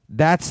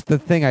that's the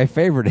thing I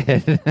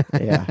favorited.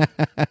 Yeah.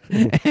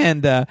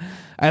 And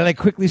I like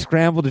quickly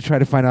scrambled to try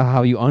to find out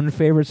how you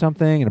unfavorite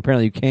something, and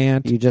apparently you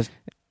can't.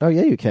 Oh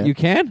yeah, you can. You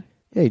can?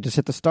 Yeah, you just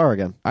hit the star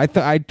again.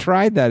 I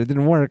tried that. It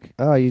didn't work.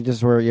 Oh,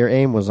 your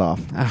aim was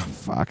off. Oh,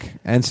 fuck.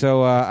 And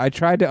so I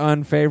tried to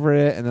unfavorite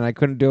it, and then I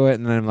couldn't do it,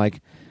 and then I'm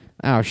like,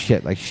 oh,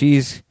 shit. Like,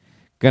 she's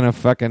going to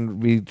fucking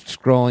be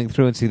scrolling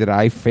through and see that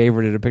I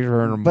favorited a picture of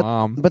her and her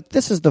mom. But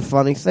this is the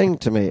funny thing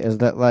to me, is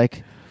that,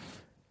 like,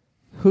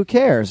 who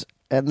cares?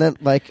 And then,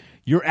 like...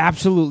 You're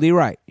absolutely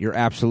right. You're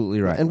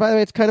absolutely right. And by the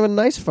way, it's kind of a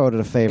nice photo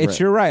to favorite.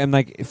 You're right. I'm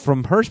like,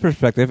 from her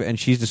perspective, and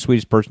she's the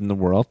sweetest person in the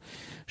world,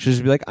 she'll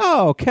just be like,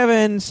 oh,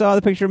 Kevin saw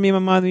the picture of me and my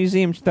mom in the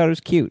museum. She thought it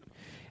was cute.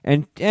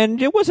 And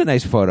it was a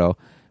nice photo.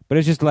 But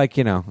it's just like,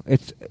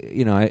 it's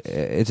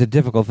a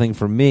difficult thing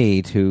for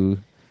me to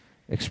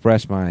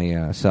express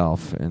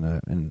myself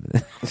in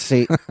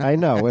See, I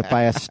know with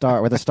a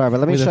star, but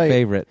let me with show a you.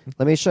 favorite.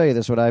 Let me show you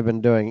this. What I've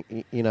been doing,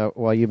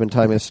 while you've been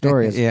telling me the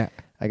stories. Yeah.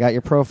 I got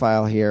your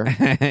profile here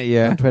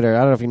Yeah. on Twitter. I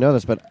don't know if you know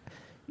this, but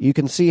you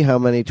can see how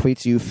many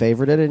tweets you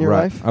favorited in your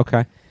life.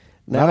 Okay.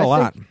 Now, Not a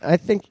lot. I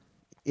think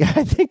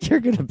you're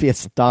going to be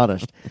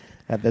astonished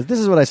at this. This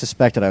is what I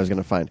suspected I was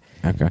going to find.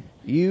 Okay.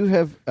 You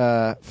have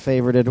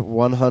favorited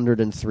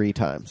 103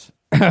 times.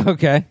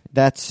 Okay.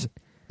 That's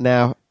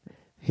now.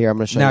 Here, I'm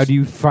going to show you. Now, do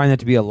you find that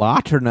to be a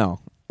lot or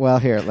no? Well,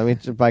 here,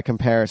 by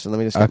comparison, let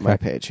me just get my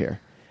page here.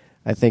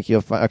 I think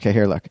you'll find. Okay,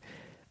 here, look.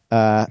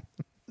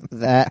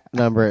 That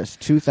number is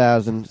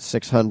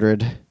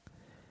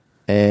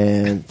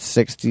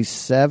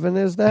 2,667.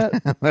 Is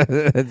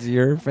that? That's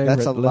your favorite.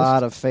 That's a list?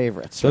 lot of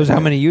favorites. So is how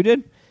many you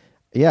did?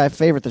 Yeah, I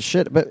favorite the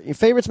shit, but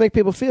favorites make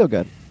people feel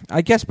good.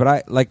 I guess,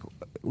 but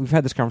we've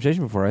had this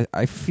conversation before.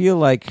 I feel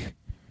like,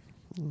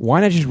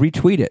 why not just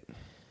retweet it?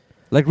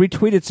 Like,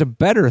 retweet it's a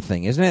better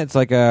thing, isn't it? It's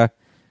like it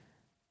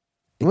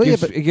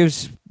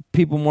gives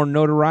people more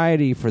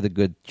notoriety for the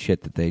good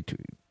shit that they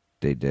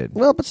did.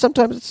 Well, but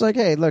sometimes it's like,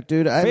 hey, look,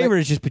 dude, favorite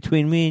is just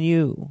between me and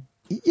you.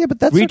 Yeah, but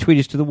that's retweet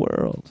is to the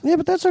world. Yeah,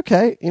 but that's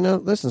okay.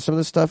 Listen, some of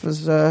this stuff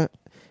is,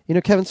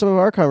 Kevin, some of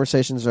our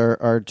conversations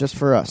are just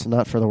for us,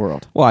 not for the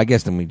world. Well, I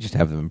guess then we just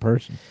have them in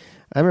person.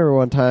 I remember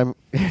one time,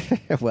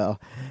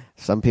 well,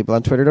 some people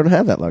on Twitter don't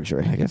have that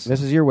luxury. I guess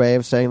this is your way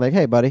of saying, like,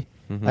 hey, buddy,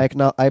 I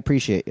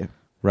appreciate you.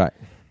 Right.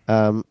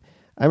 I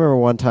remember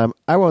one time,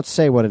 I won't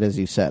say what it is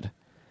you said.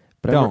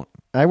 But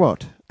I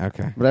won't.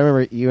 Okay. But I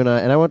remember you and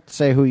I won't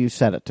say who you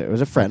said it to. It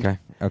was a friend.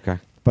 Okay.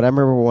 But I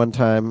remember one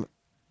time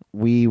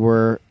we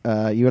were,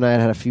 you and I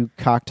had a few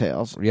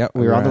cocktails. Yeah.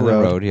 We were on the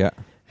road. Yeah.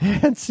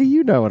 And see,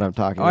 you know what I'm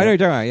talking about. I know what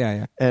you're talking about.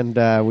 Yeah. And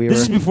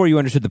This is before you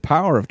understood the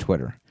power of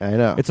Twitter. I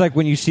know. It's like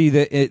when you see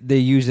that they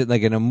use it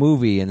like in a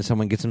movie and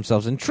someone gets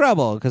themselves in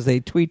trouble because they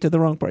tweet to the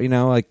wrong part.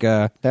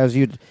 That was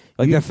you.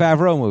 Like the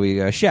Favreau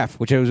movie, Chef,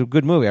 which was a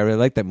good movie. I really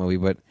liked that movie,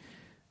 but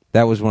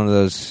that was one of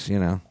those,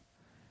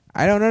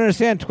 I don't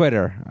understand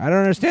Twitter. I don't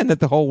understand that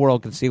the whole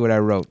world can see what I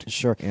wrote.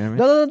 Sure. You know what I mean?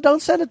 No,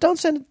 don't send it. Don't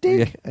send it, Dick.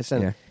 Yeah. I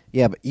sent it.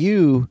 Yeah, but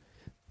you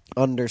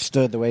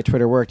understood the way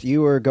Twitter worked.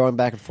 You were going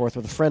back and forth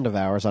with a friend of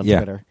ours on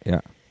Twitter. Yeah.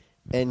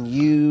 And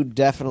you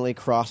definitely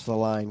crossed the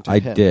line to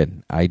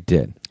him. I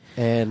did.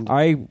 And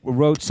I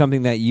wrote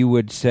something that you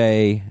would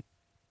say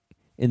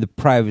in the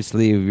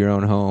privacy of your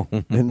own home.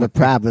 In the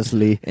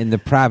privacy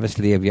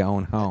of your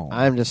own home.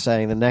 I'm just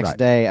saying, the next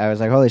day, I was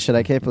like, holy shit,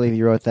 I can't believe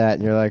you wrote that.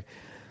 And you're like,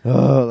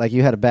 oh, like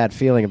you had a bad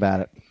feeling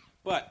about it.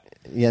 But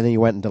yeah, then you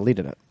went and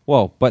deleted it.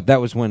 Well, but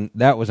that was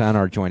on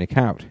our joint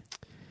account.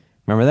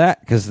 Remember that?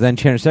 Because then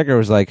Chandler Secker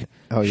was like,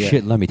 oh, yeah.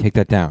 Shit, let me take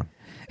that down.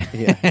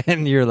 Yeah.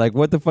 And you're like,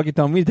 what the fuck are you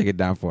telling me to take it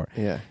down for?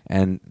 Yeah.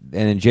 And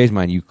in Jay's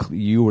mind,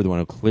 you were the one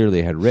who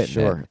clearly had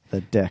written it. Sure,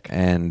 the dick.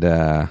 And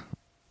I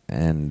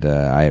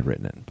had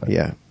written it. But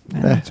yeah.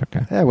 That's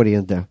okay. What are you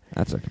going to do?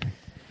 That's okay.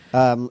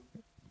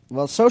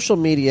 Well, social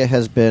media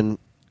has been,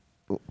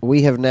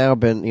 we have now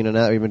been, now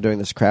that we've been doing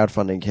this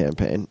crowdfunding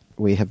campaign,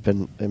 we have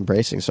been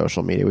embracing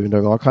social media. We've been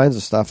doing all kinds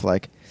of stuff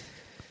like,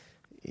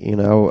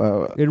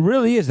 it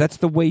really is. That's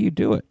the way you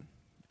do it.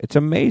 It's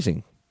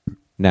amazing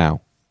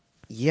now.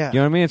 Yeah. You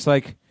know what I mean? It's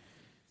like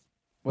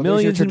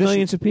millions and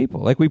millions of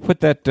people. Like we put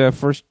that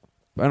first,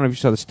 I don't know if you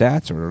saw the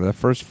stats or whatever, the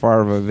first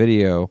Farva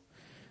video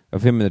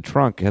of him in the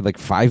trunk had like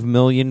 5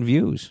 million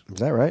views. Is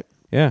that right?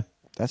 Yeah.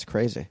 That's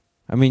crazy.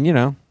 I mean,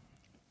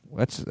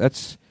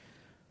 that's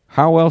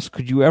how else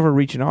could you ever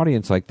reach an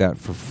audience like that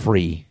for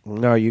free?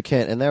 No, you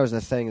can't. And that was the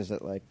thing is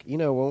that, like,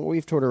 when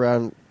we've toured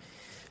around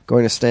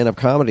going to stand-up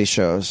comedy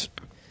shows,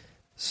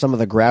 some of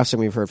the grousing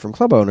we've heard from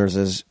club owners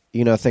is,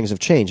 things have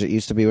changed. It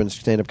used to be when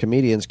stand-up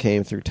comedians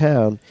came through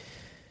town,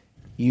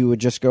 you would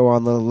just go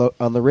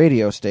on the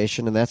radio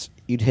station, and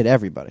you'd hit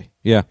everybody.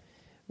 Yeah.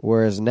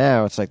 Whereas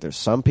now, it's like there's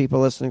some people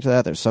listening to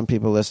that. There's some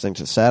people listening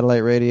to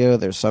satellite radio.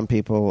 There's some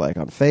people, like,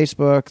 on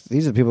Facebook.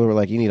 These are the people who are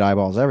like, you need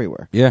eyeballs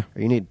everywhere. Yeah.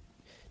 Or you need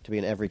to be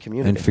in every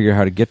community. And figure out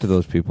how to get to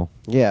those people.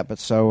 Yeah, but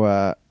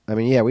so,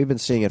 we've been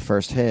seeing it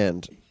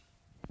firsthand.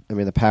 I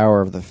mean, the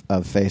power of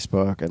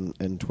Facebook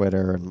and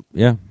Twitter. And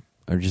yeah,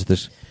 or just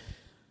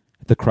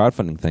the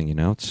crowdfunding thing,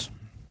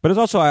 but it's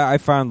also, I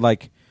found,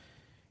 like,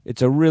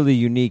 it's a really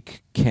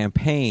unique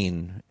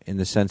campaign in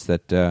the sense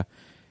that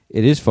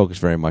it is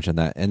focused very much on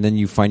that. And then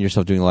you find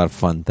yourself doing a lot of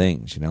fun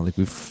things, like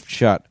we've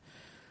shot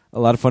a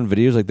lot of fun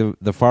videos, like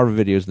the Farva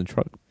videos in the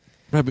truck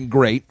have been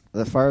great.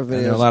 The Farva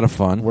videos are a lot of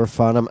fun. We're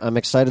fun. I'm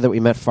excited that we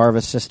met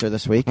Farva's sister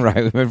this week.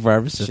 Right, we met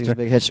Farva's sister. She's a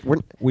big hit.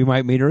 We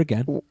might meet her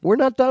again. We're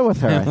not done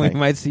with her, I think. We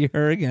might see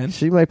her again.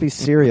 She might be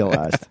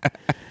serialized.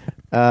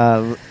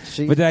 But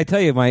did I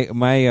tell you,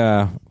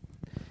 my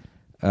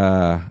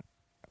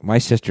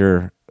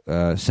sister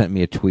sent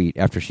me a tweet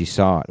after she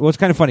saw it. Well, it's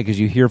kind of funny because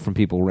you hear from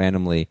people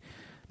randomly,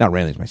 not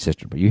randomly, it's my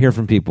sister, but you hear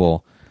from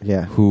people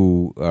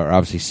who are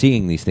obviously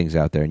seeing these things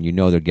out there, and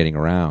they're getting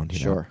around.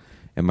 You know?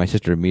 And my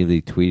sister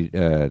immediately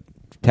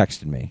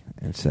texted me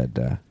and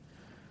said,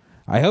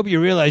 I hope you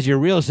realize your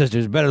real sister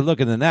is better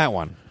looking than that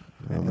one.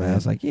 And I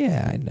was like,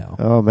 yeah, I know.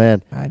 Oh,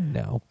 man. I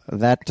know.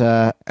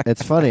 That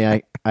it's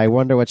funny. I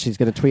wonder what she's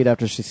going to tweet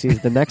after she sees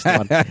the next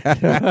one.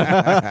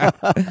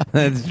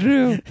 That's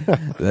true.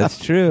 That's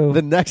true.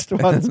 The next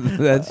one's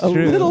That's a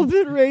true. little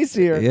bit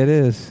racier. It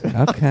is.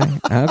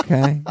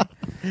 Okay.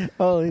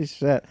 Holy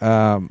shit.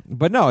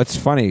 But no, it's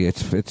funny.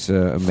 It's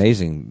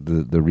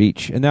amazing, the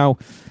reach. And now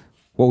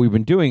what we've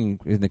been doing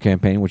in the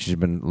campaign, which has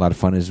been a lot of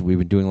fun, is we've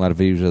been doing a lot of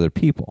videos with other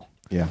people.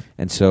 Yeah.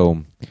 And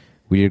so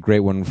we did a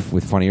great one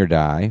with Funny or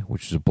Die,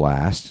 which was a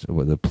blast,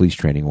 with the police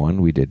training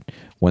one. We did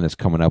one that's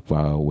coming up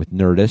with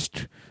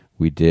Nerdist.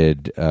 We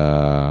did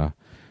one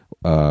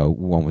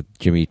with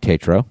Jimmy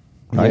Tatro.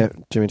 Right? Yeah,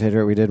 Jimmy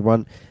Tatro. We did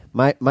one.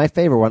 My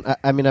favorite one.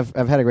 I mean, I've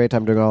had a great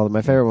time doing all of them.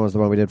 My favorite one was the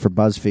one we did for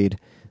BuzzFeed,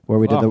 where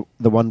we did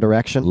the One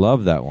Direction.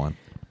 Love that one.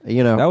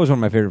 You know, that was one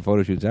of my favorite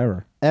photo shoots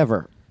ever.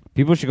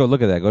 People should go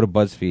look at that. Go to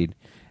BuzzFeed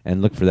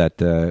and look for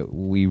that.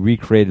 We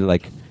recreated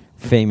like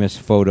famous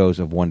photos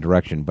of One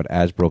Direction, but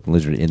as Broken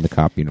Lizard in the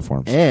cop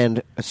uniforms.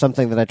 And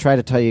something that I tried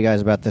to tell you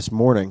guys about this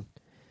morning,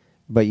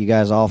 but you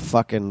guys all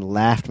fucking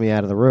laughed me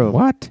out of the room.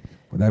 What?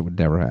 Well, that would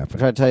never happen. I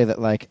tried to tell you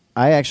that, like,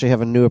 I actually have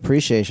a new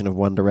appreciation of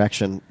One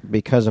Direction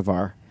because of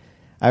I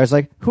was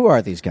like, who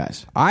are these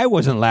guys? I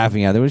wasn't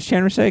laughing at it. It was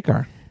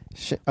Chandrasekhar.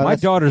 My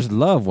daughters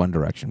love One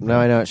Direction. No,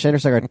 I know.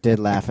 Chandrasekhar did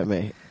laugh at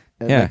me.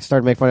 And yeah. Like,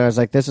 started making fun. I was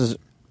like, this is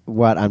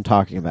what I'm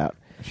talking about.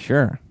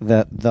 Sure.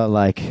 The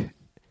like,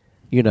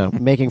 you know,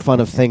 making fun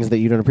of things that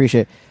you don't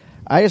appreciate.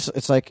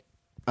 It's like,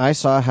 I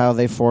saw how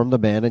they formed the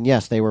band, and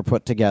yes, they were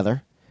put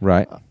together.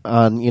 Right.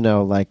 On, you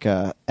know, like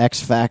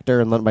X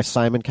Factor and led by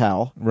Simon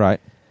Cowell. Right.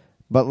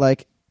 But,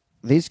 like,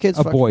 these kids...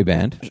 A boy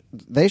band.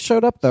 They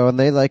showed up, though, and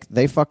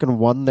they fucking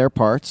won their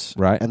parts.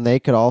 Right. And they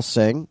could all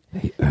sing.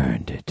 They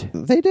earned it.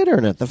 They did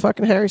earn it. The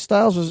fucking Harry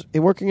Styles was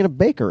working in a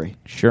bakery.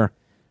 Sure.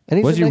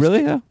 And was he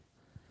really, though?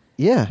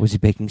 Yeah. Was he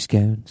baking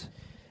scones?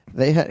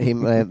 They had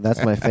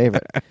that's my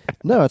favorite.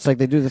 No, it's like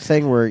they do the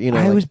thing where, you know...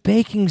 I was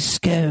baking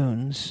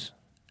scones.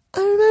 I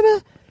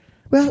remember...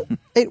 Well,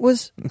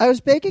 I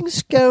was baking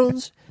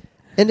scones,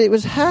 and it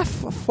was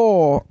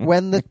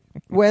 4:30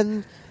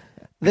 when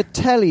the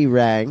telly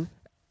rang.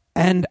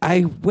 And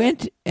I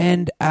went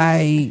and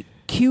I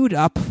queued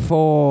up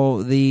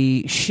for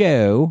the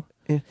show.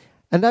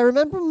 And I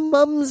remember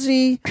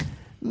Mumsy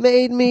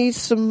made me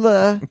some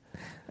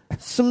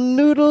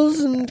noodles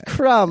and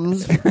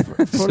crumbs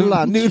for some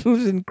lunch.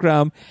 Noodles and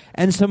crumb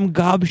and some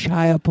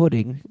Gobshire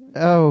pudding.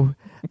 Oh,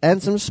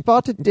 and some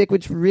spotted dick,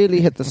 which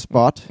really hit the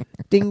spot.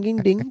 Ding, ding,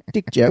 ding,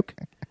 dick joke.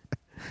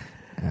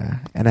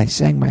 And I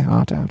sang my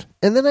heart out.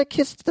 And then I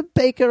kissed the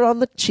baker on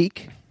the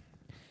cheek.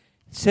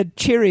 Said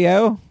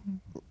cheerio.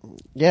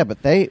 Yeah,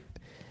 but they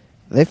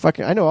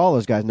fucking... I know all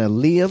those guys now.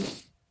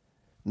 Liam,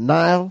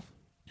 Niall.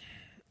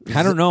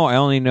 I don't know. I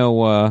only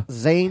know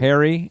Zane.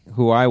 Harry,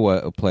 who I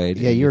played.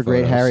 Yeah, you were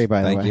great Harry,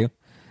 by the way. Thank you.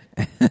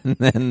 And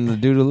then the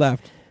dude who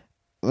left.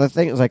 The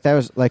thing is, like, that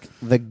was like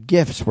the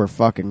gifts were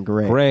fucking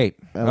great. Great.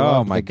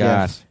 Oh my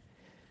god. Gifts.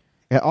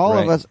 Yeah, all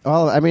of us.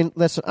 I mean,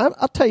 listen.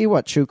 I'll tell you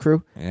what, Chew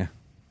Crew. Yeah.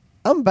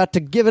 I'm about to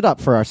give it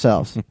up for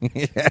ourselves.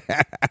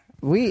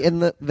 We in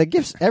the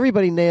gifts.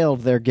 Everybody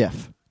nailed their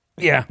gif.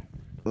 Yeah.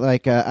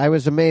 Like I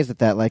was amazed at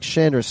that. Like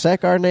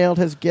Chandrasekhar nailed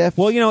his gif.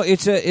 Well, you know,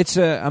 it's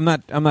a. I'm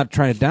not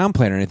trying to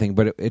downplay it or anything,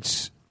 but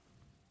it's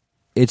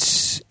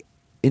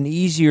an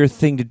easier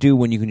thing to do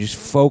when you can just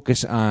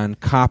focus on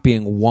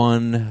copying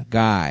one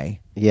guy.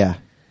 Yeah.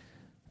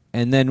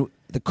 And then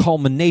the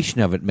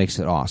culmination of it makes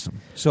it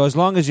awesome. So as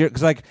long as you're...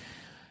 Because, like,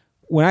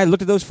 when I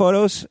looked at those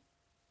photos,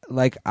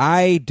 like,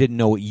 I didn't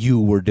know what you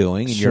were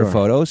doing in your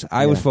photos.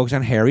 I was focused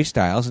on Harry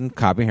Styles and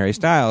copying Harry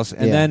Styles.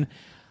 And then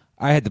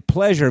I had the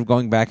pleasure of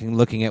going back and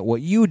looking at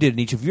what you did in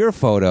each of your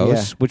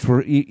photos, which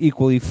were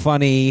equally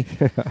funny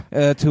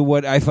to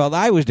what I felt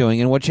I was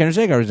doing and what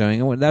Chandrasekhar was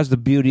doing. And that was the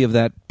beauty of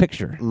that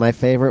picture. My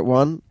favorite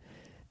one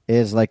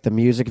is like the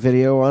music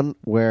video one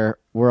where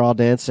we're all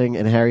dancing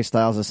and Harry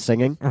Styles is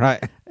singing.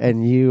 Right.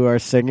 And you are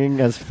singing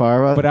as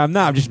Farva. But I'm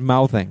not. I'm just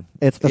mouthing.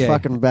 It's the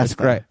fucking best.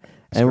 That's great.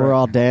 And we're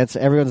all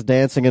dancing. Everyone's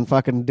dancing and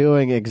fucking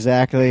doing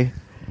exactly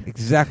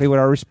what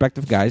our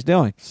respective guys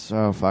doing.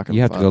 So fucking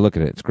You have fun. to go look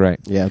at it. It's great.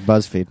 Yeah,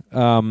 BuzzFeed.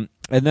 And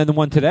then the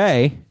one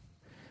today,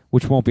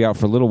 which won't be out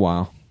for a little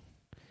while,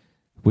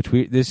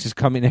 this is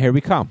coming. Here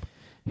we come.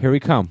 Here we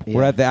come. Yeah.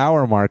 We're at the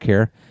hour mark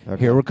here.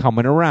 Okay. Here we're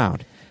coming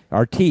around.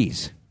 Our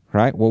tease,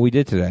 right? What we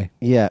did today.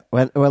 Yeah.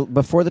 Well,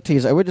 before the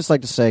tease, I would just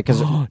like to say,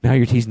 because now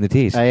you're teasing the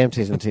tease. I am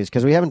teasing the tease,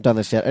 because we haven't done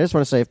this yet. I just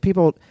want to say, if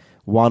people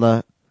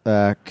want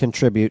to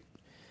contribute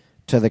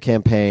to the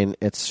campaign,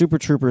 it's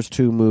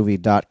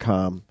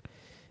supertroopers2movie.com.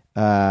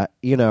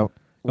 You know,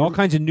 all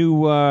kinds of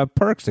new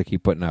perks they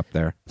keep putting up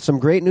there. Some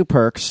great new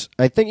perks.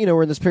 I think, you know,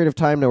 we're in this period of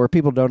time now where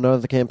people don't know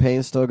that the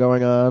campaign's still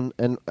going on.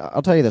 And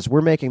I'll tell you this,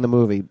 we're making the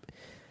movie.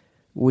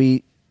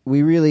 We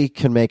really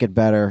can make it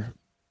better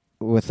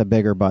with a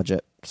bigger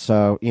budget.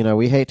 So, you know,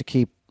 we hate to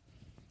keep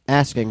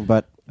asking,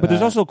 but But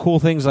there's also cool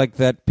things like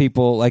that.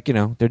 People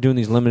they're doing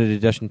these limited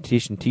edition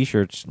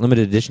T-shirts.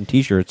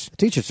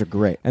 T-shirts are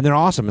great, and they're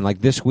awesome. And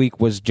like this week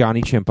was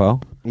Johnny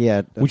Chimpo,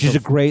 which is a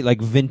great like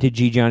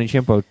vintagey Johnny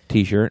Chimpo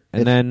T-shirt.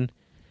 And then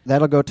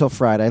that'll go till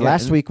Friday. Yeah,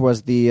 Last week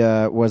was the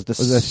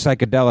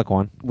psychedelic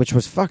one, which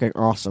was fucking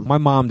awesome. My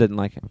mom didn't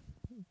like it.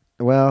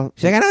 Well,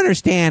 she's like, I don't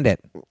understand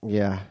it.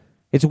 Yeah,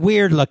 it's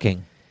weird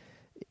looking.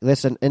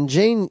 Listen, and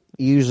Jane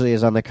usually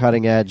is on the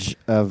cutting edge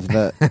of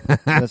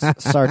the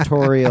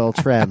sartorial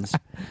trends.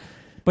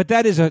 But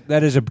that is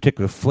a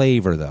particular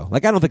flavor, though.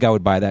 Like, I don't think I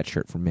would buy that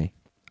shirt for me.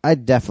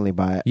 I'd definitely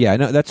buy it. Yeah,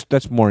 no,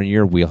 that's more in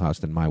your wheelhouse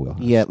than my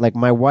wheelhouse. Yeah, like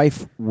my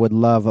wife would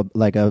love a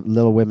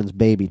Little Women's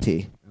baby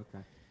tee.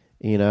 Okay.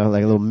 You know,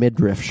 like a little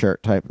midriff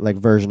shirt type, like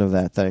version of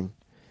that thing.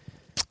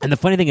 And the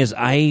funny thing is,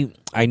 I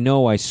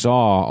know I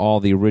saw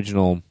all the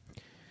original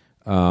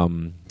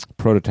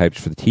prototypes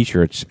for the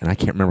T-shirts, and I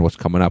can't remember what's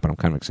coming up, and I'm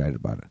kind of excited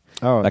about it.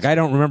 Oh, like I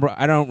don't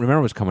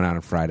remember what's coming out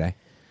on Friday.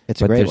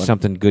 It's a great one. There's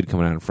something good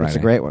coming out on Friday. It's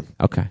a great one.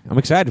 Okay, I'm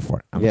excited for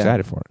it.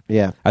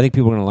 Yeah, I think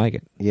people are going to like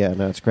it. Yeah,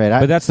 no, it's great.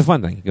 But that's the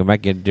fun thing. You go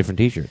back and get different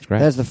T-shirts, right?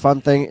 That's the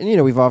fun thing,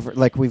 and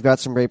we've got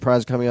some great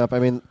prizes coming up. I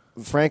mean,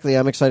 frankly,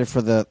 I'm excited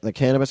for the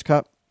Cannabis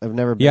Cup. I've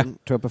never been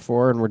to it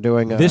before, and we're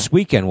doing this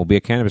weekend. Will be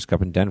a Cannabis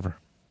Cup in Denver.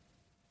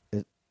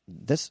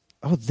 This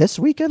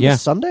weekend? Yeah.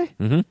 This Sunday?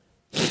 Mm-hmm.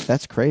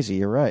 That's crazy.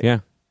 You're right. Yeah.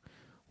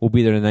 We'll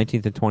be there the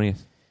 19th and 20th.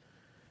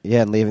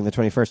 Yeah, and leaving the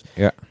 21st.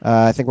 Yeah.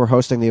 I think we're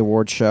hosting the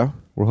award show.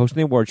 We're hosting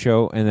the award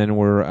show, and then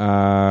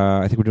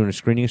I think we're doing a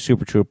screening of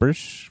Super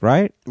Troopers,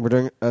 right? We're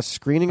doing a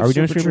screening of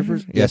Super Troopers?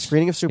 Troopers? Yes. Yeah,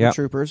 screening of Super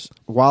Troopers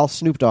while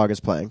Snoop Dogg is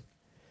playing.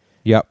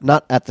 Yep.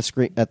 Not at the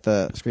screen.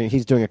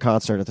 He's doing a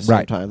concert at the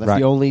same time. That's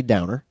the only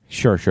downer.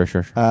 Sure.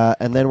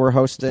 And then we're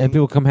hosting... And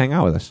people come hang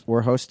out with us.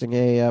 We're hosting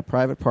a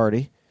private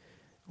party,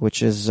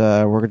 which is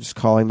we're just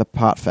calling the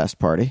Pot Fest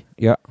Party.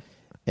 Yeah.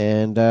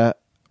 And we're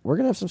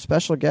going to have some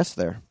special guests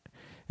there.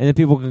 And then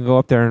people can go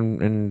up there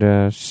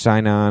and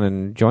sign on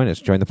and join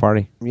the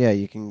party. Yeah,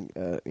 you can.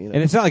 And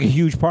it's not like a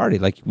huge party.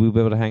 Like, we'll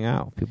be able to hang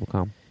out. People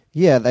come.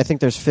 Yeah, I think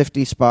there's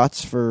 50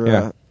 spots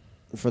for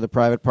the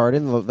private party,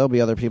 and there'll be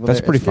other people.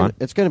 That's pretty fun.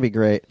 It's going to be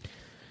great.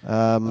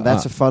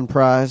 That's a fun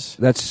prize.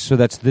 That's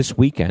this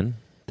weekend,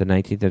 the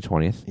 19th and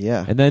 20th.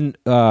 Yeah. And then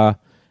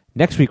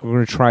next week we're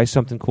going to try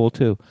something cool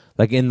too.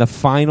 Like in the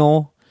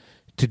final,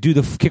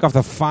 kick off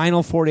the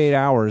final 48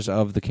 hours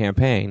of the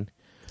campaign.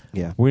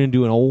 Yeah. We're going to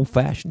do an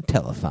old-fashioned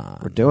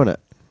telethon. We're doing it.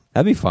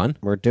 That'd be fun.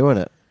 We're doing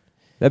it.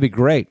 That'd be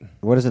great.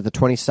 What is it, the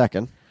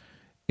 22nd?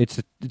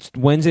 It's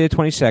Wednesday the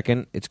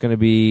 22nd. It's going to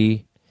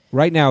be...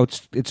 Right now,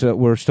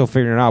 we're still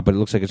figuring it out, but it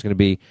looks like it's going to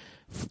be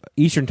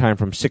Eastern time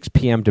from 6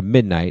 p.m. to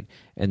midnight,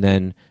 and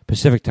then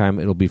Pacific time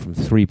it'll be from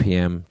 3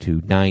 p.m.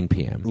 to 9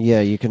 p.m. Yeah,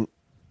 you can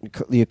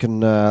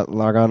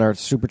log on our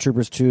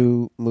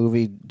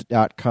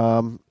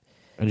supertroopers2movie.com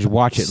and just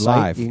watch it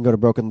live. You can go to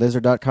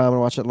brokenlizard.com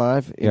and watch it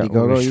live. Yeah,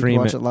 Indiegogo, you can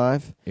watch it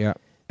live. Yeah.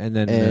 And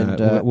then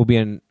we'll be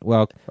in...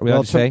 Well, are we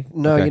allowed to say?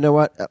 No, okay. You know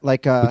what? We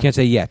can't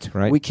say yet,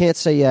 right? We can't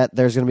say yet.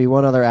 There's going to be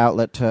one other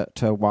outlet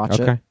to watch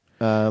it. Okay.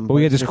 But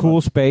we have this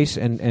cool space,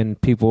 and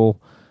people...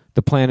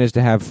 The plan is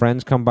to have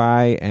friends come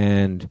by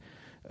and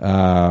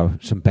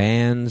some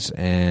bands,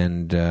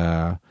 and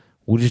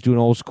we'll just do an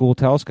old school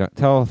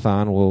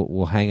telethon.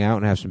 We'll hang out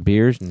and have some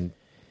beers and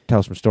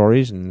tell some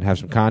stories and have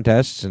some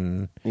contests,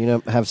 and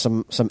have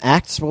some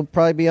acts will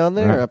probably be on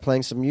there, right.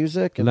 Playing some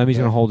music. And Lemmy's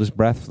going to hold his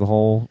breath for the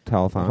whole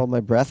telethon. Hold my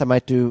breath. I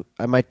might do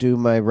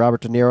my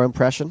Robert De Niro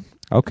impression.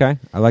 Okay,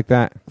 I like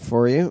that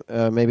for you.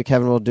 Maybe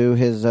Kevin will do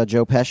his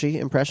Joe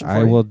Pesci impression. For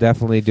you. will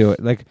definitely do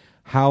it. Like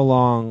how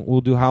long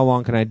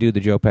can I do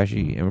the Joe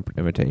Pesci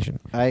imitation?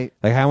 Like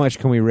how much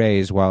can we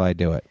raise while I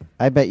do it?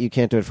 I bet you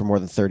can't do it for more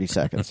than 30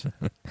 seconds.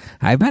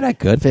 I bet I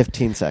could.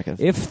 15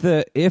 seconds. If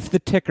the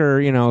ticker,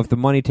 if the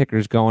money ticker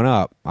is going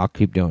up, I'll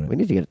keep doing it. We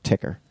need to get a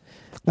ticker.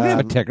 We have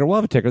a ticker. We'll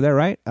have a ticker there,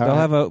 right? They'll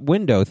have a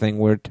window thing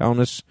where telling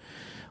us,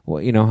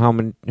 how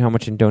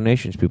much in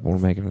donations people were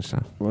making and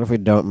stuff. What if we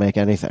don't make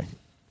anything?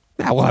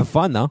 Nah, we'll have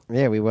fun though.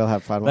 Yeah, we will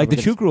have fun. Like the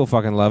Chew Crew will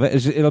fucking love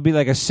it. It'll be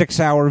like a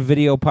 6-hour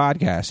video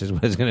podcast is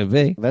what it's going to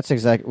be. That's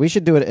exactly. We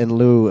should do it in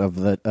lieu of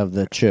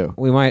the Chew.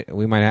 We might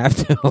have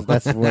to.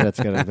 That's what it's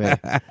going to be.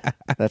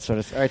 That's what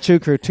it's. All right, Chew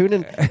Crew, tune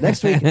in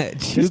next week.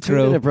 Just tune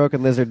in at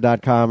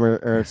brokenlizard.com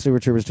or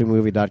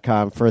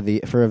supertroopers2movie.com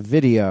for a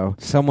video.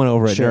 Someone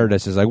over at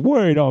Nerdist is like,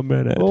 wait a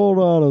minute. Hold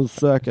on a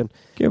second.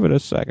 Give it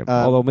a second.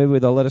 Although maybe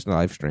they'll let us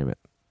live stream it.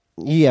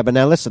 Yeah, but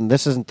now listen,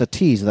 this isn't the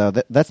tease, though.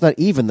 That's not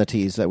even the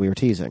tease that we were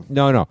teasing.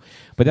 No.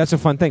 But that's a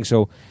fun thing.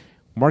 So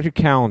mark your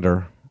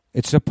calendar.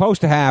 It's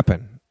supposed to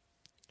happen.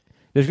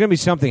 There's going to be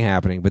something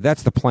happening, but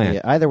that's the plan.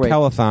 Yeah, either way.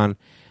 Telethon,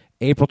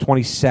 April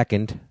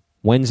 22nd,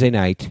 Wednesday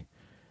night,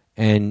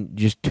 and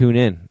just tune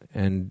in.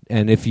 And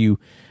if you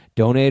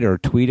donate or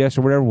tweet us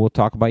or whatever, we'll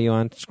talk about you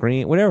on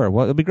screen, whatever.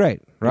 Well, it'll be great,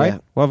 right? Yeah.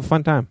 We'll have a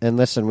fun time. And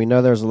listen, we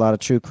know there's a lot of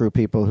Chew Crew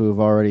people who have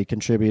already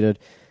contributed.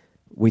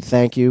 We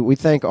thank you. We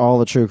thank all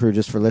the Chew Crew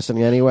just for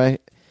listening anyway.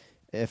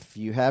 If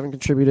you haven't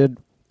contributed,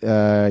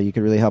 you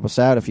could really help us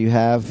out. If you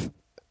have,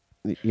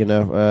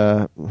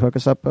 hook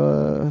us up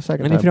a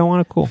second And time. if you don't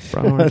want to, cool.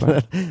 Bro, don't worry about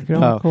it. If you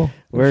don't want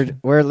to,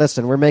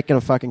 cool. We're making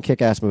a fucking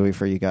kick-ass movie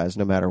for you guys,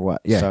 no matter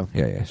what. Yeah, So,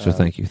 yeah. So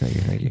thank you.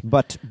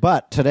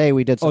 But today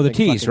we did something. Oh, the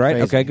tease, fucking right?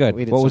 crazy. Okay, good.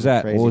 We did What was something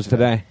that? crazy What was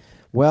today?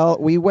 Well,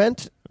 we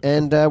went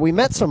and we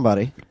met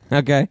somebody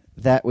Okay.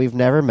 that we've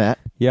never met,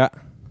 Yeah.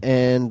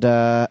 and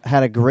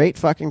had a great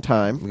fucking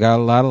time. We got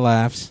a lot of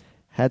laughs.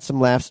 Had some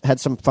laughs. Had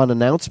some fun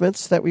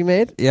announcements that we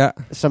made. Yeah.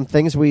 Some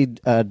things we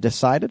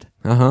decided.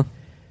 Uh-huh.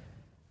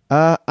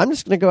 I'm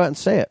just going to go out and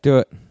say it. Do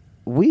it.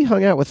 We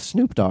hung out with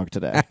Snoop Dogg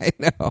today. I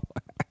know.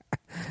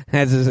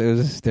 It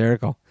was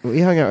hysterical.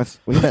 We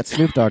met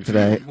Snoop Dogg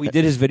today. We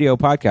did his video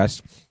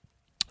podcast,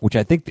 which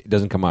I think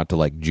doesn't come out till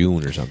like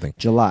June or something.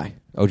 July.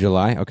 Oh,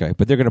 July? Okay.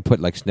 But they're going to put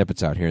like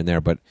snippets out here and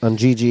there. But On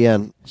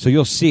GGN. so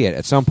you'll see it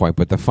at some point.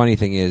 But the funny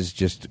thing is,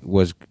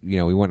 we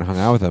went and hung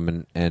out with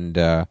him,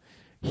 and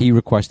he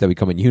requested that we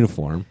come in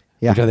uniform,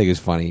 Yeah. which I think is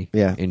funny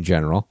Yeah. in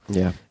general.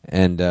 Yeah.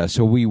 And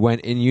so we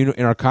went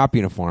in our cop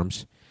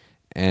uniforms,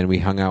 and we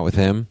hung out with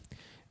him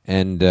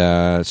and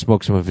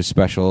smoked some of his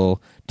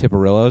special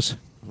Tipperillos.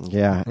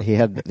 Yeah. He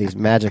had these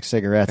magic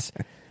cigarettes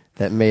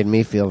that made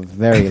me feel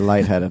very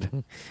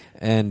lightheaded.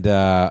 And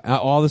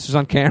all this was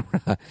on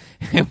camera.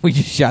 And we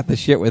just shot the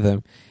shit with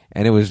him.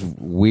 And it was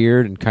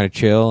weird and kind of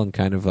chill and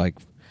kind of like,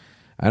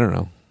 I don't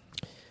know,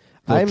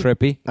 a little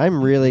trippy.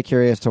 I'm really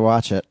curious to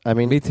watch it. I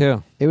mean, Me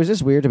too. it was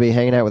just weird to be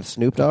hanging out with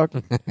Snoop Dogg.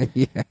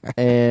 Yeah.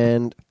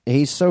 And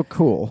he's so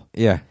cool.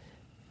 Yeah.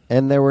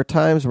 And there were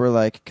times where,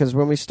 like, because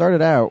when we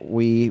started out,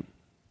 we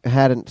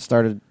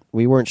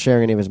weren't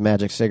sharing any of his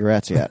magic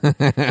cigarettes yet.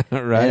 Right.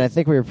 And I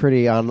think we were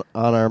pretty on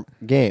our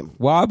game.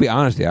 Well, I'll be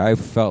honest with you. I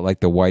felt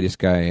like the whitest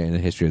guy in the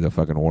history of the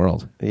fucking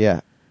world.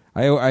 Yeah.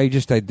 I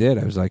did.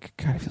 I was like,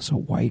 God, I feel so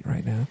white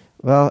right now.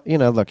 Well,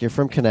 look, you're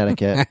from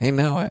Connecticut, I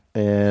know it.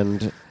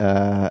 and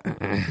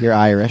you're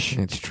Irish,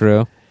 It's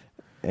true.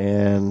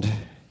 and,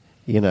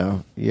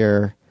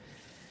 you're...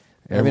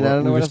 I don't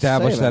know We've what else to say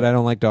established about that it. I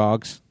don't like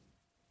dogs.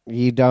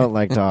 You don't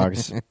like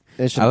dogs.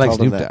 They should I have like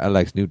told him Snoop. that. I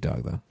like Snoop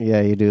Dogg though.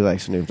 Yeah, you do like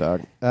Snoop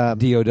Dogg.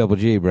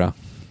 D-O-double-G, bro.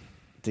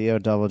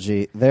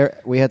 D-O-double-G. There,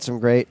 we had some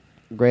great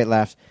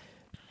laughs,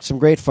 some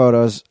great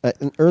photos.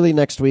 Early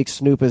next week,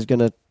 Snoop is going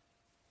to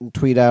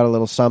tweet out a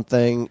little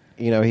something.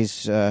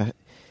 He's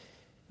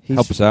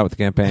Help us out with the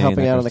campaign.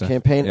 helping out on the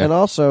campaign. Yeah. And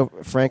also,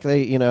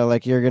 frankly,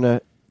 you're going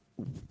to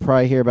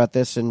probably hear about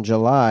this in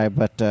July,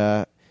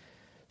 but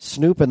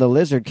Snoop and the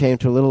Lizard came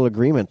to a little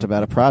agreement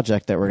about a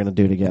project that we're going to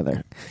do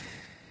together.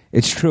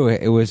 It's true.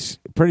 It was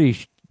pretty,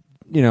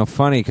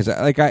 funny because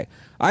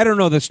I don't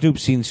know that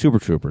Snoop's seen Super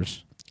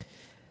Troopers,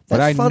 but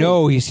That's I funny.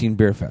 know he's seen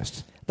Beer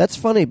Fest. That's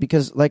funny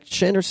because, like,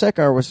 Chandra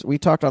Sekhar we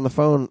talked on the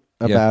phone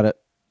about it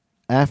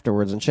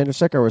afterwards, and Chandra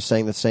Sekhar was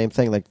saying the same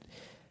thing. Like,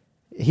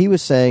 he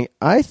was saying,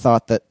 I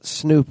thought that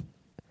Snoop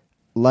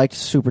liked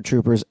Super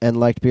Troopers and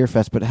liked Beer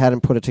Fest, but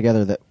hadn't put it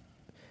together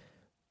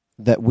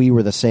that we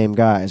were the same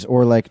guys,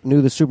 or like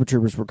knew the Super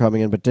Troopers were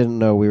coming in, but didn't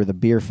know we were the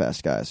Beer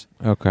Fest guys.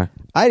 Okay.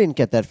 I didn't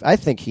get that. I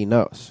think he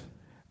knows.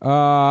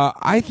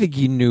 I think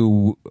he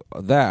knew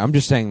that. I'm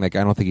just saying, like,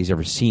 I don't think he's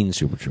ever seen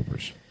Super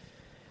Troopers.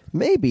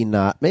 Maybe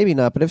not.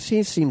 But if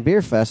he's seen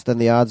Beer Fest, then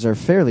the odds are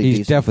fairly He's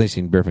decent. definitely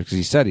seen Beer Fest because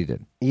he said he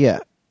did. Yeah,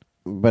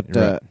 but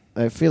Right.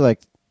 I feel like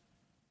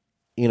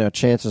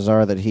chances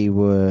are that he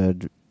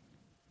would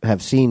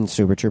have seen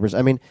Super Troopers.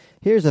 I mean,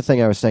 here's the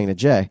thing I was saying to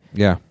Jay,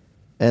 Yeah.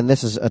 and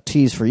this is a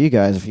tease for you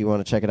guys if you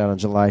want to check it out on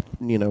July,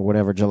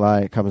 whenever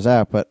July it comes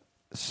out. But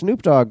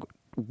Snoop Dogg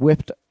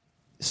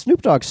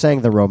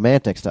sang the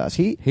Romantics to us.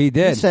 He did.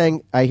 He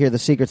sang "I Hear the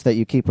Secrets That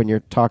You Keep When You're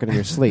Talking in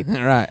Your Sleep,"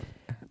 Right.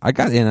 I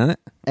got in on it.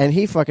 and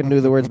he fucking knew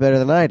the words better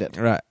than I did.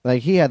 Right.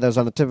 Like, he had those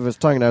on the tip of his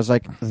tongue, and I was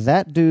like,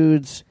 that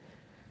dude's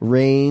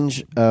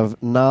range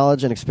of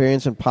knowledge and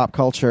experience in pop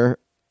culture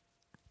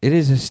It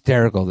is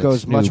hysterical that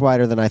goes Snoop much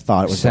wider than I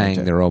thought it was going sang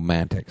to. the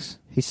Romantics.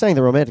 He sang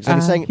the Romantics,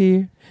 and he sang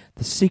hear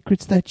the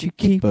secrets that you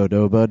keep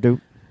 "Ba-do-ba-do."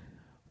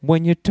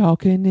 when you're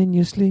talking in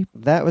your sleep.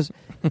 That was,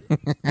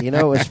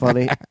 what was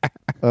funny?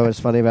 What was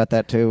funny about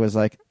that too was,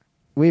 like,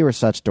 we were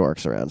such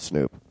dorks around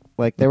Snoop.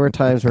 Like, there were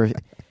times where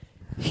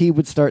he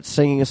would start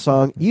singing a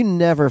song. You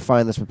never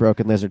find this with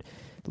Broken Lizard.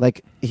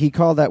 Like, he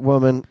called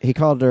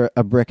her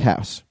a brick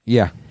house.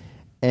 Yeah.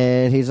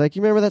 And he's like,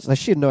 you remember that? Like,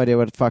 she had no idea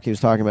what the fuck he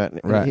was talking about.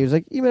 And Right. he was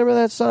like, you remember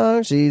that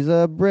song? She's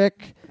a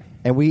brick.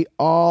 And we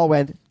all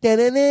went,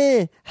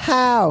 da-da-da,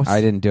 house.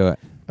 I didn't do it.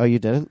 Oh, you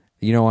didn't?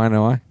 You know why? I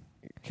know why?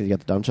 Because you got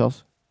the dumb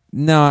chills?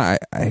 No, I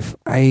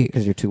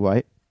Because you're too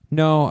white?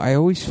 no. I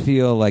always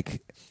feel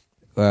like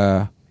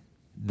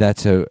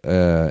that's not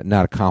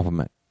a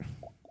compliment.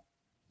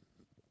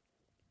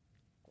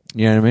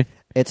 You know what I mean?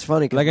 It's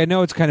funny. 'cause Like, I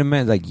know it's kind of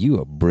meant like you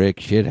a brick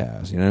shit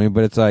house. You know what I mean?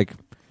 But it's like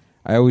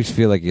I always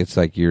feel like it's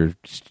like you're,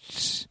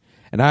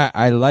 and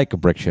I like a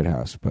brick shit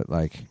house, but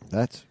like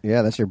that's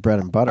your bread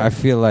and butter. I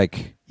feel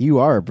like you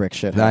are a brick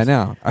shit house. I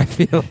know. I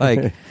feel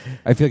like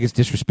it's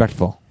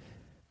disrespectful.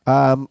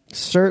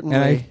 Certainly.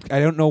 And I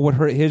don't know what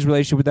his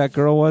relationship with that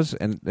girl was,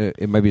 and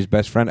it might be his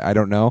best friend. I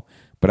don't know,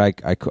 but I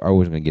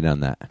wasn't going to get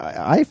on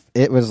that.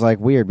 It was like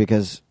weird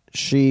because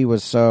she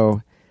was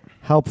so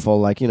helpful.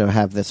 Like,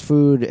 have this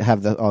food,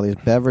 have all these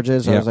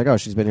beverages. I was like, oh,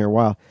 she's been here a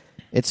while.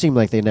 It seemed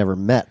like they never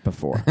met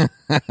before.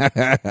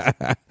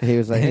 He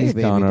was like, hey,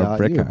 baby doll,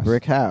 you're a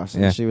brick house.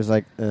 And she was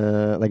like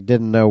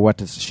didn't know what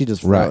to... She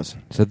just froze.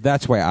 Right. So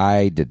that's why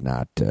I did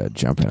not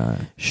jump in on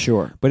it.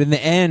 Sure. But in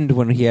the end,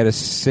 when he had to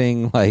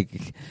sing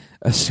like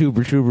a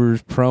Super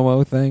Troopers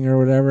promo thing or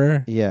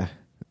whatever... Yeah.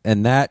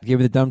 And that gave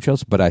me the dumb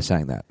chills, but I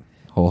sang that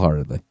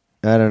wholeheartedly.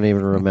 I don't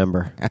even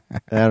remember.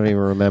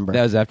 That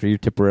was after your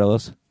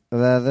Tipperillos?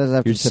 That was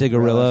after your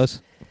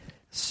Cigarillos?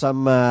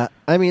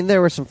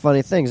 There were some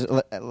funny things.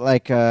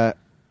 Like, and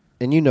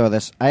you know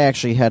this, I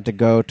actually had to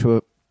go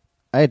to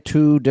I had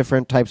 2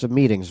 different types of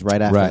meetings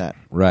right after that.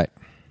 Right.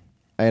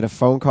 I had a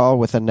phone call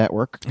with a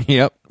network.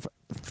 Yep.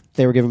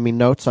 They were giving me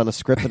notes on a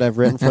script that I've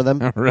written for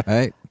them.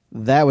 Right.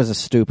 That was a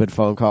stupid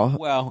phone call.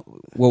 Well,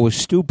 what was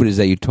stupid is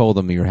that you told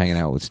them you were hanging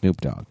out with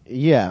Snoop Dogg.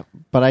 Yeah,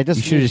 but I just...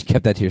 You should have just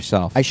kept that to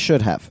yourself. I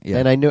should have. Yeah.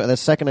 And I knew the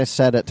second I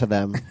said it to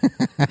them,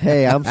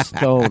 hey, I'm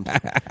stoned.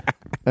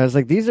 I was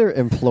like, these are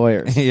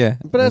employers. Yeah.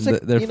 But I was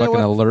like, their fucking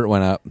alert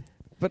went up.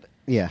 But,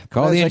 yeah.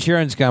 Call the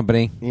insurance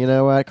company. You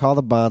know what? Call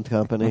the bond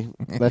company.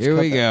 Here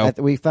we go.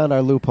 We found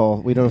our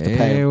loophole. We don't have to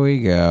pay. Here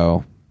we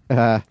go.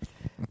 I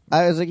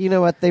was like, you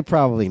know what? They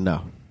probably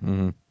know.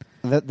 Mm-hmm.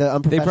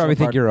 They probably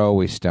think you're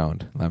always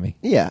stoned, Lemmy.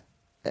 Yeah.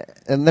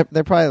 And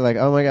they're probably like,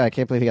 oh my God, I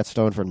can't believe he got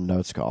stoned for a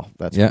notes call.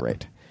 That's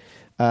great.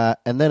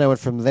 And then I went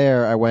from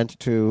there, I went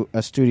to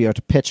a studio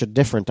to pitch a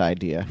different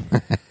idea,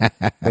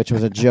 which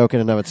was a joke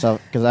in and of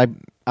itself, because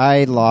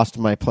I lost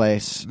my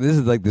place. This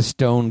is like the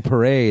stone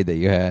parade that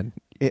you had.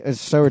 It was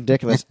so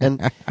ridiculous.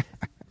 And,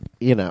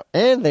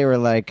 and they were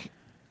like,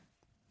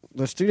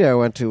 the studio I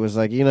went to was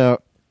like,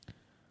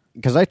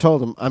 because I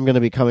told them I'm going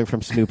to be coming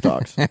from Snoop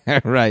Dogg's.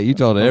 Right, you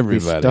told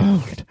everybody.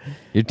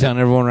 You're telling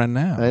everyone right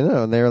now. I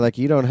know, and they were like,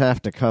 "You don't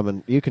have to come,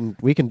 and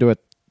we can do it,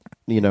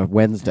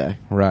 Wednesday."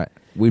 Right.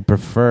 We'd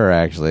prefer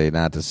actually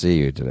not to see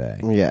you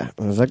today. Yeah,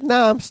 I was like,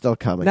 "No, I'm still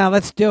coming." Now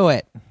let's do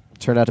it.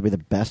 Turned out to be the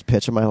best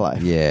pitch of my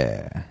life.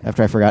 Yeah.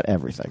 After I forgot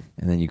everything.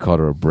 And then you called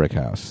her a brick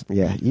house.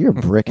 Yeah, you're a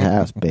brick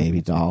house,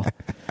 baby doll.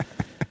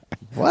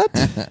 What?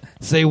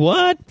 Say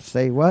what?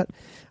 Say what?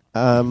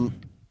 All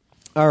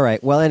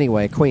right. Well,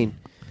 anyway, Queen.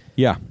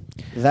 Yeah.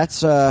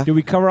 That's Did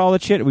we cover all the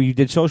shit? We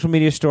did social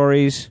media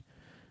stories.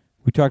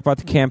 We talked about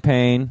the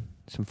campaign.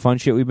 Some fun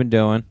shit we've been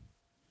doing.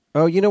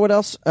 Oh, you know what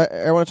else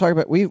I want to talk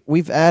about?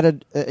 We've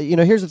added.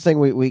 Here's the thing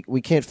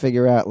we can't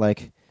figure out.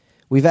 Like,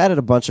 we've added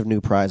a bunch of new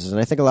prizes, and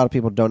I think a lot of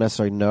people don't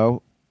necessarily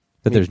know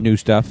that there's new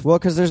stuff. Well,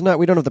 because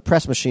we don't have the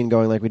press machine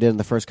going like we did in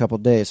the first couple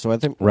of days. So I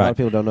think a lot of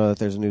people don't know that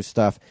there's new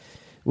stuff.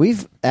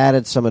 We've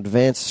added some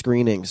advanced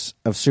screenings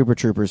of Super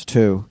Troopers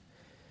 2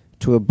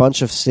 to a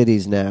bunch of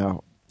cities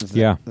now.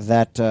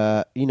 That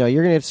you're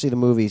going to have to see the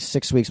movie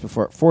 6 weeks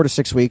before, 4 to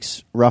 6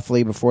 weeks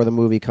roughly before the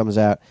movie comes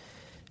out.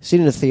 See it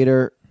in the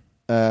theater.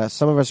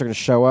 Some of us are going to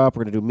show up.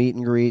 We're going to do meet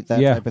and greet, that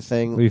type of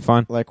thing. It'll be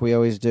fun, like we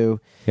always do.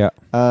 Yeah.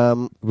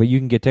 But you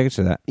can get tickets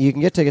to that. You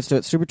can get tickets to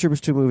it.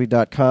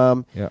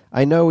 SuperTroopers2movie.com. Yeah.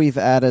 I know we've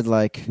added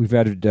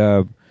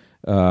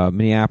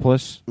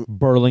Minneapolis,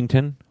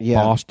 Burlington,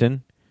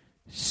 Boston,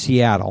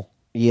 Seattle.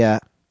 Yeah.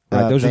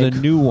 Right. Those are the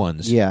new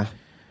ones. Yeah.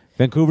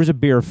 Vancouver's a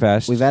beer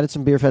fest. We've added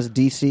some beer fest.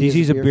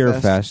 DC's a beer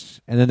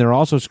fest. And then there are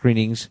also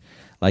screenings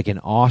like in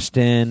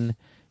Austin,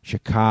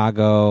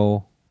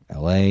 Chicago,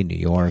 L.A., New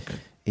York.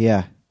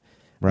 Yeah.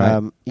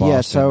 Right?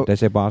 Yeah, so... Did I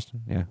say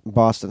Boston? Yeah.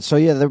 Boston. So,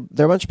 yeah,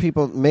 there are a bunch of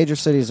people, major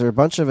cities. There are a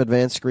bunch of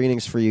advanced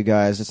screenings for you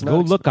guys. It's not Go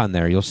look on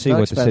there. You'll see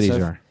what the cities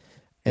are.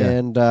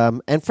 Yeah.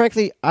 And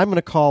frankly, I'm going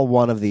to call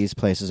one of these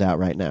places out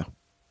right now.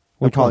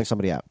 I'm calling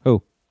somebody out.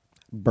 Who?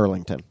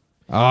 Burlington.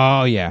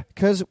 Oh, yeah.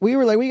 Because we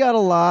got a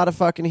lot of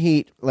fucking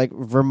heat. Like,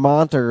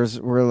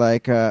 Vermonters were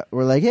like,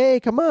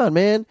 hey, come on,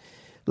 man.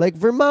 Like,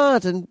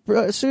 Vermont and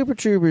Super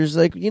Troopers,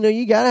 like,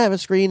 you got to have a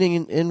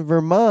screening in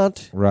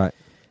Vermont. Right.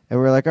 And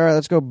we're like, all right,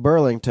 let's go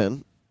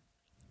Burlington.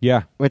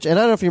 Yeah. And I don't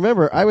know if you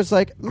remember, I was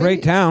like...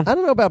 Great town. I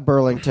don't know about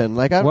Burlington.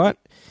 Like, what?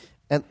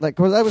 And,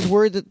 because I was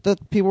worried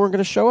that people weren't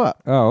going to show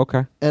up. Oh,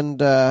 okay. And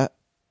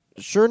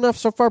sure enough,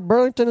 so far,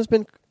 Burlington has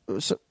been...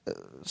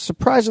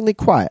 surprisingly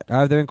quiet.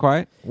 Have they been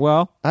quiet?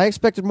 Well, I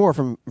expected more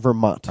from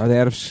Vermont. Are they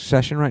out of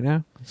session right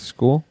now?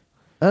 School?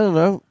 I don't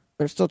know.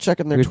 They're still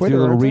checking their Twitter.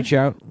 Do a little reach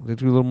out. They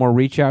do a little more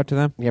reach out to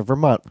them. Yeah,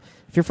 Vermont.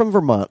 If you're from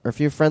Vermont, or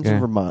if you have friends in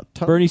Vermont,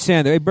 Bernie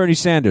Sanders. Hey, Bernie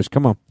Sanders,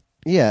 come on.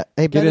 Yeah.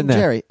 Hey, Ben and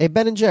Jerry. Hey,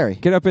 Ben and Jerry.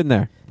 Get up in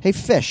there. Hey,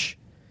 Fish.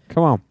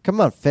 Come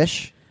on,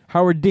 Fish.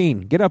 Howard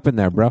Dean, get up in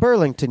there, bro.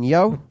 Burlington,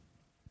 yo.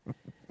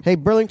 Hey,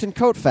 Burlington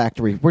Coat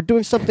Factory. We're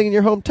doing something in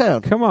your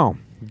hometown. Come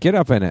on. Get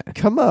up in it.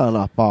 Come on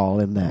up all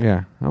in there.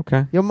 Yeah,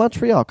 okay. Yo,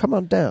 Montreal, come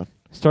on down.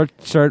 Start.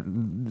 I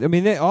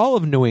mean, all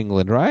of New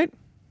England, right?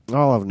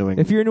 All of New England.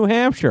 If you're in New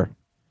Hampshire,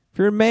 if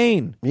you're in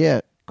Maine,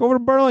 yeah, go over to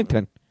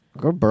Burlington.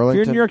 Go to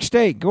Burlington. If you're in New York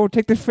State, go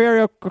take the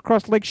ferry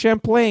across Lake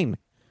Champlain.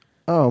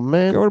 Oh,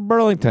 man. Go to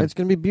Burlington. It's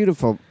going to be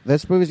beautiful.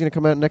 This movie's going to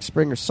come out next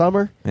spring or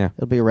summer. Yeah.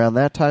 It'll be around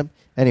that time.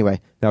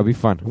 Anyway. That would be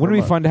fun. Wouldn't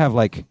it be fun to have,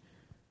 like,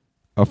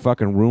 a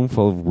fucking room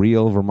full of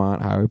real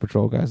Vermont Highway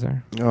Patrol guys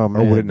there? Oh,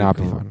 man. Or would it not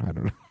be fun? I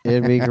don't know.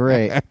 It'd be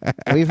great.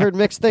 We've heard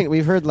mixed things.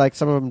 We've heard like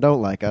some of them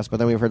don't like us, but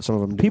then we've heard some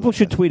of them do. People like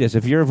should us. tweet us.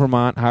 If you're a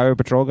Vermont Highway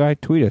Patrol guy,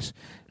 tweet us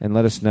and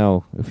let us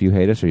know if you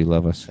hate us or you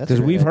love us. Because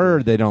we've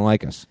heard they don't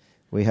like us.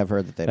 We have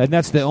heard that they don't. And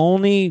that's the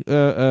only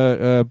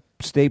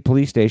state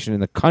police station in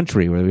the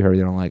country where we heard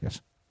they don't like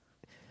us.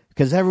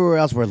 Because everywhere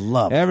else we're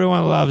loved.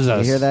 Everyone loves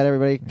us. You hear that,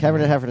 everybody?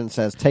 Kevin and Heffernan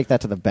says, take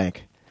that to the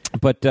bank.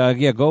 But,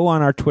 yeah, go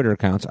on our Twitter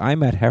accounts.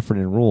 I'm at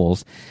Heffernan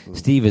Rules.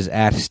 Steve is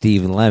at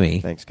Stephen Lemmy.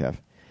 Thanks, Kev.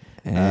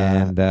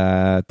 And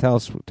tell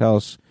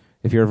us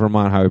if you're a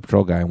Vermont Highway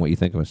Patrol guy and what you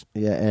think of us.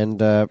 Yeah, and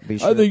be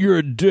sure. I think you're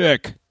a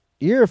dick.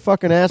 You're a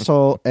fucking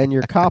asshole, and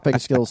your copping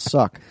skills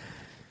suck.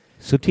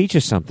 So teach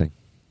us something.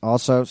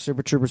 Also,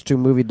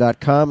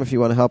 supertroopers2movie.com if you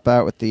want to help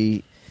out with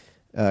the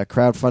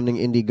crowdfunding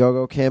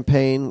Indiegogo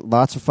campaign.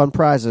 Lots of fun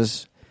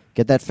prizes.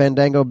 Get that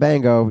Fandango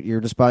Bango.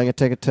 You're just buying a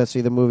ticket to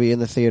see the movie in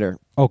the theater.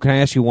 Oh, can I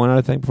ask you one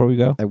other thing before we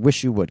go? I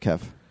wish you would,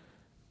 Kev.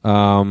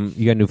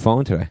 You got a new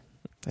phone today.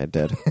 I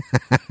did.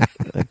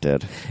 I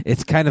did.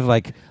 It's kind of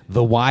like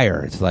The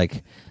Wire. It's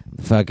like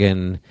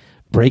fucking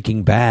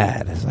Breaking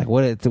Bad. It's like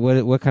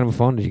what kind of a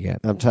phone did you get?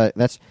 I'm telling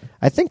you,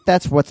 I think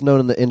that's what's known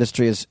in the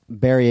industry as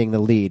burying the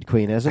lead,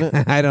 Queen, isn't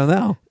it? I don't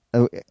know.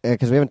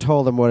 Because we haven't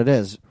told them what it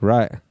is.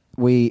 Right.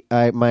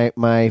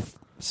 My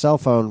cell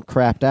phone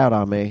crapped out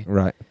on me.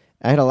 Right.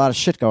 I had a lot of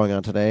shit going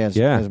on today,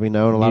 as we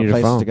know, and a lot of needed a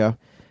places phone. to go.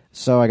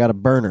 So I got a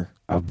burner.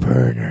 A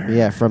burner.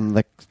 Yeah, from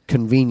the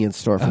convenience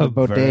store, from the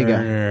bodega.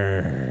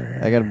 Burner.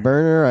 I got a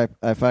burner.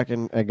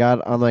 I got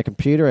it on my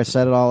computer. I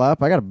set it all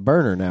up. I got a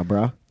burner now,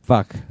 bro.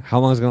 Fuck. How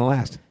long is it going to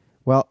last?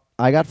 Well,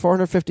 I got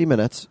 450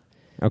 minutes.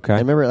 Okay. I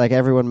remember, like,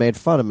 everyone made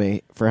fun of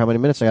me for how many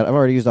minutes I got. I've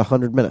already used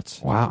 100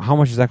 minutes. Wow. How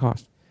much does that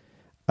cost?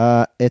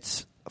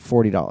 It's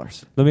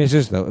 $40. Let me ask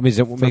this, though. I mean, does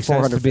it make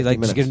sense to be like,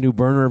 just get a new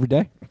burner every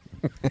day?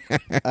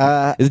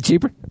 Is it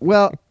cheaper?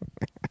 Well,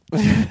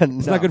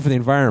 it's not good for the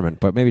environment,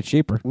 but maybe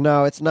cheaper.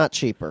 No, it's not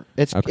cheaper.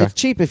 It's Okay. it's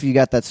cheap if you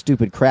got that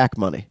stupid crack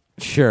money.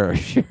 Sure.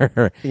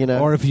 You know?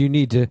 Or if you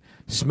need to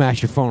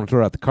smash your phone and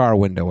throw it out the car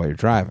window while you're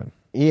driving.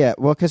 Yeah,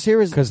 well, because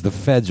the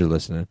feds are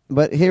listening.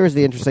 But here was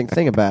the interesting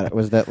thing about it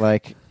was that,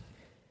 like,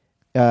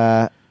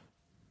 they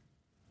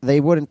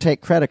wouldn't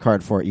take credit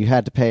card for it. You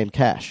had to pay in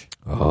cash.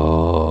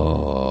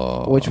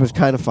 Oh. Which was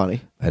kind of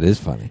funny. That is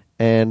funny.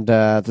 And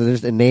so they're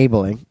just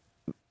enabling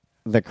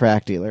the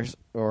crack dealers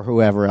or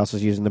whoever else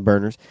is using the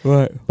burners.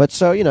 Right. But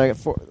so, I got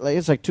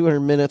it's like 200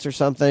 minutes or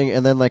something,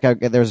 and then like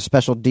there was a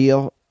special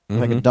deal.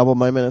 I could double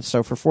my minutes.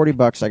 So for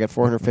 $40, I got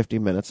 450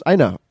 minutes. I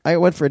know. I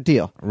went for a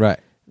deal. Right.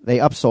 They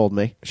upsold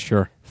me.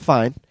 Sure.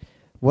 Fine.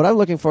 What I'm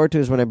looking forward to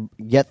is when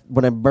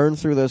I burn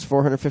through those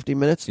 450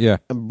 minutes,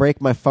 and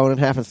break my phone in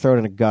half and throw it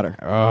in a gutter.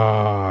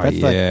 Oh, That's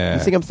like, you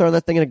think I'm throwing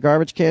that thing in a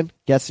garbage can?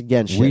 Guess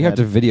again, shit. We have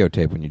to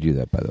videotape when you do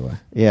that, by the way.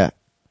 Yeah.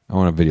 I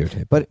want to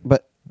videotape.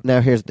 But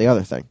now here's the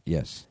other thing.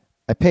 Yes.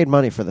 I paid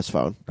money for this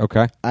phone.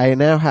 Okay. I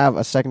now have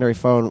a secondary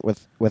phone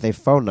with a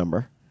phone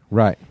number.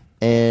 Right.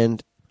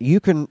 And you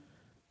can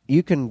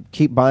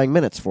keep buying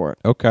minutes for it.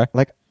 Okay.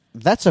 Like,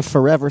 that's a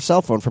forever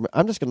cell phone for me.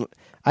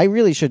 I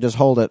really should just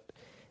hold it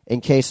in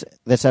case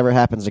this ever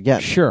happens again.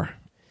 Sure.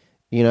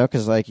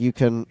 Because like you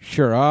can...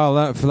 Sure. Oh,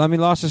 let me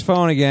lost his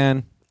phone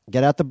again.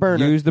 Get out the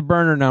burner. Use the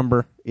burner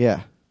number.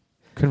 Yeah.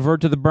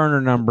 Convert to the burner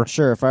number.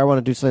 Sure, if I want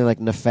to do something like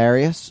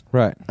nefarious.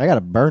 Right. I got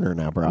a burner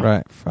now, bro.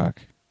 Right.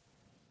 Fuck.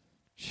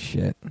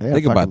 Shit.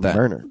 Think about that.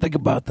 Burner. Think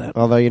about that.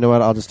 Although, you know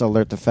what? I'll just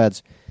alert the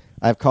feds.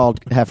 I've called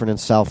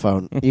Heffernan's cell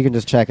phone. You can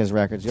just check his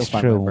records. You'll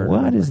find True. my burner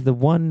What number. is the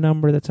one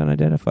number that's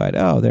unidentified?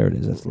 Oh, there it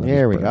is. That's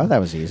There we burner. go. That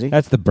was easy.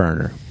 That's the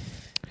burner.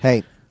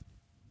 Hey.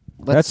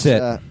 That's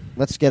it.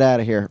 Let's get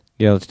out of here.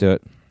 Yeah, let's do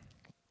it.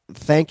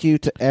 Thank you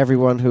to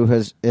everyone who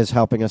is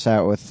helping us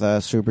out with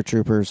Super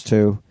Troopers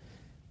 2.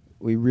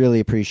 We really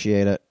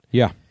appreciate it.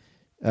 Yeah.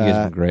 You guys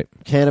have been great.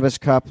 Cannabis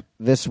Cup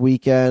this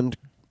weekend.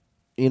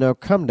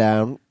 Come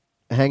down.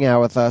 Hang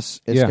out with us.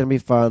 It's going to be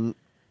fun.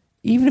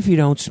 Even if you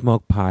don't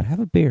smoke pot,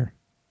 have a beer.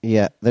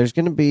 Yeah, there's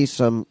going to be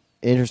some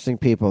interesting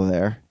people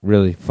there.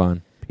 Really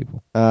fun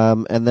people.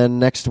 And then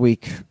next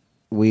week,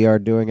 we are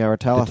doing our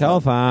telethon. The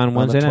telethon,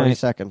 Wednesday on the night.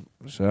 22nd.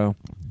 So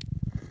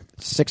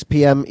 6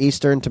 p.m.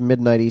 Eastern to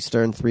midnight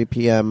Eastern, 3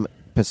 p.m.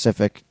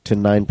 Pacific to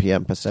 9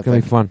 p.m. Pacific. It's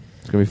going to be fun.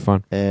 It's going to be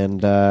fun.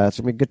 And it's going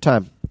to be a good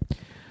time.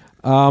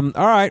 All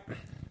right.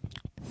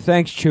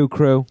 Thanks, Chew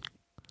Crew.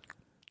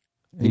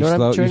 You know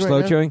what I'm chewing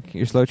right now? chewing?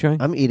 You're slow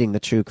chewing? I'm eating the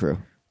Chew Crew.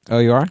 Oh,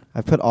 you are?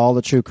 I put all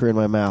the Chew Crew in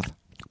my mouth.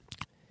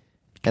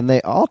 And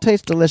they all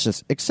taste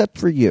delicious, except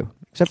for you.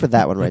 Except for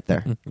that one right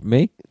there.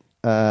 Me?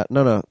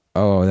 No.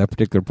 Oh, that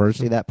particular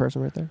person? See that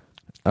person right there?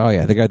 Oh,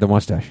 yeah, the guy with the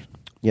mustache.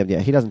 Yeah,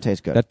 he doesn't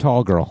taste good. That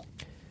tall girl.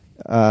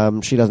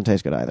 She doesn't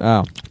taste good either.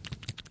 Oh.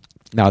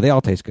 No, they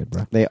all taste good,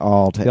 bro. They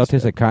all taste They all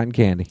taste good. like cotton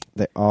candy.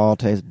 They all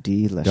taste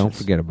delicious. Don't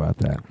forget about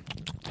that.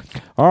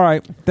 All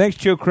right. Thanks,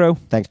 Chew Crew.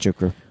 Thanks, Chew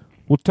Crew.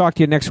 We'll talk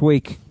to you next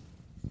week.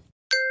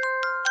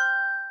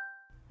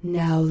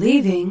 Now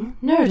leaving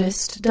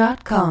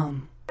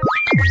Nerdist.com.